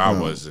damn- joke. I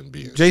wasn't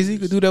being Jay Z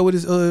could do that with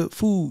his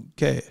food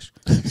cash.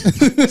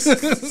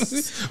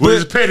 with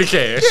his petty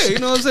cash. Yeah, you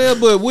know what I'm saying.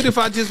 But what if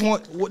I just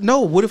want?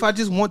 No, what if I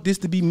just want this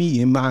to be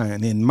me and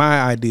mine and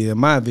my idea,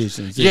 my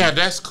visions? Yeah,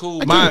 that's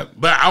cool. My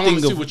but I want thing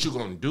to see of- what you're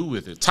gonna do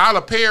with it.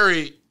 Tyler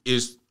Perry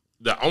is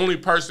the only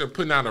person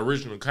putting out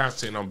original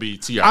content on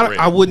BET already.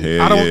 I wouldn't.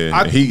 Hell I don't. yeah.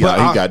 I, he but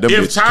I- got them if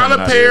bitches coming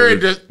Tyler out Perry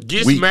every just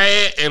gets week.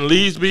 mad and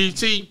leaves BET,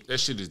 that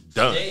shit is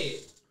done. Dead.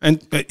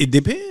 and it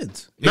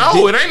depends.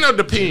 No, it ain't no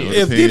depends.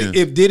 If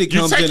depends. Diddy You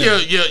comes take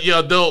in, your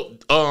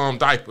adult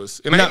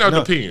diapers. It ain't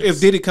no depends. If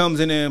Diddy comes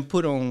in there and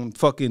put on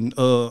fucking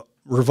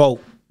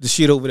Revolt, the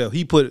shit over there,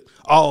 he put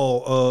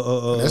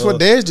all That's what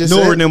Dez just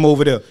Nora said. and them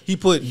over there. He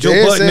put Joe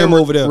Dez Budden said them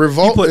over there.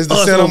 Revolt he put is the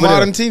us center of over there.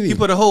 modern TV. He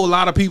put a whole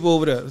lot of people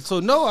over there. So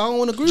no, I don't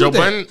want to agree with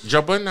that.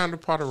 Joe Budden not a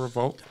part of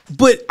Revolt.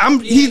 But and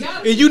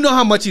gotta you know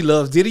how much he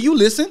loves Diddy. You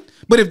listen.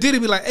 But if Diddy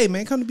be like, hey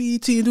man, come to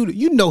BET and do it,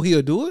 you know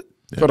he'll do it.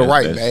 For the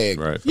right That's bag.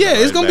 Right, for Yeah,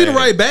 the it's gonna be the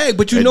right bag,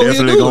 but you They know he'll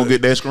definitely do gonna it.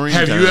 get that screen.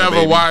 Have time, you ever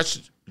baby.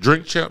 watched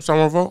Drink Champs on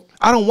Revolt?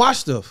 I don't watch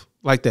stuff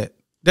like that.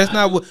 That's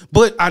not what.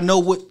 But I know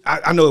what.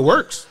 I know it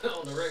works.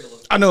 On the regular.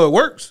 I know it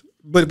works.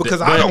 But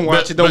because I don't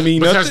watch it, don't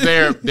mean because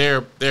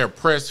nothing. they're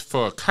pressed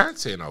for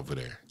content over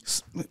there.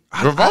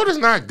 Revolt is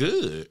not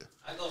good.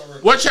 I go to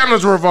Revolt. What channel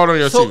is Revolt on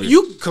your So TV?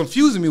 you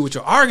confusing me with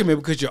your argument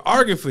because you're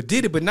arguing for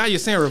Diddy, but now you're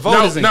saying Revolt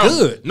isn't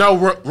good. No,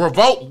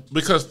 Revolt,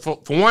 because for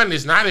one,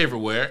 it's not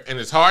everywhere and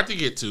it's hard to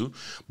get to.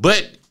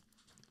 But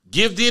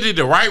give Diddy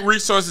the right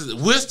resources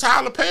with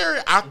Tyler Perry,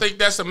 I think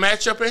that's a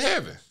matchup in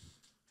heaven.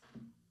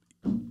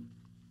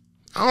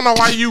 I don't know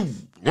why you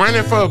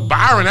running for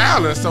Byron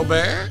Allen so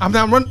bad. I'm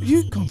not running.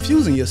 You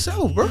confusing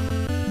yourself, bro.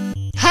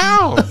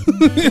 How?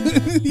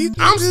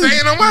 I'm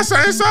staying on my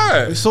same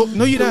side. So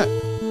no, you're not.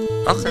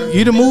 Okay.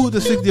 You done moved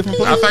to 6 different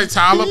I places. think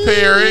Tyler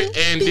Perry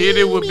and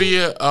Diddy would be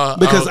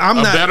Because I'm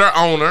a not- better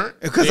owner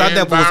Because than I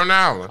never Byron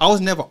Allen. I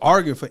was never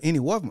arguing for any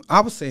one of them.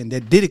 I was saying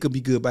that Diddy could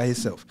be good by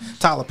himself.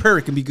 Tyler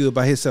Perry can be good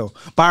by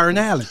himself. Byron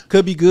Allen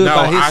could be good No,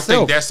 by himself. I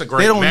think that's a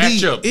great They don't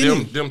matchup. need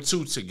any. Them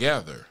two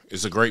together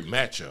is a great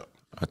matchup.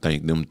 I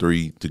think them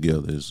 3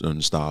 together is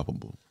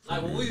unstoppable.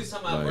 Like when we was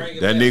talking about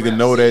bringing That back nigga Rap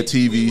know that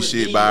City, we TV would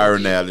shit need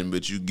Byron more Allen,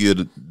 but you give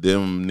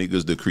them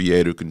niggas the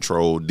creative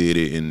control,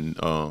 Diddy and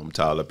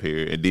Tyler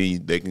Perry, and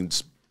then they can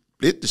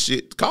split the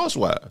shit cost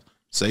wise.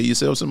 Save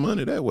yourself some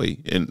money that way,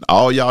 and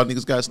all y'all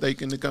niggas got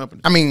stake in the company.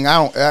 I mean,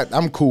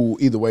 I'm cool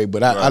either way,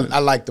 but I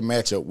like the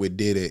matchup with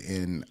Diddy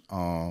and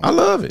I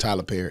love it.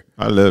 Tyler Perry.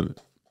 I love it.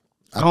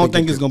 I don't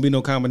think it's gonna be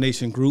no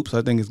combination groups.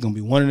 I think it's gonna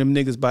be one of them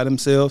niggas by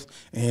themselves,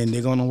 and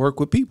they're gonna work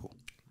with people.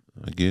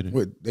 I get it.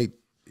 What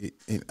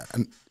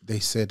they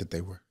said that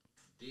they were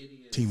Diddy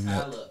and teaming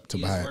Tyler up to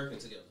is buy it. working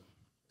together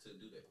to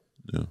do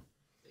that.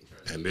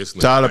 Yeah. And this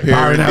Tyler nigga- Perry,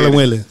 Byron and Allen Diddy.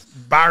 wins.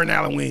 Byron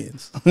Allen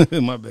wins.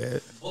 My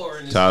bad.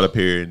 Boring as Tyler fuck.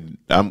 Perry.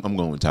 I'm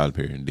going with Tyler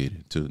Perry and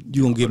Diddy too.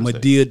 You gonna get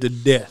Madea to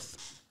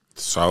death.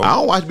 So I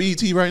don't watch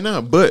BET right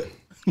now, but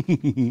I still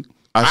think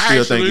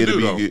actually it'll do,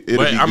 be though. good. It'll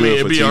But be I good mean, for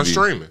it'll be TV. on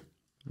streaming.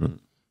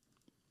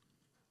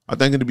 I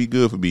think it'll be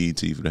good for BET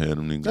for to have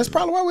them niggas. That's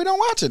probably why we don't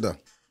watch it though,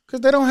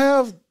 because they don't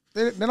have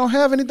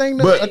anything.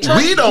 To But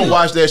attract we don't you.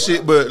 watch that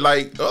shit. But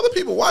like other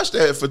people watch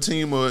that for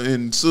Fatima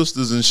and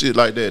sisters and shit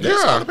like that. That's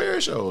Yeah. Tyler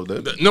Perry show.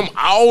 That- Them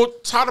all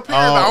Tyler Perry,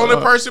 the Oh, only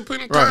person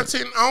putting right.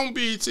 content on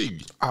BET.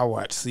 I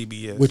watch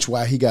CBS. Which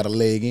why he got a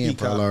leg in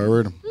probably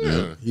already.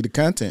 Yeah. He the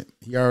content.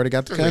 He already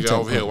got the This nigga content.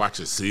 over here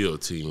watching SEAL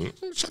Team.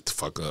 Shut the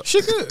fuck up.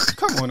 shit good.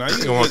 Come on now.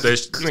 Nigga want that.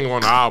 Nigga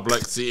want all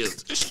black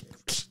SEALs.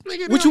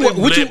 Nigga, What they you don't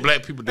what you let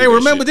black people do Hey, that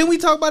remember? shit. Didn't we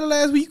talk about it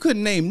last week? You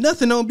couldn't name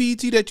nothing on BET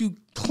that you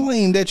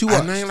claimed that you I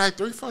watched. named like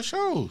 3-4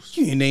 shows.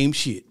 You ain't name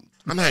shit.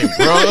 I named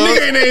Bros.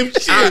 Nigga ain't name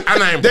shit. I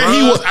named that he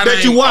Bros. wa- I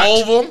that you named watch.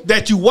 Oval.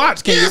 That you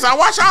watch. Can Yes, you? I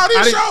watch all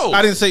these shows.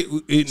 I didn't say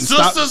it,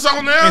 Sisters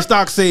on there. And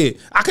Stock said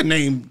I could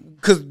name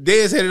because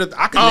Dez had it.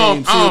 I could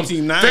name SEAL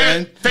Team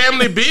 9.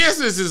 Family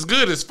Business is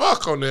good as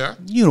fuck on there.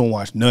 You don't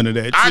watch none of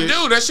that. I shit.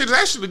 do. That shit is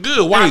actually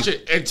good. Watch Hey.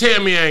 it and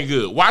tell me it ain't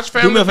good. Watch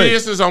me Family a favor.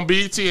 Business on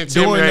BET and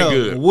tell me Doing it ain't that.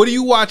 good. What are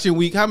you watching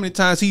week? How many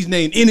times he's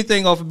named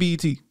anything off of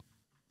BET?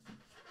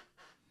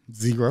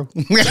 0.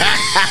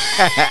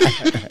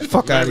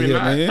 Fuck out of Maybe here,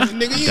 not. man.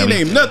 Nigga, you ain't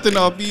named nothing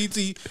off BET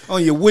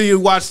on your what do you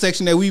watch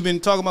section that we've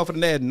been talking about for the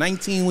last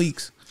 19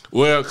 weeks.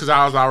 Well, because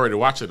I was already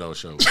watching those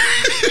shows.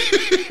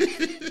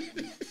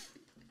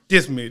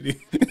 Just minute.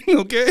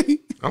 Okay?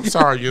 I'm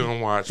sorry you don't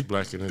watch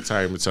Black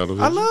Entertainment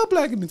Television. I love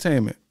black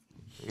entertainment.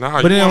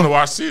 Nah, But you then- want to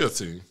watch SEAL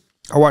Team.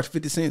 I watch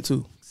 50 Cent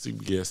too.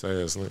 CBS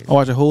ass nigga. I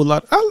watch a whole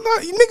lot. Nigga,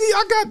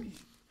 I got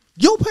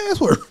your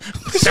password.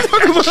 What you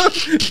talking about?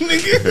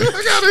 Nigga,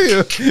 I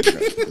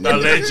got here.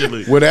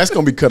 Allegedly. Well, that's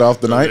gonna be cut off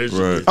tonight.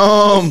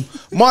 Allegedly.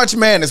 March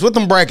Madness. What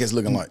them brackets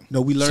looking like?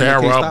 No, we learned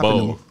that can't stop Terrible.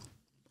 anymore.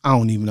 I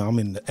don't even know. I'm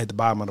at the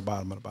bottom of the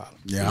bottom of the bottom.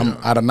 Yeah, I'm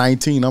out of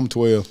 19. I'm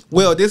 12.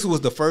 Well, this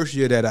was the first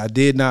year that I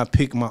did not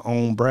pick my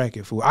own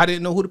bracket. For I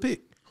didn't know who to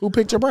pick. Who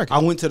picked your bracket? I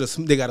went to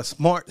they got a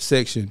smart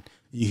section.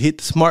 You hit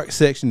the smart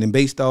section and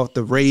based off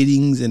the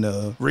ratings and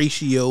the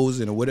ratios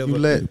and whatever. You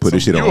let Put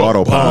this shit on You a you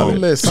autopilot.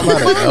 let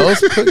somebody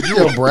else put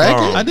your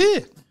bracket. I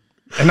did.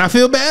 And I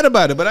feel bad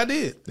about it, but I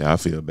did. Yeah, I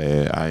feel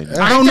bad. I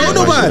don't know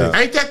nobody.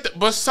 Ain't that the,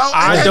 but so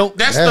I that- don't-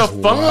 that's That's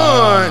the fun.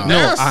 wild.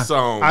 That's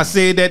some I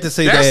said that to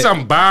say that's that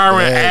some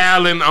Byron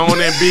Allen on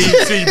that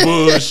BT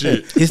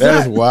bullshit. it's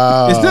That's not.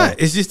 wild. It's not.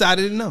 It's just I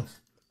didn't know.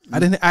 I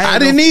I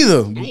didn't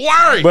either.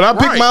 Right. But I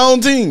picked right. my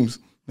own teams.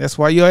 That's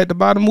why you're at the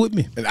bottom with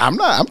me. And I'm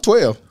not. I'm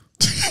 12.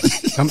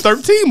 I'm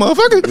 13,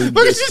 motherfucker.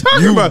 What is you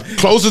talking about?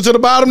 Closer to the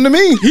bottom than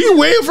me. He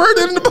way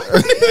further than the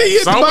bottom. He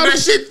at So the bottom. that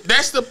shit,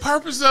 that's the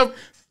purpose of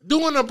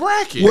doing a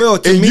bracket. Well,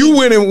 to And me, you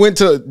went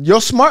to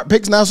your smart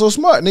picks not so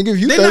smart, nigga. If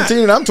you They 13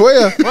 not. and I'm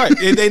 12. right?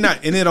 And they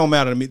not, and it don't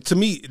matter to me. To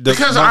me,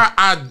 because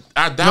I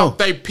doubt No.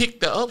 they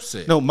picked the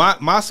upset. No,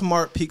 my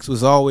smart picks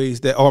was always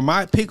that, or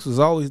my picks was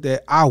always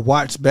that I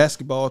watched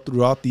basketball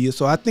throughout the year,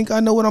 so I think I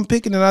know what I'm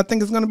picking, and I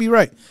think it's gonna be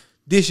right.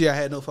 This year I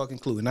had no fucking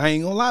clue, and I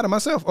ain't gonna lie to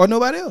myself or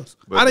nobody else.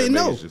 I didn't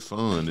know. It's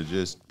fun to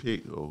just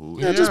pick. Or who,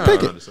 Yeah, just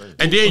pick it.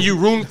 And then you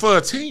rooting for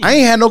a team. I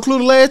ain't had no clue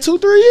the last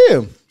 2-3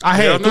 years. I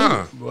had Hell clues.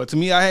 nah. Well, to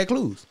me, I had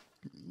clues.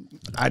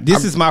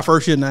 This is my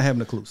first year not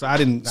having a clue, so I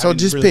didn't. So I didn't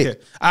just really pick.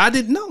 care. I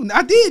didn't know.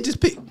 I did just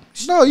pick.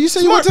 No, you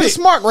said you went to the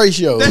smart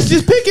ratio. That's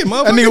just picking,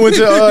 motherfucker. That nigga went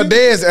to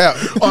Dad's app.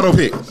 Auto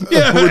pick.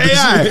 Yeah, With the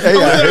AI.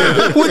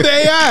 AI. With the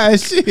AI.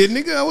 Shit,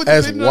 nigga. I was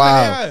That's depending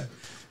wild. on the AI.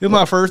 It was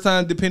my first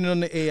time depending on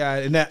the AI,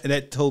 and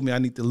that told me I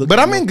need to look. But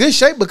at I'm in good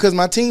shape because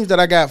my teams that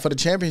I got for the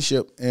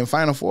championship and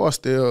Final Four are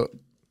still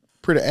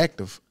pretty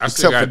active. I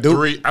still except got for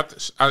Duke.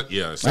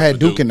 3. I had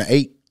Duke in the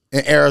 8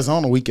 in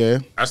Arizona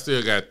weekend. I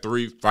still got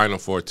 3 Final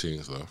Four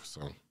teams left,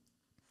 so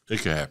it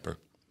could happen.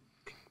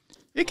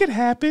 It could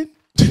happen.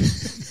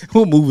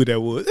 What movie that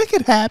was? It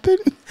could happen.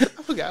 I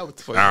forgot what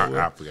the fuck it was.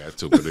 I forgot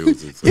too, but it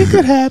was. It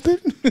could happen.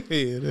 Yeah,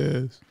 it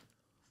is.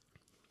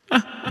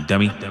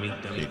 Dummy.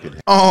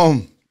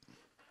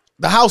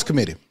 The House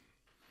Committee.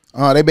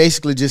 They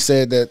basically just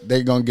said that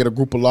they're gonna get a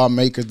group of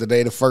lawmakers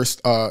today,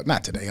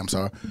 not today, I'm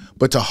sorry,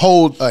 but to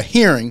hold a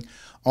hearing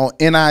on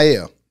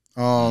NIL.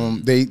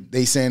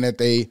 They saying that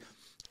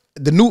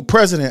the new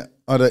president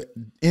of the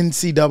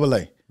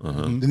NCAA,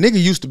 the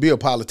nigga used to be a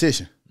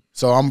politician.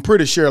 So I'm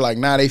pretty sure like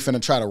now they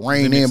finna try to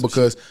rein in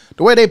because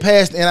the way they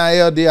passed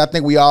NIL deal, I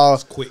think we all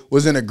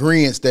was in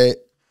agreement that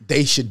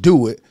they should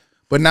do it,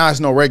 but now there's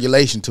no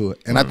regulation to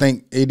it. And I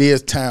think it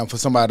is time for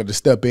somebody to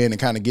step in and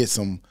kind of get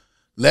some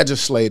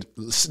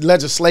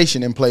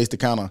legislation in place to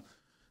kind of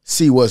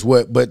see what's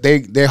what. But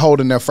they're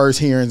holding their first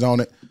hearings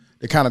on it.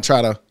 They kind of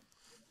try to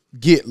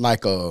get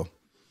like a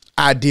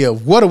idea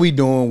of what are we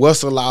doing,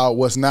 what's allowed,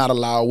 what's not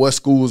allowed, what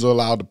schools are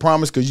allowed to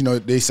promise, because you know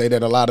they say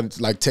that a lot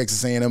of like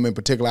Texas A&M in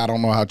particular, I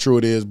don't know how true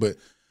it is, but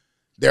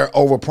they're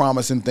over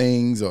promising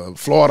things, or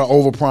Florida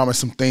over promised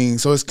some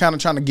things. So it's kind of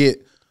trying to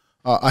get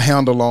a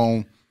handle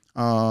on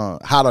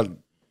how to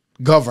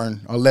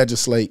govern or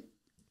legislate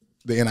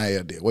the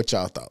NIL deal. What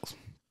y'all thoughts?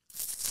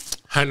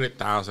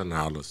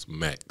 $100,000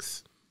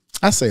 max.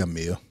 I say $1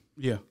 million.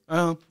 Yeah,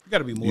 got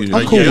to be more. You, than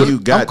I'm cool with- you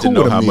got I'm to cool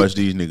know with how $1 much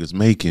these niggas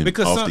making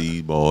Because off some-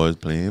 these boys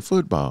playing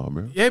football,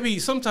 bro. Yeah,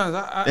 sometimes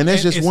And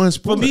that's just it's- one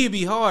sport. For me, it'd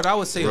be hard. I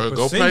would say Bro, a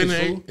go play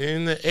percentage.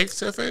 in the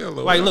XFL.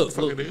 Or Like, whatever look,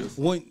 the fuck it is.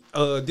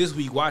 when, this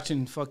week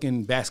watching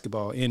fucking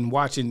basketball and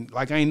watching,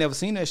 like, I ain't never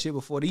seen that shit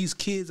before. These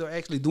kids are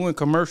actually doing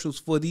commercials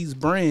for these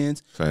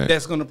brands Fact.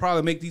 that's gonna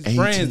probably make these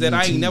brands that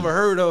I ain't never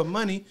heard of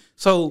money.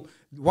 So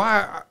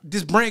why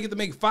this brand get to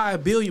make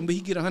 $5 billion, but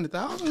he get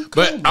 100,000?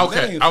 But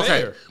okay.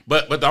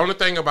 But the only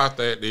thing about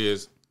that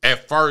is,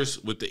 at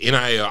first with the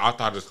NIL, I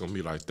thought it was gonna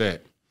be like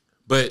that.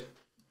 But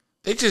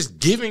they just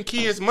giving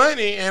kids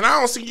money, and I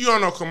don't see you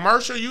on no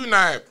commercial. You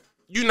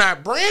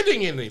not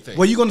branding anything.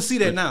 Well, you're gonna see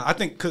that now. I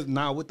think because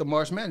now with the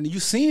March Madness, you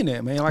seeing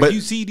that, man. Like But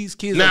you see these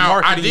kids. now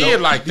at I marketing,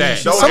 did like that.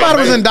 Somebody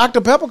was man. in Dr.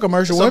 Pepper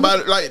commercial. wasn't it?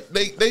 Somebody like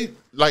they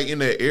like in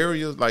the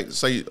areas, like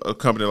say a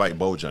company like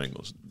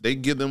Bojangles, they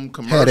give them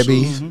commercials. be.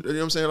 You know what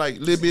I'm saying? Like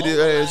little bitty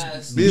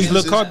ass These businesses.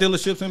 little car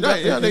dealerships and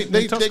Yeah, they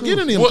get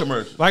in them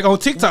commercials. like on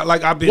TikTok.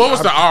 Like I've been. What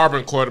was the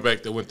Auburn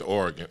quarterback that went to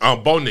Oregon?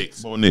 Bo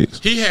Nix. Bo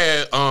Nix. He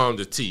had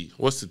the T.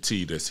 What's the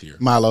T that's here?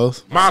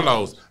 Milo's.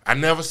 Milo's. I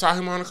never saw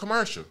him on a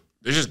commercial.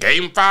 They just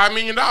gave him $5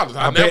 million.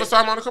 I never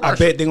saw him on a commercial. I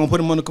bet they're gonna put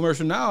him on the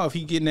commercial now if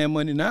he getting that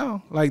money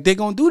now. Like they're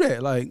gonna do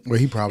that. Like Well,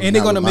 he probably and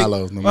they're not gonna with make.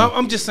 Milo's no more.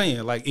 I'm just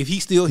saying, like if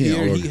he's still He in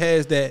here, he Oregon.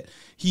 has that.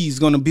 He's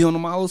gonna be on the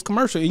Milo's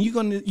commercial, and you're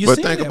But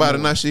think about it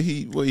now. Shit,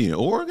 he in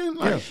Oregon?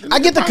 Like, I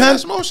get the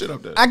that's more shit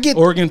up there. I get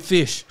Oregon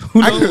fish.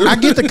 I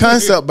get the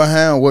concept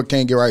behind what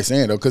Can't Get Right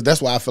saying though, because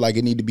that's why I feel like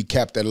it need to be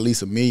capped at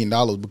least $1 million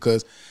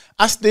because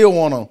I still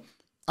want to.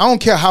 I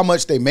don't care how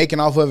much they making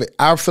off of it.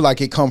 I feel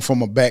like it come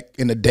from a back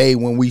in the day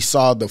when we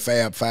saw the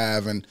Fab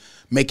Five and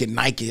making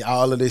Nike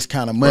all of this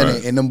kind of money,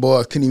 Right. and them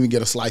boys couldn't even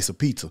get a slice of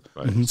pizza.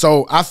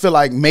 So I feel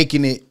like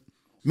making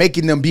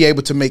them be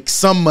able to make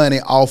some money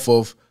off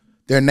of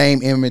their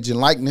name, image, and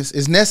likeness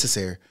is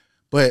necessary.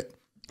 But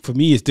For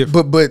me, it's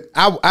different. but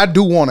I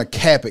do want to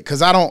cap it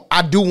because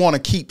I do want to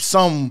keep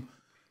some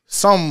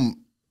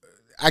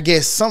I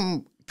guess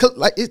some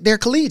like they're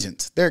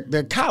collegians, they're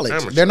college,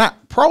 Amateurs. they're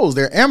not pros,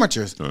 they're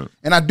amateurs,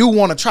 and I do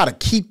want to try to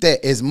keep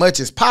that as much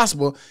as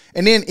possible.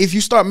 And then if you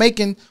start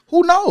making,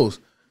 who knows,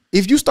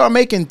 if you start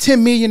making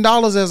 $10 million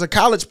as a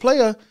college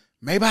player,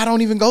 maybe I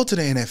don't even go to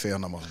the NFL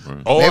no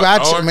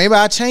more. Maybe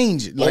I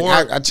change it.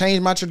 Like I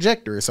change my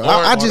trajectory. So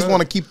I just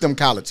want to keep them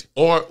college.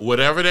 Or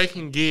whatever they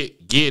can get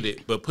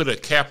it, but put a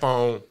cap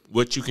on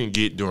what you can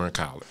get during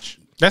college.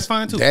 That's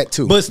fine too. That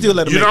too. But still,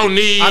 let them You make don't it.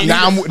 need.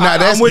 I'm you with don't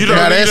that.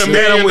 need $1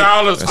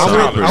 million for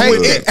college. Hey,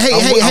 with that. hey,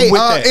 I'm hey,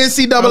 with that.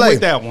 NCAA. I'm with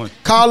that one.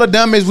 Call the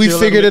Dummies. We Still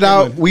figured let it them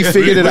out. make We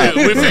figured it out.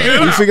 We figured it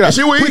out. Figured it out.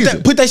 Shit was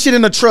easy. Put that shit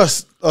in a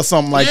trust or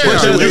something like Yeah,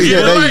 that. you get it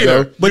there you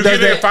later. go. But You does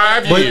get it in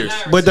that 5 years.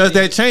 But does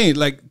that change?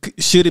 Like,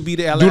 should it be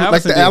the Allen Do it like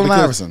Iverson? the Allen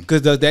Iverson.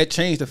 Because does that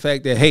change the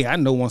fact that hey, I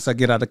know once I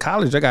get out of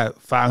college, I got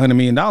 $500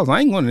 million.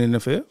 I ain't going to the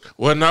NFL.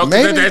 Well, no,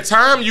 because at Maybe. that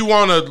time you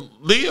want to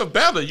live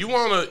better. You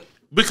want to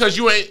because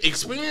you ain't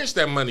experienced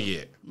that money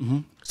yet.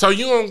 So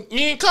you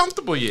ain't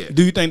comfortable yet.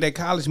 Do you think that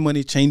college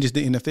money changes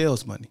the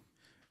NFL's money?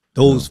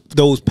 Those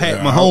Pat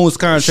Mahomes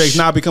contracts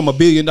now become $1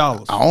 billion. I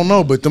don't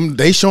know, but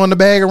they showing the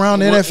bag around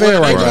the NFL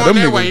right now. Going Them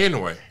that way niggas,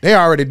 anyway. they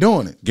already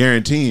doing it.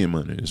 Guaranteeing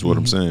money is what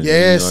I'm saying.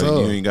 Yes, you, know,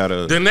 sir. you ain't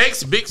gotta. The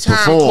next big time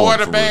Perform for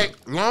quarterback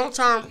long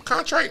term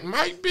contract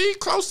might be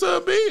close to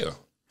 $1 billion.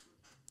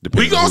 We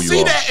Depending on gonna who see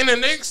you are. that in the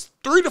next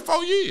 3 to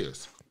 4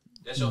 years.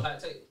 That's your hot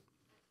take.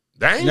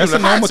 That ain't That's a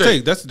even hot normal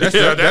take. That's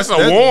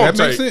a warm that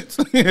take. makes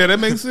sense. Yeah, that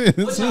makes sense.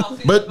 What y'all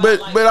think But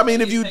about, like, I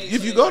mean, if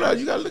niggas you go down,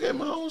 you gotta look at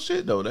my own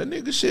shit though. That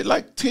nigga shit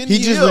like 10 He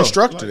years. just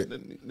restructured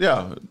it.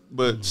 Yeah,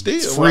 but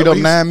still Freed up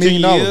 $9 10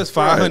 million. years,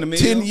 500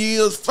 million. 10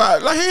 years,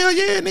 5. Like hell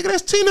yeah, nigga.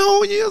 That's 10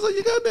 whole years.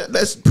 You got that.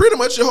 That's pretty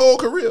much your whole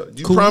career.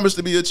 You promised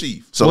to be a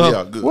chief. So Well-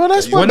 yeah, good. Well,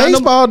 that's You- what Well,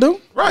 baseball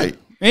do. right.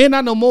 And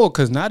not no more,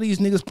 because now these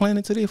niggas playing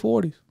into their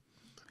 40s.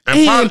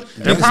 And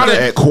probably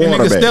At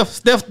quarterback.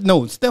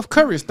 Steph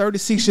Curry is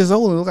 36 years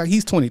old and look like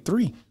he's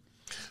 23.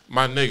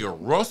 my nigga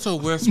Russell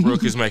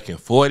Westbrook is making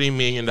 $40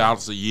 million a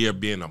year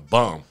being a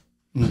bum.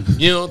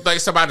 You don't think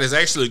somebody that's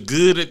actually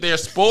good at their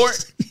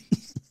sport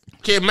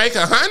can make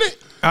 100?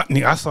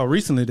 I saw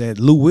recently that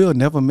Lou Will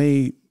never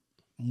made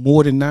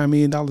more than $9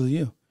 million a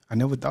year. I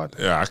never thought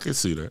that. Yeah, I can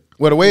see that.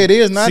 Well, the way it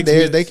is nowadays,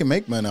 minutes. they can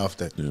make money off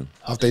that,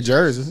 off their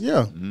jerseys.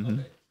 Yeah,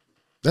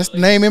 that's the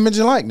name, image,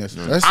 and likeness.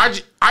 That's, I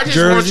just want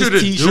Jerseys, you to do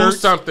t-shirts,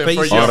 something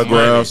for face your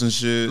Autographs money. and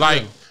shit.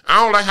 Like,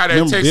 I don't like how that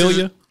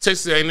Memorabilia.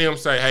 Texas A&M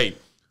say, hey,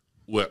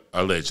 well,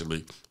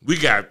 allegedly, we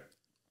got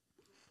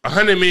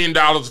 $100 million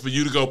for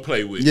you to go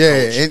play with.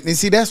 yeah, coach. and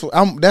see that's what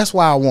that's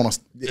why I want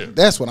to.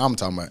 That's what I'm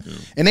talking about,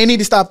 and they need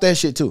to stop that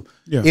shit too.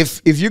 Yeah.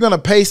 If you're gonna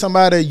pay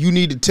somebody, you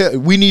need to tell.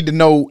 We need to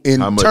know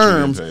in How much you getting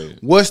terms paid.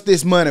 what's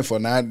this money for.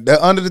 Now,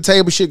 the under the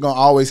table shit gonna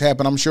always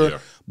happen, I'm sure, Yeah.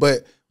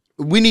 but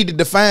we need to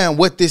define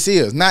what this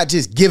is, not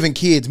just giving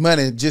kids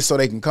money just so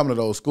they can come to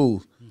those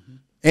schools.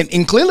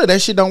 And clearly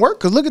that shit don't work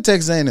because look at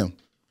Texas A&M.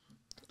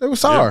 They were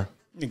sorry.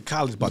 In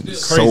college about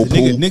this So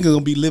crazy. poor. Nigga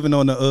gonna be living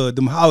on the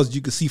them houses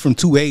you can see from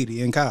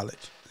 280 in college.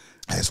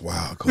 That's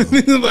wild. Cool.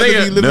 Nuts.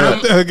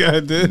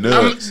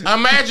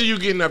 Imagine you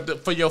getting up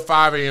for your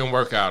 5 a.m.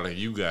 workout and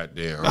you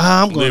goddamn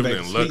I'm going living back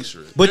in to sleep.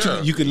 luxury. But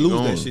Yeah. you can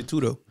lose that shit too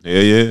though.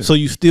 Yeah. So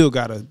you still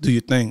gotta do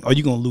your thing, or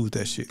you gonna lose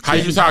that shit. How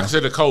you talking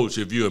to the coach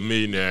if you're a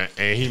millionaire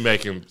and he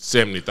making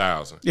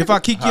 70,000? If I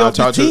kick you I'll off the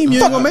talk to- team,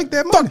 you ain't gonna make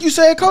that money. Fuck you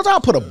said, coach,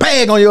 I'll put a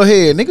bag on your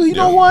head, nigga. You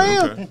know who I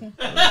am.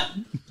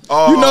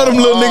 You know them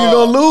little niggas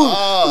gonna lose.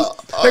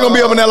 They gonna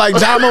be up in there like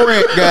John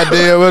Morant,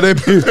 goddamn. What they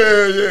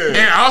be?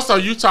 And also,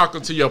 you talking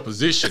to your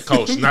position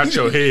coach, not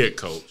your head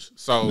coach.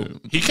 So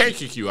he can't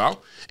kick you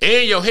out.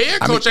 And your head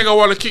coach ain't gonna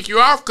want to kick you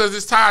off because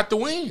it's tied to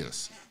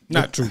wins.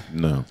 Not true.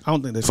 No. I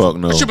don't think that's Fuck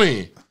true. no. What you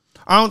mean?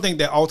 I don't think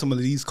that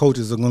ultimately these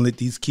coaches are gonna let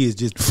these kids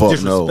just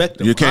Fuck no. disrespect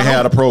them. You can't I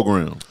have the don't-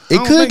 program. It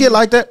don't could think- get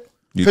like that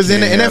You because in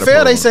the can't have the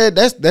NFL they program. said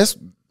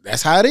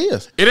that's how it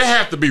is. It'd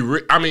have to be.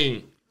 I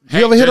mean,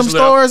 You ever hear them just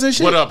left. stories and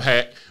shit? What up,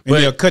 Hack? And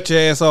they'll But cut your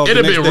ass off.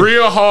 it'd the have next been day.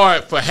 real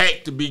hard for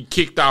Hack to be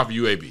kicked off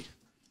UAB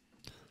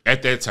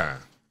at that time.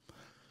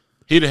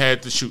 He'd have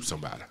had to shoot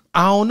somebody.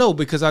 I don't know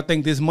because I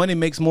think this money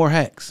makes more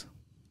hacks.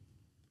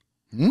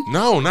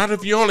 No, not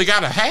if you only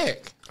got a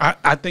hack.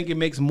 I think it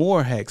makes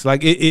more hacks.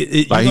 Like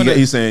it Like you're gonna-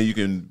 he's saying you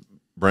can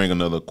bring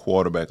another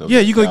quarterback up. Yeah,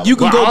 you can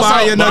But go also,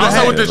 buy but another also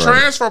hack. with the Right.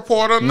 transfer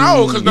portal,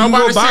 no, because You can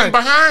nobody's go buy- sitting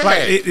behind like,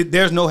 Hack.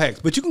 there's no hacks,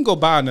 but you can go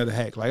buy another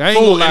hack. Like I ain't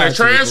Fool, gonna lie in the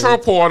to you, transfer bro.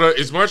 portal,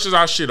 as much as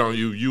I shit on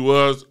you, you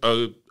was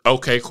a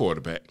okay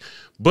quarterback.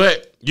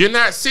 But you're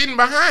not sitting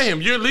behind him.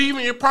 You're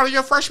leaving. You're part of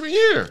your freshman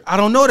year. I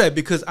don't know that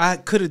because I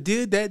could have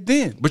did that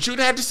then. But you'd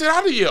have to sit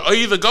out a year or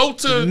either go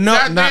to No,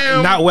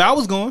 goddamn not where I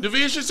was going.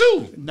 Division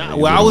 2. Not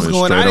where I was went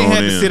going. I straight didn't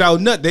have on to in. sit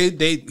out nut. They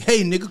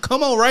hey nigga,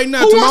 come on right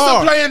now Who tomorrow.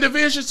 wants to play in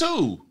Division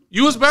 2?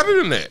 You was better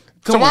than that.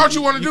 So Come why on, would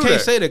you want to do You can't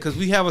that? say that because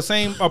we have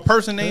a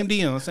person named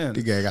Deion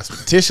Sanders. The guy got some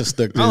tissue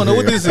stuck. I don't know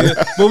what this is,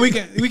 but we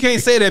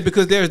can't say that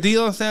because there's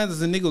Deion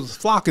Sanders and niggas was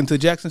flocking to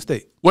Jackson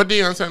State. What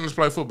Deion Sanders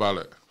play football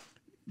at?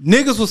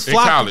 Niggas was In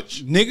flocking.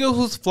 college. Niggas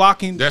was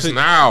flocking. That's to,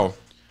 now.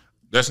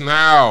 That's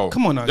now.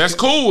 Come on now. That's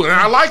cool, and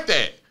I like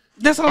that.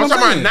 That's what I'm I'm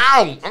talking saying.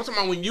 about now. I'm talking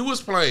about when you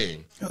was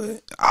playing.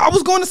 I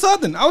was going to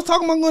Southern. I was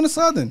talking about going to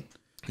Southern.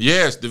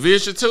 Yes,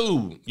 Division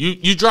 2.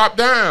 You dropped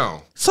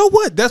down. So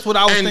what? That's what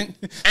I was And- thinking.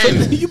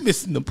 and- So you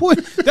missing the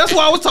point. That's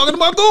why I was talking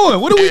about going.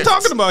 What are we Yes.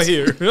 talking about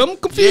here? I'm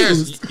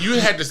confused. Yes, you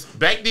had to.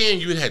 Back then,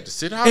 you had to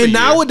sit out. And a year.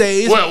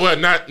 nowadays, well,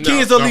 not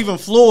Kids are leaving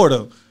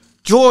Florida,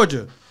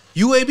 Georgia,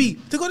 UAB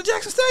to go to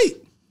Jackson State.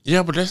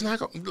 Yeah, but that's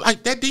not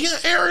like that.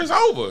 Deion era is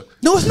over.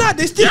 No, it's not.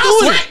 They still Y'all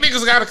doing swag it.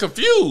 niggas got it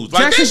confused.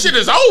 Like Jackson- that shit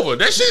is over.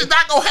 That shit is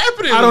not gonna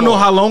happen anymore. I don't know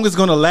how long it's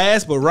gonna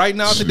last, but right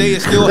now today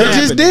it's still They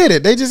happening. just did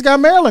it. They just got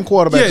Maryland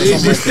quarterback. Yeah,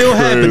 it's still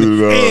happening.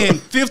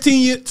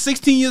 Crazy, And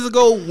 16 years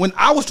ago, when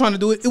I was trying to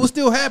do it, it was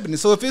still happening.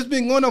 So if it's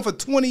been going on for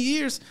 20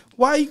 years,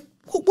 why?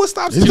 What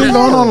stops it It's been going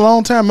on a tomorrow?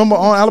 long time. Remember,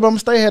 on Alabama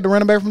State had the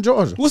running back from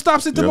Georgia. What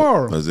stops it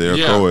tomorrow? Isaiah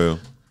Yeah. Crowell.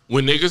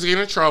 When niggas get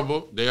in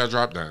trouble, they'll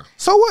drop down.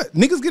 So what?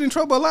 Niggas get in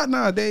trouble a lot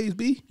nowadays,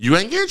 B. You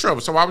ain't getting in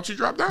trouble, so why would you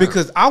drop down?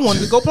 Because I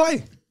wanted to go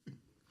play.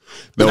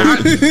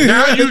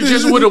 now you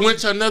just would have went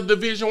to another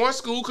Division 1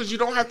 school because you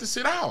don't have to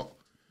sit out.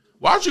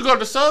 Why don't you go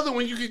to Southern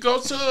when you could go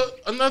to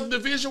another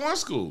Division 1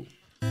 school?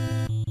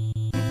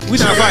 We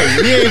not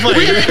fighting. We ain't fighting.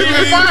 We ain't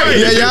even fighting.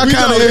 Yeah, y'all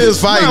kind of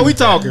is fighting. No, we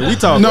talking. We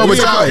talking. No, We but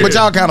ain't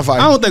y'all fighting. kind of I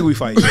fighting. don't think we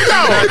fighting. No,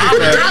 I'm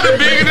trying to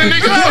bigger than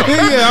nigga up. Yeah,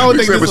 I don't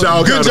think this.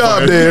 Good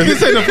job, Dan.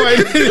 This ain't a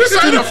fight.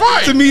 This ain't a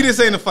fight. To me, this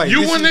ain't a fight.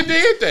 You This wouldn't is-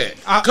 have did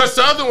that because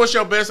Southern was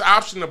your best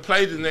option to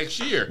play the next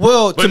year.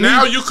 Well, but to me-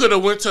 now you could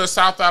have went to a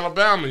South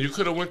Alabama. You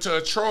could have went to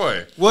a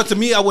Troy. Well, to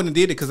me, I wouldn't have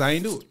did it because I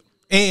ain't do it.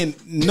 And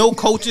no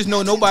coaches,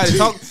 nobody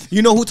talk.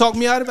 You know who talked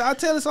me out of it? I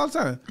tell this all the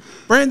time.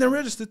 Brandon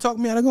Register talked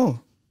me out of going.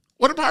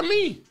 What about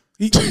me?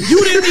 You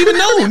didn't even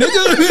know,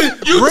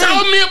 nigga. You Brandon-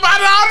 told me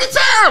about it all the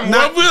time.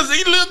 Not- What was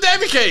he little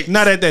daddy cake?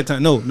 Not at that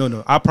time.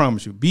 No. I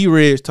promise you. B.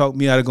 Reg talked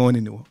me out of going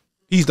anywhere.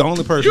 He's the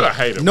only person. You a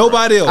hater,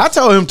 Nobody else. I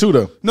told him too,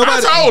 though.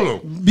 Nobody. I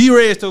told him. B.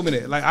 Reg told me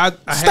that. Like I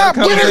Stop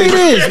had a giving me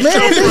conversation. this,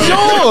 man. It's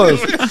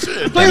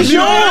yours. It's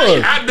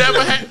yours. I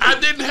never had. I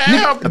didn't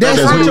have.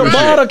 That's what your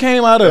barter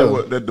came out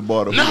of. That the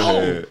bottom No.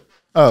 had.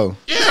 Oh.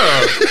 Yeah.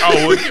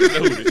 Oh, well, you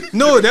know this.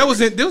 No, that was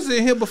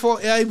in here before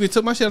I even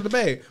took my shit out of the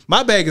bag.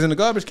 My bag is in the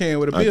garbage can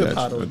with a I bill got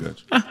pot you. I on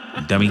it.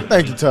 got you. Dummy.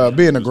 Thank you, Todd.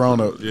 Being a grown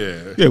up. Yeah.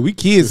 Yeah, we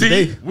kids See,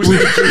 today. we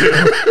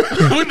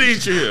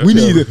need you here. We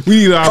need you here. We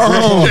need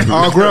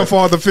our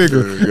grandfather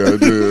figure.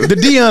 The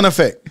Deion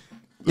effect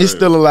is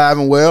still alive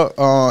and well.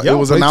 It Y'all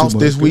was play too announced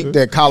much, this week good.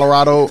 that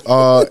Colorado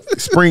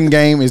spring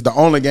game is the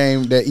only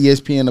game that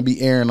ESPN will be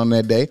airing on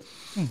that day.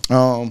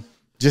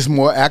 Just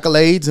more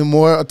accolades and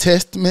more a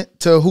testament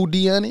to who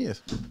Deion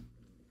is.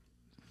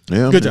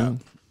 Yeah, Good man.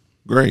 job.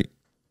 Great.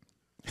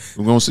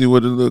 We're gonna see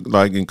what it look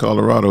like in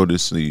Colorado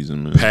this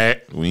season, man.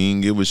 Pat. We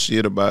ain't give a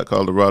shit about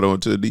Colorado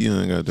until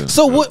Deion got there.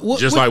 So what?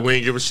 Just like we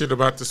ain't give a shit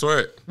about the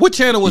sweat. what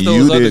channel was those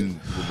you other? didn't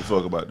give a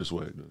fuck about the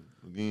swag.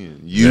 Again,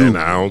 you And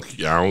I don't the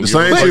give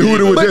same a fuck shit Huda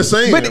either. was just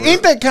saying. But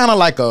ain't that kind of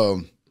like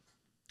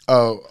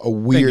a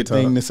weird Todd.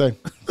 thing to say?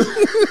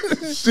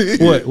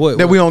 What?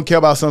 That we don't care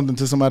about something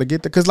till somebody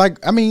get there? Because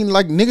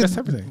niggas, That's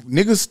everything.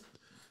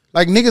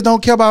 niggas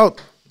don't care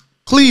about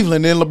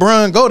Cleveland and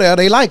LeBron go there.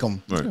 They like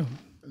them. Right.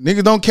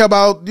 Niggas don't care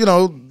about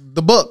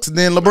the Bucks.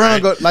 Then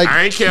LeBron go like.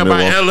 I ain't care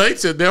about LA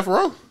till death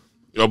row.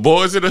 Your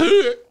boys in the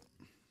hood.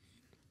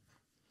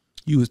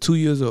 You was 2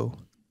 years old.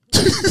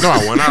 No,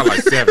 I went out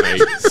like 7,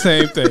 8.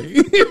 Same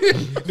thing.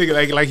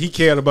 Nigga, like he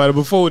cared about it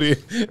before then.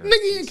 Nigga,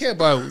 he didn't care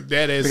about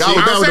that ass shit. I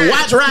was down with the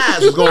watch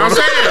rise was going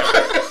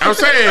I'm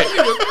saying,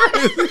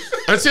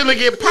 until it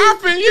get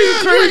popping, you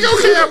ain't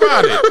gonna care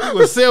about it. You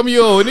was 7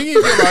 year old. Nigga,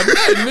 you didn't care about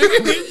nothing,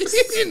 nigga.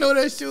 You didn't know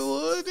that shit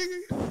was,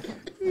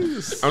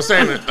 nigga. I'm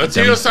saying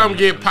until something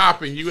get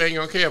popping, you ain't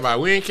gonna care about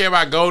it. We ain't care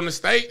about Golden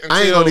State until,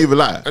 I ain't gonna even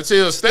lie.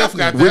 until Steph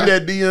got With there.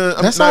 that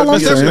Deion, That's not all I'm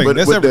Deion, saying. But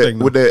That's with everything,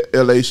 that, with that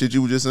LA shit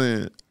you were just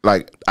saying,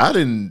 like I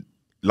didn't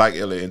like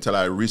LA until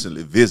I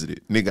recently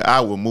visited. Nigga,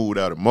 I would move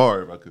out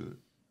tomorrow if I could.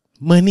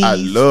 Monies. I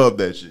love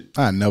that shit.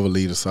 I never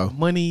leave the South.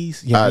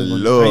 Monies. I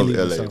love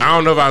LA. I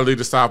don't know if I leave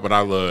the South, but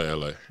I love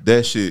LA.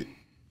 That shit,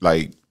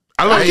 like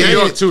I love New ain't-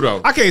 York too, though.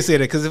 I can't say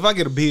that because if I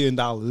get $1 billion,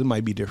 it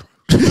might be different.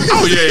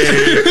 Oh yeah.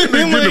 Get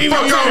the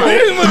fuck on.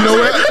 You know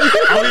what?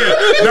 Oh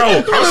yeah.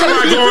 No, I'm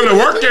somebody going to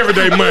work every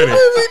day money.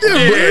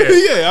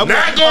 Yeah, I'm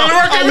not going to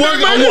work every day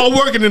money. I'm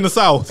working in the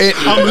South. And-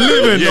 I'm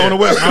living on the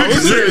West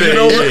Coast. You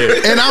know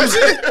what?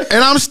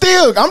 And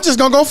I'm just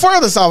gonna go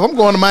further south. I'm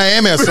going to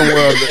Miami or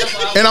somewhere,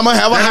 and I'm gonna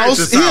have a That ain't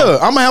house the here.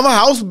 South. I'm gonna have a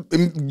house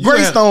in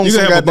Greystone. You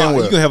Some gonna have goddamn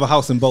you well. gonna have a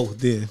house in both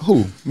then.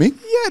 Who me?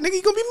 Yeah, nigga,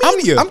 you gonna be I'm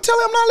media. telling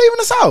you, I'm not leaving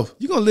the South.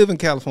 You gonna live in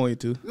California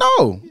too.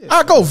 No,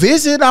 I go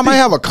visit. I might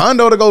have a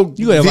condo to go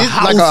You have a visit,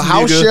 like a house,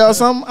 house nigga. share or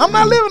something. I'm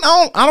not living.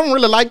 I don't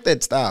really like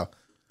that style.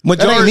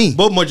 Majority, me.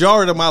 but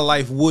majority of my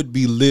life would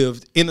be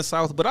lived in the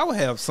South, but I would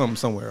have something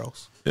somewhere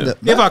else Yeah.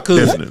 if I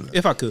could. Definitely.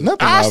 If I could.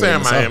 Nothing I wrong stay in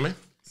with the South. Miami.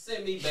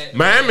 Send me back.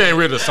 Miami ain't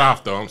really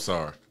South though. I'm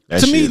sorry.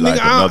 That To me, shit nigga,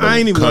 like another I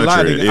ain't even gonna lie,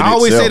 country nigga. in I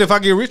always itself. said if I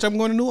get rich, I'm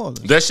going to New Orleans.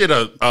 That shit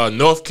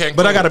North Cancun.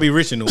 But I gotta be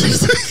rich in New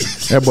Orleans.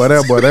 That boy,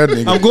 that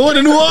nigga. I'm going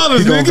to New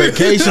Orleans. He going nigga.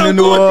 vacation I'm in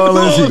New going to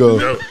Orleans. He go.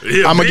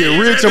 Yeah, I'm gonna me get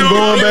and rich. New I'm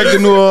going back to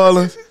Orleans. New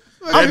Orleans.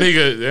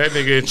 That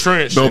nigga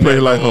entrenched. Don't in play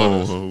that like New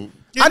Orleans. home.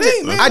 I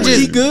just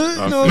he good.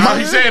 No, No,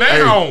 he said it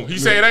ain't home. He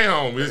said it ain't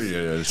home.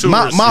 It's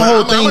my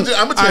whole thing. I'm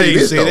gonna tell I you ain't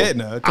this say though. that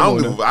now. I Come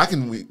don't on give a- I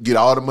can get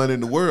all the money in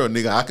the world,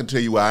 nigga. I can tell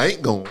you where I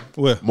ain't going.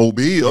 Where?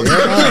 Mobile.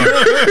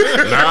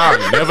 Nah,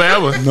 never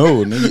ever.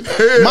 No,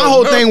 nigga. My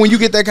whole thing, when you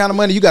get that kind of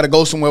money, you got to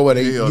go somewhere where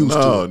they Hell used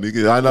no, to.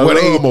 nigga. I know What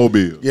they-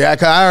 Mobile. Yeah,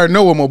 cause I already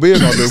know what Mobile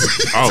gonna do.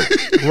 Oh,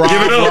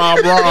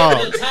 Rob.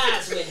 The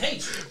ties with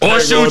hatred. or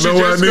shoot you know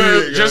what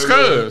I need, just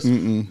cause.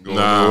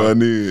 Nah, I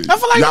need. I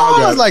feel like New Y'all got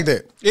Orleans it. like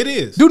that. It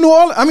is. Do New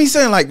Orleans? I mean,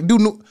 saying like do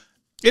New.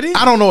 It is.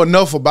 I don't know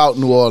enough about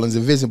New Orleans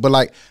and visit, but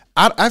like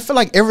I feel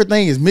like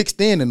everything is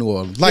mixed in New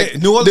Orleans. Like Yeah,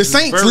 New Orleans the is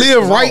Saints very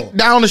live small. right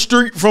down the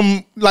street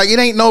from. Like it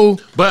ain't no.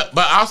 But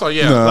also,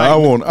 yeah. Nah, like, I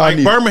want. I Like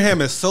need.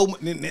 Birmingham is so,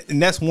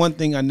 and that's one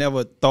thing I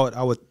never thought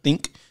I would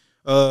think.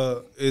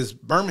 Is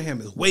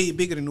Birmingham is way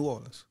bigger than New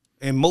Orleans,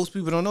 and most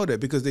people don't know that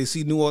because they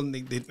see New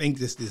Orleans, they think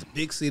this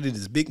big city,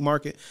 this big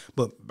market,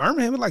 but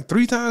Birmingham is like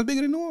 3 times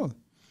bigger than New Orleans.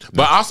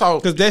 But also,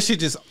 Because that shit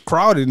just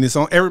crowded and it's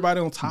on everybody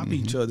on top of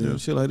each other and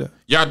shit like that.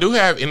 y'all do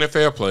have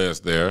NFL players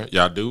there.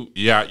 Y'all do.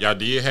 Yeah, y'all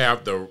did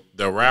have the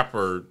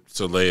rapper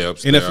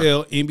celebs.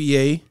 NFL,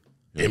 NBA.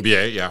 there.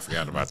 NBA. Yeah, I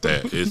forgot about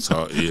that. It's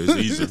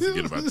easy to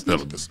forget about the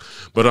Pelicans.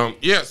 But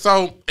yeah.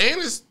 So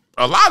and it's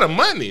a lot of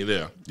money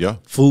there. Yeah.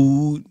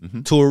 Food,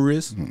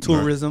 tourism.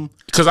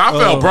 Because I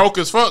felt broke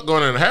as fuck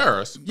going in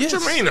Harris. Yes.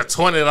 What you mean a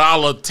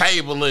 $20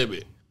 table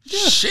limit?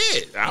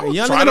 Shit, I was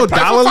Y'all trying ain't to got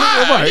pay no for dollar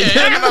 $5. limit,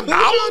 Yeah, I got no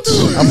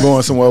dollar. I'm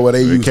going somewhere where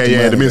they use can't the add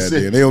money the back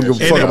Mississippi. then. They don't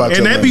give a fuck about And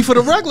your that money. be for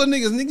the regular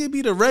niggas. Nigga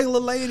be the regular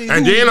lady.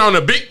 And who- then on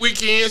the big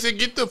weekends, it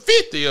get to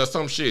 50 or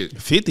some shit.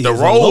 50 to is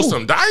roll low.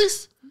 some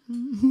dice.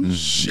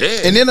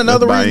 Shit. And then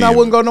another Let's buy reason I in.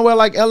 wouldn't go nowhere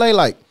like LA,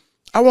 like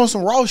I want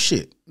some raw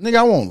shit. Nigga,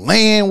 I want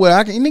land where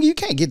I can. Nigga, you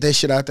can't get that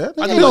shit out there.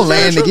 Nigga, ain't no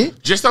land to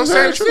get. just don't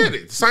say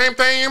City. Same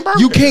thing in Birmingham.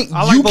 You can't.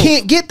 I like You both.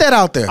 can't get that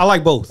out there. I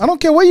like both. I don't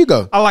care where you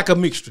go. I like a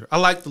mixture. I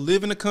like to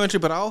live in the country,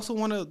 but I also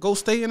want to go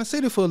stay in the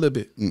city for a little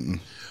bit.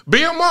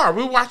 Bill Maher,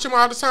 we watch him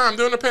all the time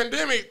during the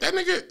pandemic. That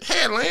nigga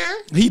had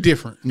land. He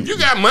different. You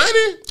got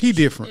money. He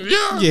different.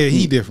 Yeah. Yeah,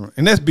 he different.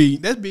 And that's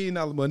billion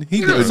dollar money.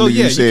 He different. So Nigga,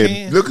 yeah, you said, you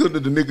can. look at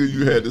the nigga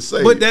you had to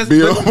say. But that's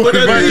Bill. but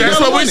That's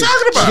what we money.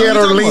 talking about.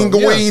 Cheddar We talking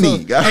about-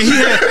 linguine.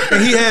 yeah, so-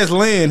 and he has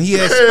land. He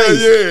has Hell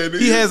space. yeah, nigga.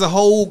 he has a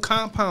whole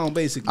compound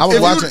basically. I was If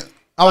you- watching.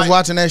 I was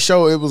watching that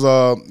show. It was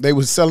they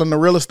was selling the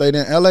real estate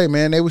in LA.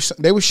 Man, they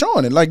was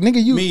showing it. Like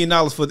nigga, you $1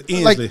 million for the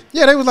Inslee. like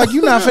yeah. They was like,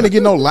 you not finna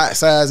get no lot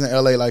size in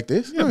LA like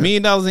this. $1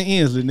 million in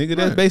Inslee, nigga.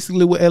 That's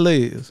basically what LA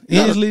is.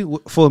 Inslee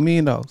for $1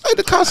 million. Hey,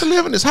 the cost of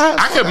living is high. as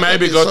I fuck. could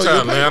maybe So go your to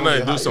payment Atlanta gonna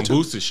and be do some higher, too.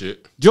 booster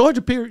shit.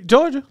 Georgia, period.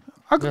 Georgia.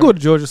 I could go to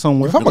Georgia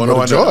somewhere. If I'm Well, gonna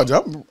no, go to I know.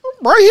 Georgia, I'm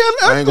right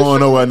here. I ain't going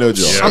nowhere near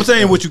Georgia. Yeah. I'm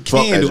saying what you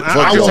can do. Fuck I that.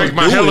 I can won't take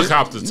my do it.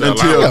 helicopter to Until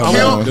Atlanta.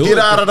 I won't Kim do get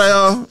it. out of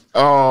there,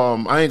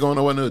 I ain't going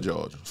nowhere near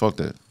Georgia. Fuck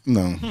that.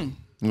 No, I'm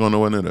going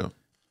nowhere near there.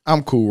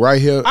 I'm cool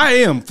right here. I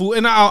am fool,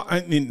 and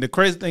the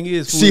crazy thing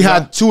is, fool, See how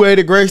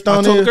 280 Greystone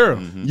I told is? the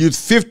girl. You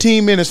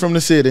 15 minutes from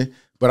the city,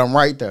 but I'm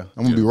right there.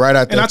 I'm gonna be right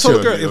out there. and I told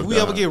the girl, chilling. if we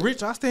ever get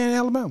rich, I stay in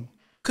Alabama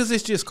because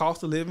it's just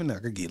cost of living. I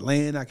could get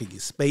land, I could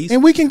get space,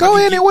 And we can go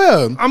I could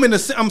anywhere.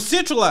 I'm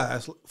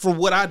centralized for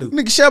what I do.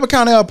 Nigga, Shelby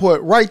County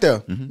Airport, right there.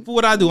 For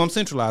what I do, I'm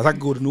centralized. I can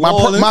go to New My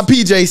Orleans. my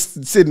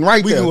PJ sitting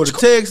right we there. can go to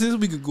Texas.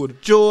 We could go to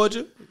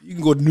Georgia. You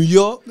can go to New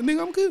York.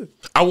 Nigga, I'm good.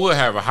 I would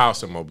have a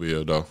house in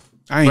Mobile though.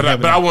 I ain't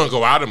having but I that. wouldn't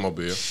go out of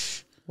Mobile.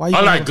 Why you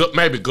I like gonna-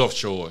 maybe Gulf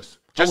Shores.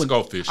 Just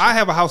go fishing. I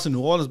have a house in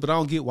New Orleans, but I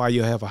don't get why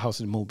you have a house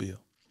in Mobile.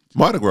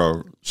 Mardi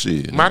Gras,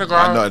 shit. Mardi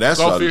Gras, I know that's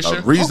go a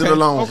fishing. reason Okay,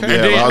 alone. okay. For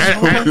and, me to have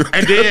a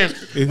then,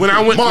 house. and then when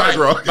I went Mardi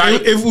Gras.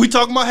 like If we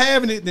talking about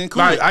having it, then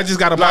cool. Like- I just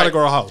got a like- Mardi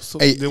Gras house. So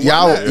Hey, then why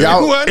y'all- not?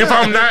 y'all- Why if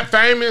not? I'm not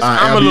famous,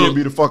 I I'm a Airbnb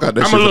look. the fuck out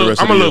that I'm shit a for the look.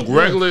 rest I'm of a the look year.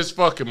 regular as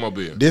fucking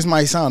Mobile. This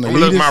might sound I'm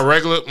gonna look my elitist.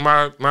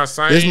 regular my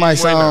same. This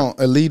might way now. sound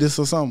elitist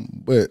or something,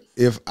 but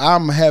if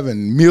I'm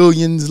having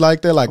millions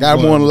like that, like I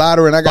won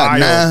lottery and I got Fire.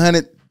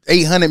 900,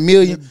 800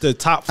 million, The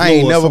top floor I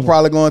ain't or never somewhere.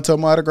 probably going to a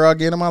Mardi Gras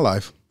again in my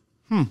life.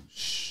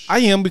 I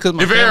am because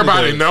my If family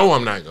everybody goes. know,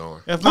 I'm not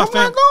going. If my I'm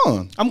not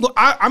going.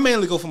 I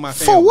mainly go for my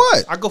family. For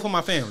what? I go for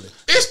my family.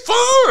 It's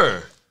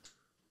fun.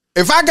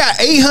 If I got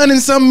 800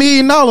 and some $1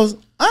 million,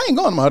 I ain't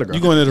going to Mardi Gras.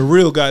 You going to the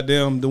real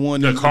goddamn the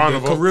one The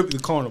carnival? the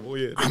carnival,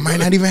 yeah. I might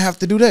not even have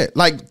to do that.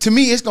 Like to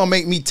me, it's gonna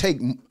make me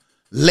take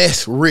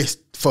less risk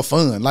for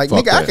fun. Like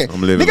Fuck nigga, I that. can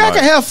I'm living nigga, I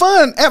can life. have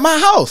fun at my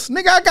house.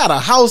 Nigga, I got a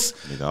house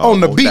Nigga, on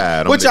the almost beach.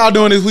 died. What I'm y'all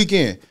doing this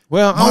weekend?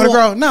 Well, I Mardi want-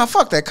 Gras? Nah,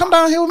 fuck that. Come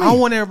down here with me. I don't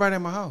want everybody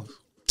at my house.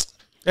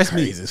 That's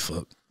me. Crazy as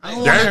fuck. I don't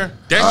want her.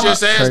 That's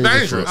just as crazy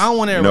dangerous. I don't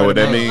want You everybody. know what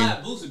that at my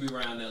mean? Boosie be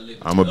around there living.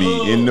 I'm gonna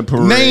be in the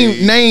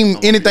parade. Name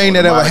anything that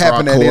on the ever Mardi Gras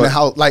happened at any court.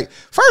 house. Like,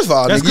 first of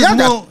all, That's nigga, because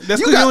y'all you, got, that's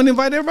you 'cause you got don't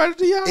invite everybody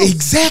to your house.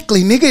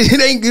 exactly, nigga.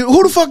 It ain't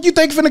who the fuck you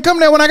think finna come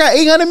there when I got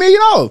 $800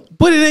 million?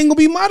 But it ain't gonna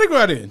be Mardi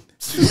Gras then.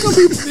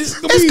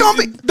 It's gonna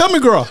be Dummy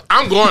Gras.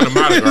 I'm going to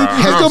Mardi Gras.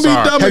 It's I'm gonna be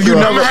sorry. Dummy Have you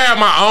Gras. I'm gonna have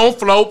my own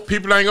float.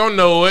 People ain't gonna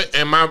know it,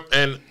 and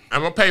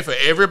I'm gonna pay for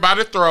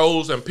everybody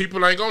throws, and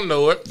people ain't gonna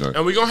know it, Right.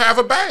 and we gonna have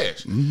a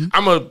bash. I'm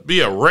gonna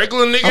be a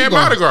regular nigga I'm at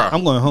going- Mardi Gras.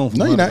 I'm going home. For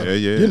No, you're Mardi not. Gras.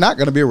 Yeah. You're not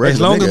gonna be a regular. As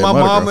long nigga as at my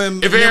Mardi mama Gras.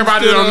 and if them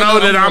everybody still don't know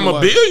that I'm a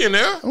like-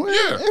 billionaire, Well,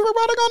 yeah.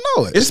 everybody gonna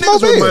know it. It's It's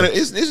niggas with money. Mobile.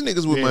 It's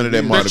niggas with money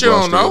that Mardi That you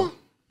Gras don't know.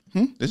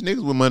 still. There's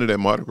niggas with money that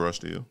Mardi Gras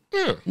still.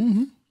 Yeah.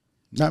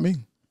 Not me.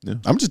 Yeah.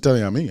 I'm just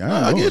telling you, I mean,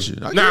 I get you.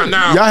 Now,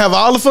 Y'all have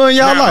all the fun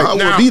y'all now, like. I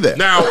now, will be there.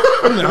 Now,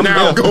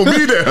 now, gonna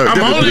be there.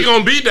 I'm only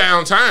gonna be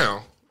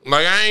downtown.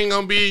 Like I ain't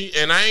gonna be,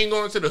 and I ain't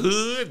going to the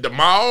hood, the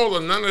mall,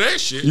 or none of that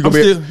shit. You gonna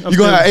I'm be, still- you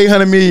gonna have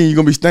 800 million. You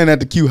gonna be standing at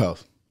the Q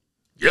house.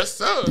 Yes,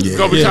 sir. Yeah. It's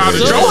gonna be Yes, called the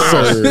sir. Joe House.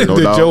 Sir. No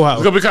the doubt. Joe House.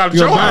 It's gonna be called the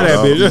You Joe gonna buy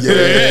House. that bitch.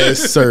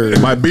 Yes, sir.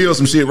 Might build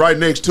some shit right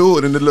next to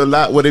it in the little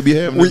lot where they be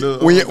having. When- the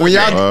little, when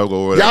y'all- I'll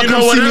go over there. y'all You come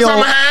know what see me else I'm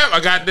on- gonna have? I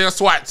got their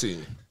SWAT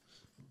team.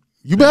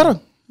 You better.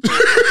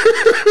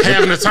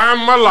 Having the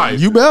time of my life.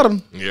 You better.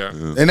 Yeah.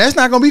 And that's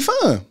not gonna be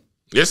fun.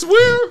 Yes, it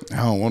will.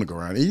 I don't want to go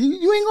around. You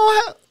ain't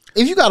gonna have.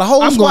 If you got a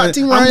whole I'm SWAT going,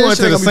 team around I'm here, going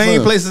shit to the gonna be same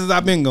fun. places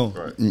I've been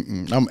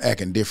going. I'm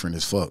acting different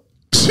as fuck.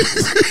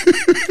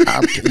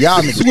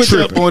 Y'all niggas Switch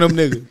up tripping. on them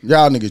niggas.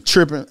 Y'all niggas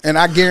tripping. And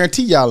I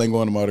guarantee y'all ain't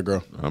going to Mardi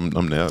Gras. I'm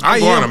there. I'm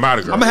going to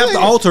Mardi Gras. I'm gonna have to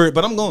alter it,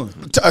 but I'm going.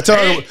 I'm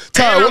going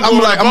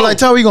to like,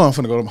 Ty, we going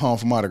finna go home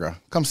for Mardi Gras.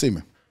 Come see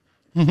me.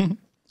 Come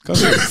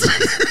see me.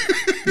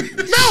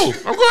 No,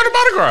 I'm going to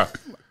Mardi Gras.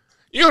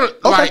 You know,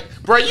 like,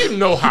 bro, you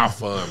know how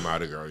fun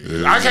Mardi Gras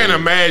is. I can't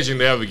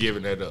imagine ever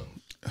giving that up.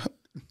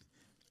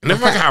 And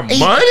if I got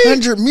money,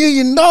 $800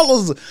 million,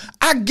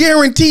 I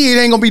guarantee it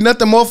ain't gonna be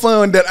nothing more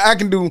fun that I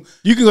can do.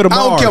 You can go to I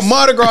don't Mars. care.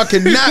 Mardi Gras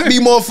cannot be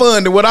more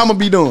fun than what I'm gonna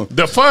be doing.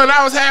 the fun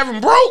I was having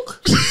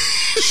broke.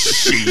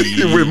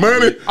 With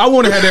money. I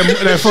want to have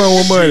that fun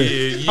with money.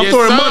 Shit, I'm yes,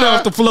 throwing sir. money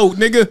off the float,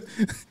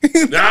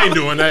 nigga. I ain't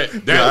doing that.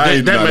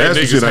 That that's man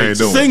the shit I ain't niggas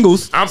doing.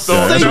 Singles. I'm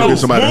throwing that's gonna get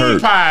somebody moon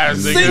hurt.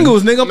 pies, nigga.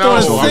 Singles, nigga. I'm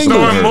No, throwing I'm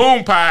singles. throwing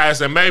moon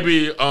pies and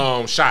maybe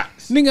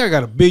shots. Nigga, I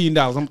got $1 billion.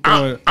 I'm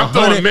throwing. I'm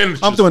throwing miniatures.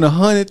 I'm throwing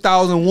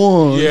 100,000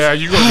 ones. Yeah,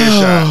 you gonna get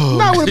shot.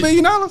 Not with $1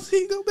 billion. Here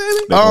you go, baby.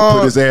 They gonna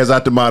put his ass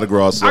out the Mardi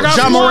Gras. So I got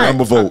John SWAT. Morant.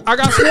 I'm a vote. I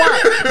got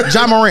SWAT.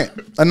 John Morant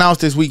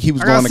announced this week he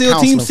was I going got to SEAL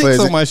Team counseling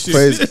 6 on my for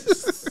his. shit.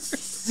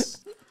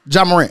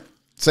 John Morant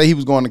say he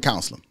was going to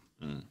counseling.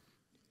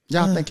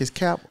 Y'all think it's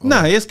cap?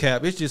 Nah, it's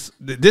cap. It's just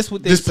this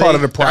what they This say. part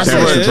of the process.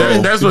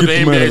 That's what the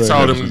NBA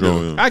told him to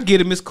do. I get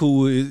him. It's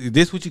cool. Is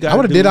this what you got? I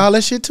would have did all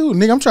that shit too,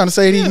 nigga. I'm trying to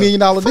say these $1 million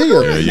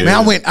deals. yeah.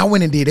 Man, I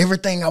went and did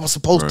everything I was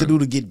supposed to do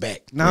to get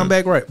back. Now I'm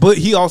back right, but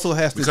he also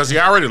has to. Because he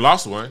already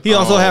lost one. He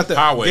also has to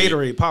Poway.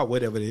 Gatorade, pop,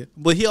 whatever it is.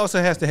 But he also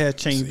has to have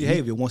changed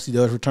behavior once he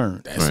does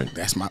return.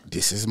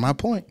 This is my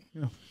point.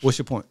 What's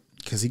your point?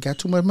 Because he got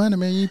too much money,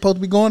 man. You ain't supposed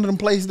to be going to them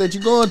places that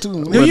you're going to. You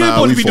ain't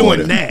supposed to be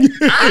doing that.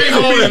 I ain't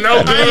holding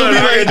no gun.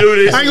 I ain't do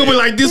this. I ain't gonna be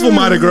like this for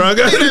Mardi Gras.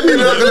 Get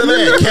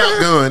that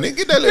cap gun. Nigga,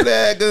 get that little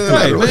ass gun.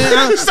 Right, out.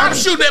 man. Stop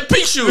shooting that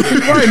pea shooter.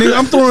 Right, nigga.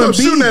 I'm throwing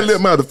Stop shooting that bees.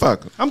 little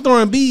motherfucker. I'm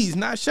throwing bees,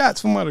 not shots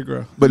for Mardi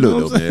Gras. But You know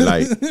look, what though, I'm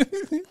man,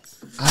 saying?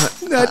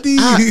 like Not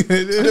these.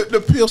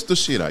 the pistol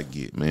shit I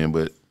get, man,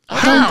 but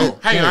How?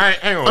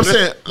 Hang on. I'm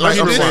saying, like, let's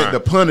I'm saying rewind. the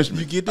punishment.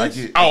 You get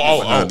this?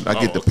 I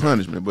get the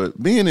punishment,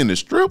 but being in the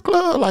strip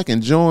club, like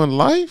enjoying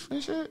life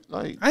and shit,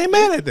 like I ain't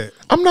mad at that.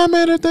 I'm not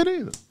mad at that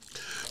either.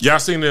 Y'all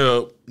seen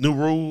the new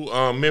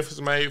rule Memphis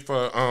made for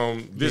They out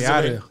of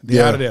visiting? there.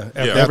 They out of there.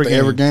 After Yeah. every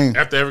Every game.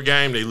 game. After every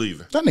game, they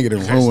leaving. That nigga done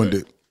Can't ruined say.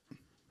 it.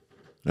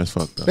 That's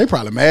fucked up. They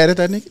probably mad at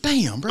that nigga.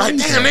 Damn, bro. Like,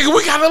 damn, nigga,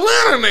 we got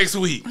Atlanta next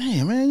week.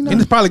 Damn, man. You know.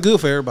 And it's probably good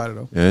for everybody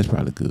though. Yeah, it's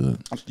probably good.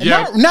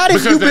 Yeah, not if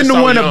because you've been they're the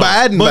so one young.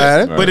 abiding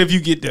by it. But if you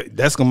get there,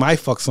 that's gonna might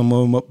fuck some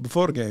of them up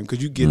before the game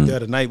because you get there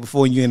the night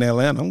before you in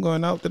Atlanta. I'm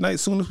going out the night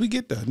as soon as we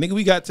get there. Nigga,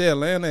 we got to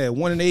Atlanta at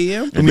 1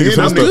 a.m. Them niggas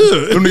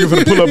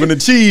finna pull up in the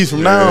cheese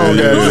from now on.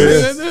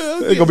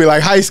 It's gonna be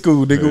like high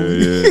school,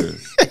 nigga.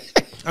 Yeah.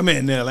 I'm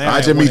in Atlanta. I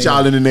at just 1 meet y'all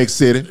a.m. in the next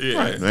city. Yeah.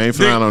 I ain't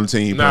flying on the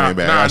team playing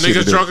back. Nah, I shit to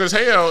niggas do. drunk as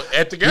hell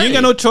at the game. You ain't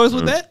got no choice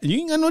with that. You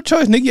ain't got no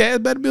choice, nigga. Your ass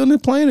better be on the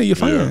plane or you're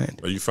fined.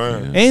 Are you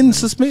fine? And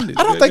suspended.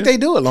 I don't think they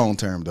do it long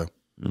term though,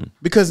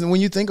 because when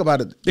you think about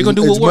it, They gonna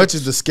do as what much works.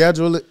 as the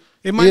schedule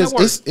It might not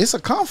work. it's a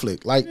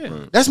conflict. Like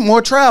that's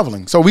more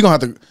traveling. So we gonna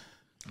have to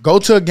go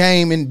to a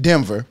game in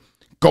Denver,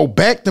 go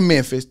back to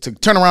Memphis, to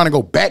turn around and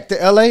go back to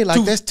LA.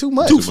 Like that's too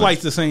much. Two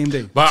flights the same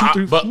day.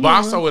 But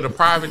also with a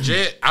private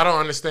jet, I don't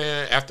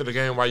understand after the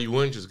game why you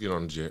wouldn't just get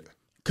on the jet.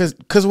 Cause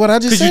what I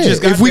just 'Cause you said.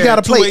 just got If we there gotta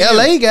at play 2 a.m.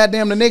 LA,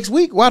 goddamn, the next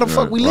week, why the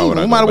fuck we Why would leaving?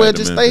 I We go might as well back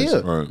to just stay Memphis?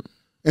 here Right.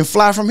 and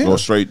fly from here. Go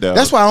straight down.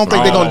 That's why I don't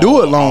think they're gonna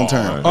do it long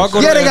term. Or go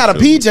Yeah, to they got a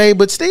Memphis. PJ,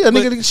 but still,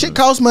 nigga, the shit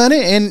costs money,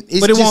 and it's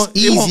But it just won't-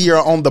 it won't- easier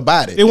on the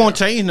body. It won't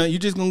change nothing. You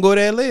just gonna go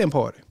to LA and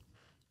party.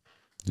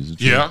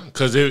 Yeah,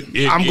 because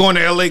I'm going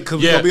to LA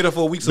because we're gonna be there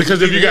for a week. So because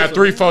we if you can got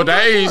go 3-4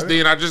 days,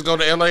 then I just go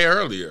to LA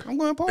earlier. I'm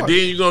going to And party.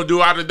 then you're gonna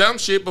do all the dumb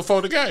shit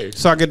before the game.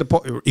 So I get the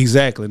party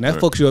exactly, and that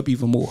fucks you up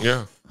even more.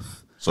 Yeah.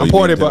 So I'm you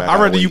partying, mean but that I I'd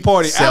rather gotta you wait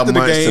party 7 after the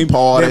months to game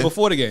party? than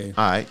before the game.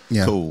 All right,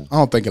 Yeah, cool. I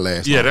don't think it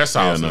lasts. Yeah, long. that's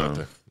all Yeah, no.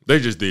 nothing. They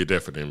just did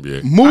that for the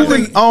NBA.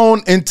 Moving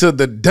on into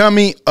the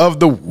dummy of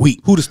the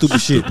week. Who the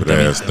stupid shit?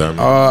 Ass dummy.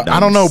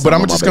 I don't know, but Some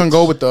I'm of my just gonna bets.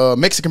 go with the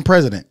Mexican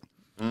president.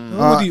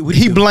 What do you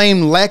He do?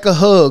 blamed lack of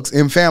hugs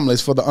in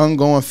families for the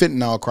ongoing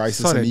fentanyl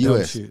crisis Saw in that the dumb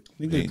U.S. shit.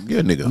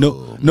 Good nigga.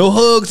 No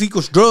hugs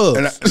equals drugs.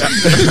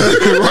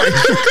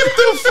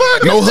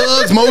 No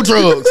hugs, more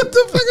drugs. What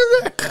the fuck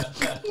is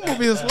that? I'm gonna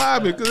be a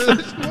slobby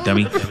because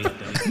Dummy.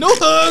 no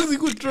hugs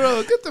equals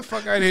drugs. Get the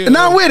fuck out of here.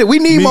 Not with it. We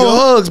need more Nigga.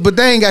 hugs, but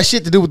they ain't got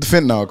shit to do with the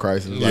fentanyl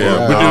crisis. Like,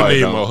 Yeah, we all do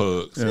need no. more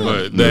hugs,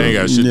 but they ain't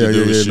got shit Yeah, to do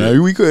yeah, with yeah. shit.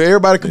 No, we could.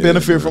 Everybody could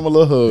benefit from a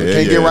little hug. Yeah,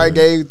 Can't get yeah. right,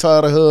 gay,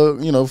 tired of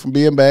hug. You know, from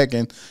being back,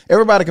 and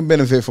everybody can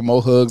benefit from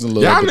more hugs and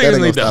love. Y'all but that ain't niggas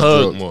gonna need to stop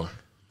hug drugs. more.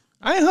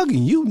 I ain't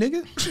hugging you,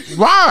 nigga.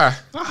 Why?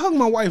 I hug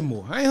my wife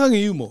more. I ain't hugging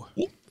you more.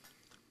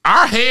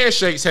 Our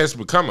handshakes has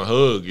become a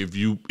hug if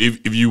you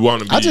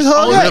want to be I just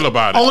hug real that.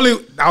 about it. Only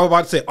I was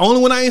about to say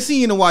only when I ain't seen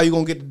you in a while you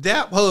gonna get the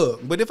dap hug.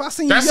 But if I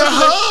seen you That's a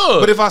yesterday,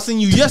 hug. But if I seen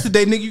you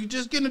yesterday, nigga, you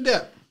just getting a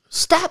dap.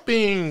 Stop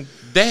being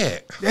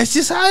that. That's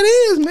just how it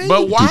is, man. But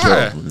Too why?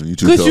 tough, man. You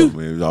too 'Cause tough, you-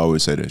 man. I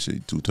always say that shit. You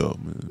too tough,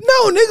 man.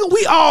 No, nigga,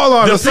 we all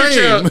are the,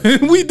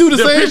 same. We do the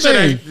same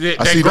picture thing.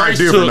 I see that Grace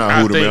different took, now, I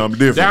Huda, man. think, I'm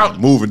different. That,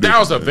 Moving that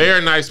was a different,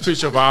 very nice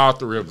picture of all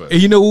three of us. And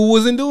you know what we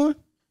wasn't doing?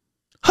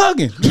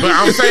 Hugging. But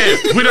I'm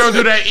saying we don't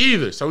do that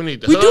either. So we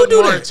need to We hug do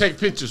more that. and take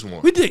pictures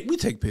more. We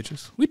take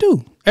pictures. We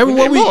do.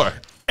 Everywhere need more.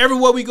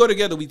 everywhere we go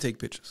together, we take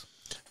pictures.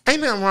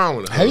 Ain't nothing wrong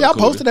with it. Have y'all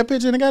posted that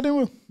picture in the goddamn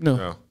room?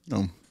 No.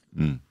 No.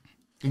 No.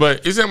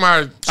 But it's in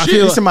my I shit.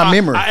 feel, It's in my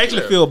memory. I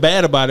actually feel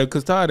bad about it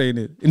because Todd ain't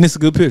it. And it's a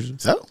good picture.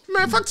 So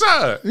Man, fuck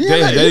Todd.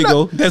 yeah, There you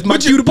go. That's my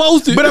cue to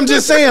post it. But I'm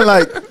just saying,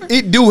 like,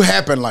 it do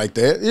happen like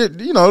that.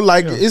 You know,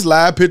 like it's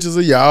live pictures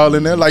of y'all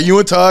in there. Like you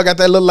and Todd got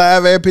that little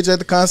live ass picture at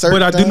the concert.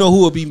 But I do know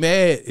who would be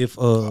mad if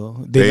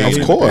they Of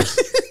ain't- course.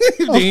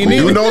 if they ain't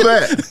in You it. know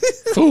that.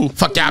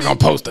 Fuck y'all gonna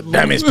post the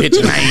dumbest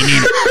picture. I ain't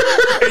in it.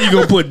 You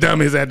gonna put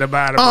dummies at the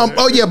bottom.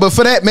 Oh yeah, but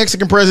for that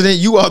Mexican president,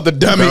 you are the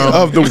dummy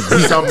of the We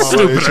talking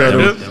about each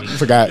other.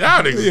 Forgot.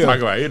 Y'all niggas talk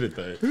about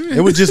anything.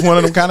 It was just one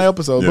of them kind of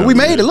episodes. But we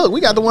made it. Look,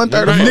 we got the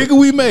 130. Nigga,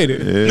 we made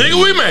it.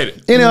 Nigga, we made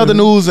it. Any other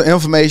news or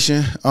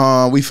information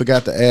we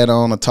forgot to add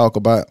on or talk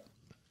about?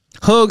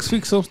 Hugs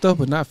fix some stuff,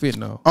 but not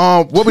fentanyl.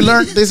 What we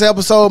learned this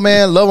episode,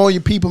 man, love on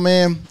your people,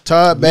 man.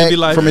 Todd back Maybe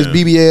like- from his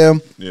BBL.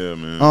 Yeah,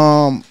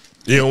 man.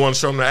 You don't want to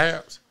show them the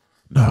abs?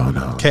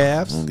 No.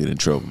 Calves, Don't get in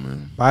trouble,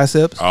 man.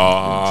 biceps.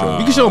 Oh.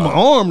 You can show my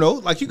arm though.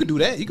 Like you can do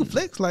that. You can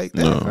flex like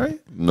that, No. right?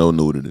 No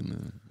nudity,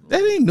 man.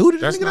 That ain't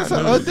nudity, That's nigga.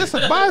 not nudity. That's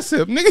a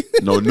bicep,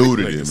 nigga. No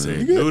nudity,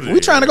 man. We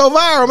trying to go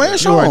viral, man.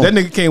 Show Right, him. that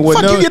nigga can't wear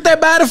Fuck no. you get that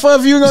body for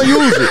if you gonna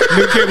use it.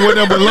 Nigga can't wear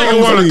number Nigga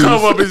long want to sleeves.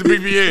 cover up his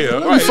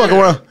BBL. You fuck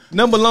around.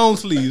 Number long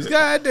sleeves.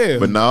 God damn.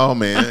 But no,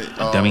 man.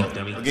 Dummy.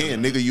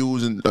 Again, nigga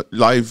using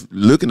life,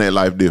 looking at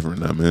life different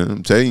now, man.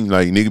 I'm telling you,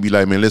 like, nigga be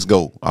like, man, let's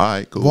go. All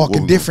right, cool. What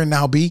Walking we different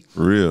now, B. gonna-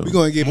 For real. we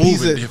gonna get Moving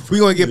pizza. different. We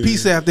gonna get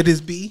pizza after this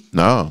B.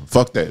 No,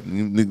 fuck that.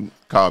 Nigga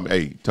call me,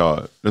 hey,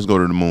 Todd, let's go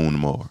to the moon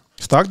tomorrow.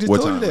 Stock just What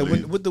told you time that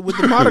leave? with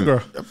the model girl.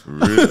 For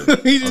real.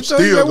 He I'm just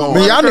told you still that going.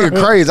 Man, y'all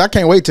nigga crazy. I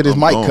can't wait till this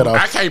mic cut gone.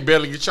 I off. can't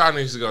barely get y'all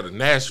niggas to go to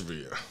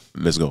Nashville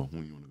Let's go.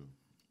 When you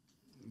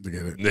wanna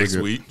go? next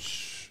week.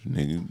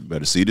 Nigga, you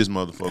better see this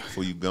motherfucker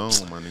before you gone,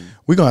 my nigga.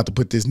 We're gonna have to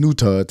put this new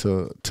Todd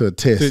to a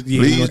test. Yeah,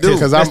 Please we do. gonna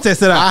test- Let's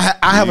test it out.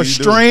 I have a Please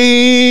do.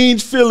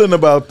 strange feeling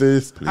about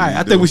this. All right,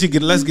 I think we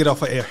should let's get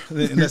off of air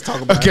and let's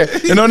talk about Okay,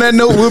 it. and on that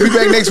note, we'll be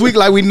back next week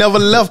like we never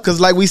left, because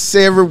like we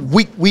say every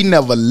week, we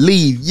never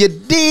leave. You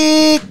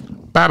dig?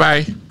 Bye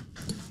bye.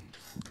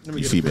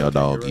 You female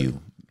dog, you.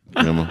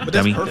 Remember? But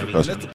that's Dummy. perfect. That's- That's the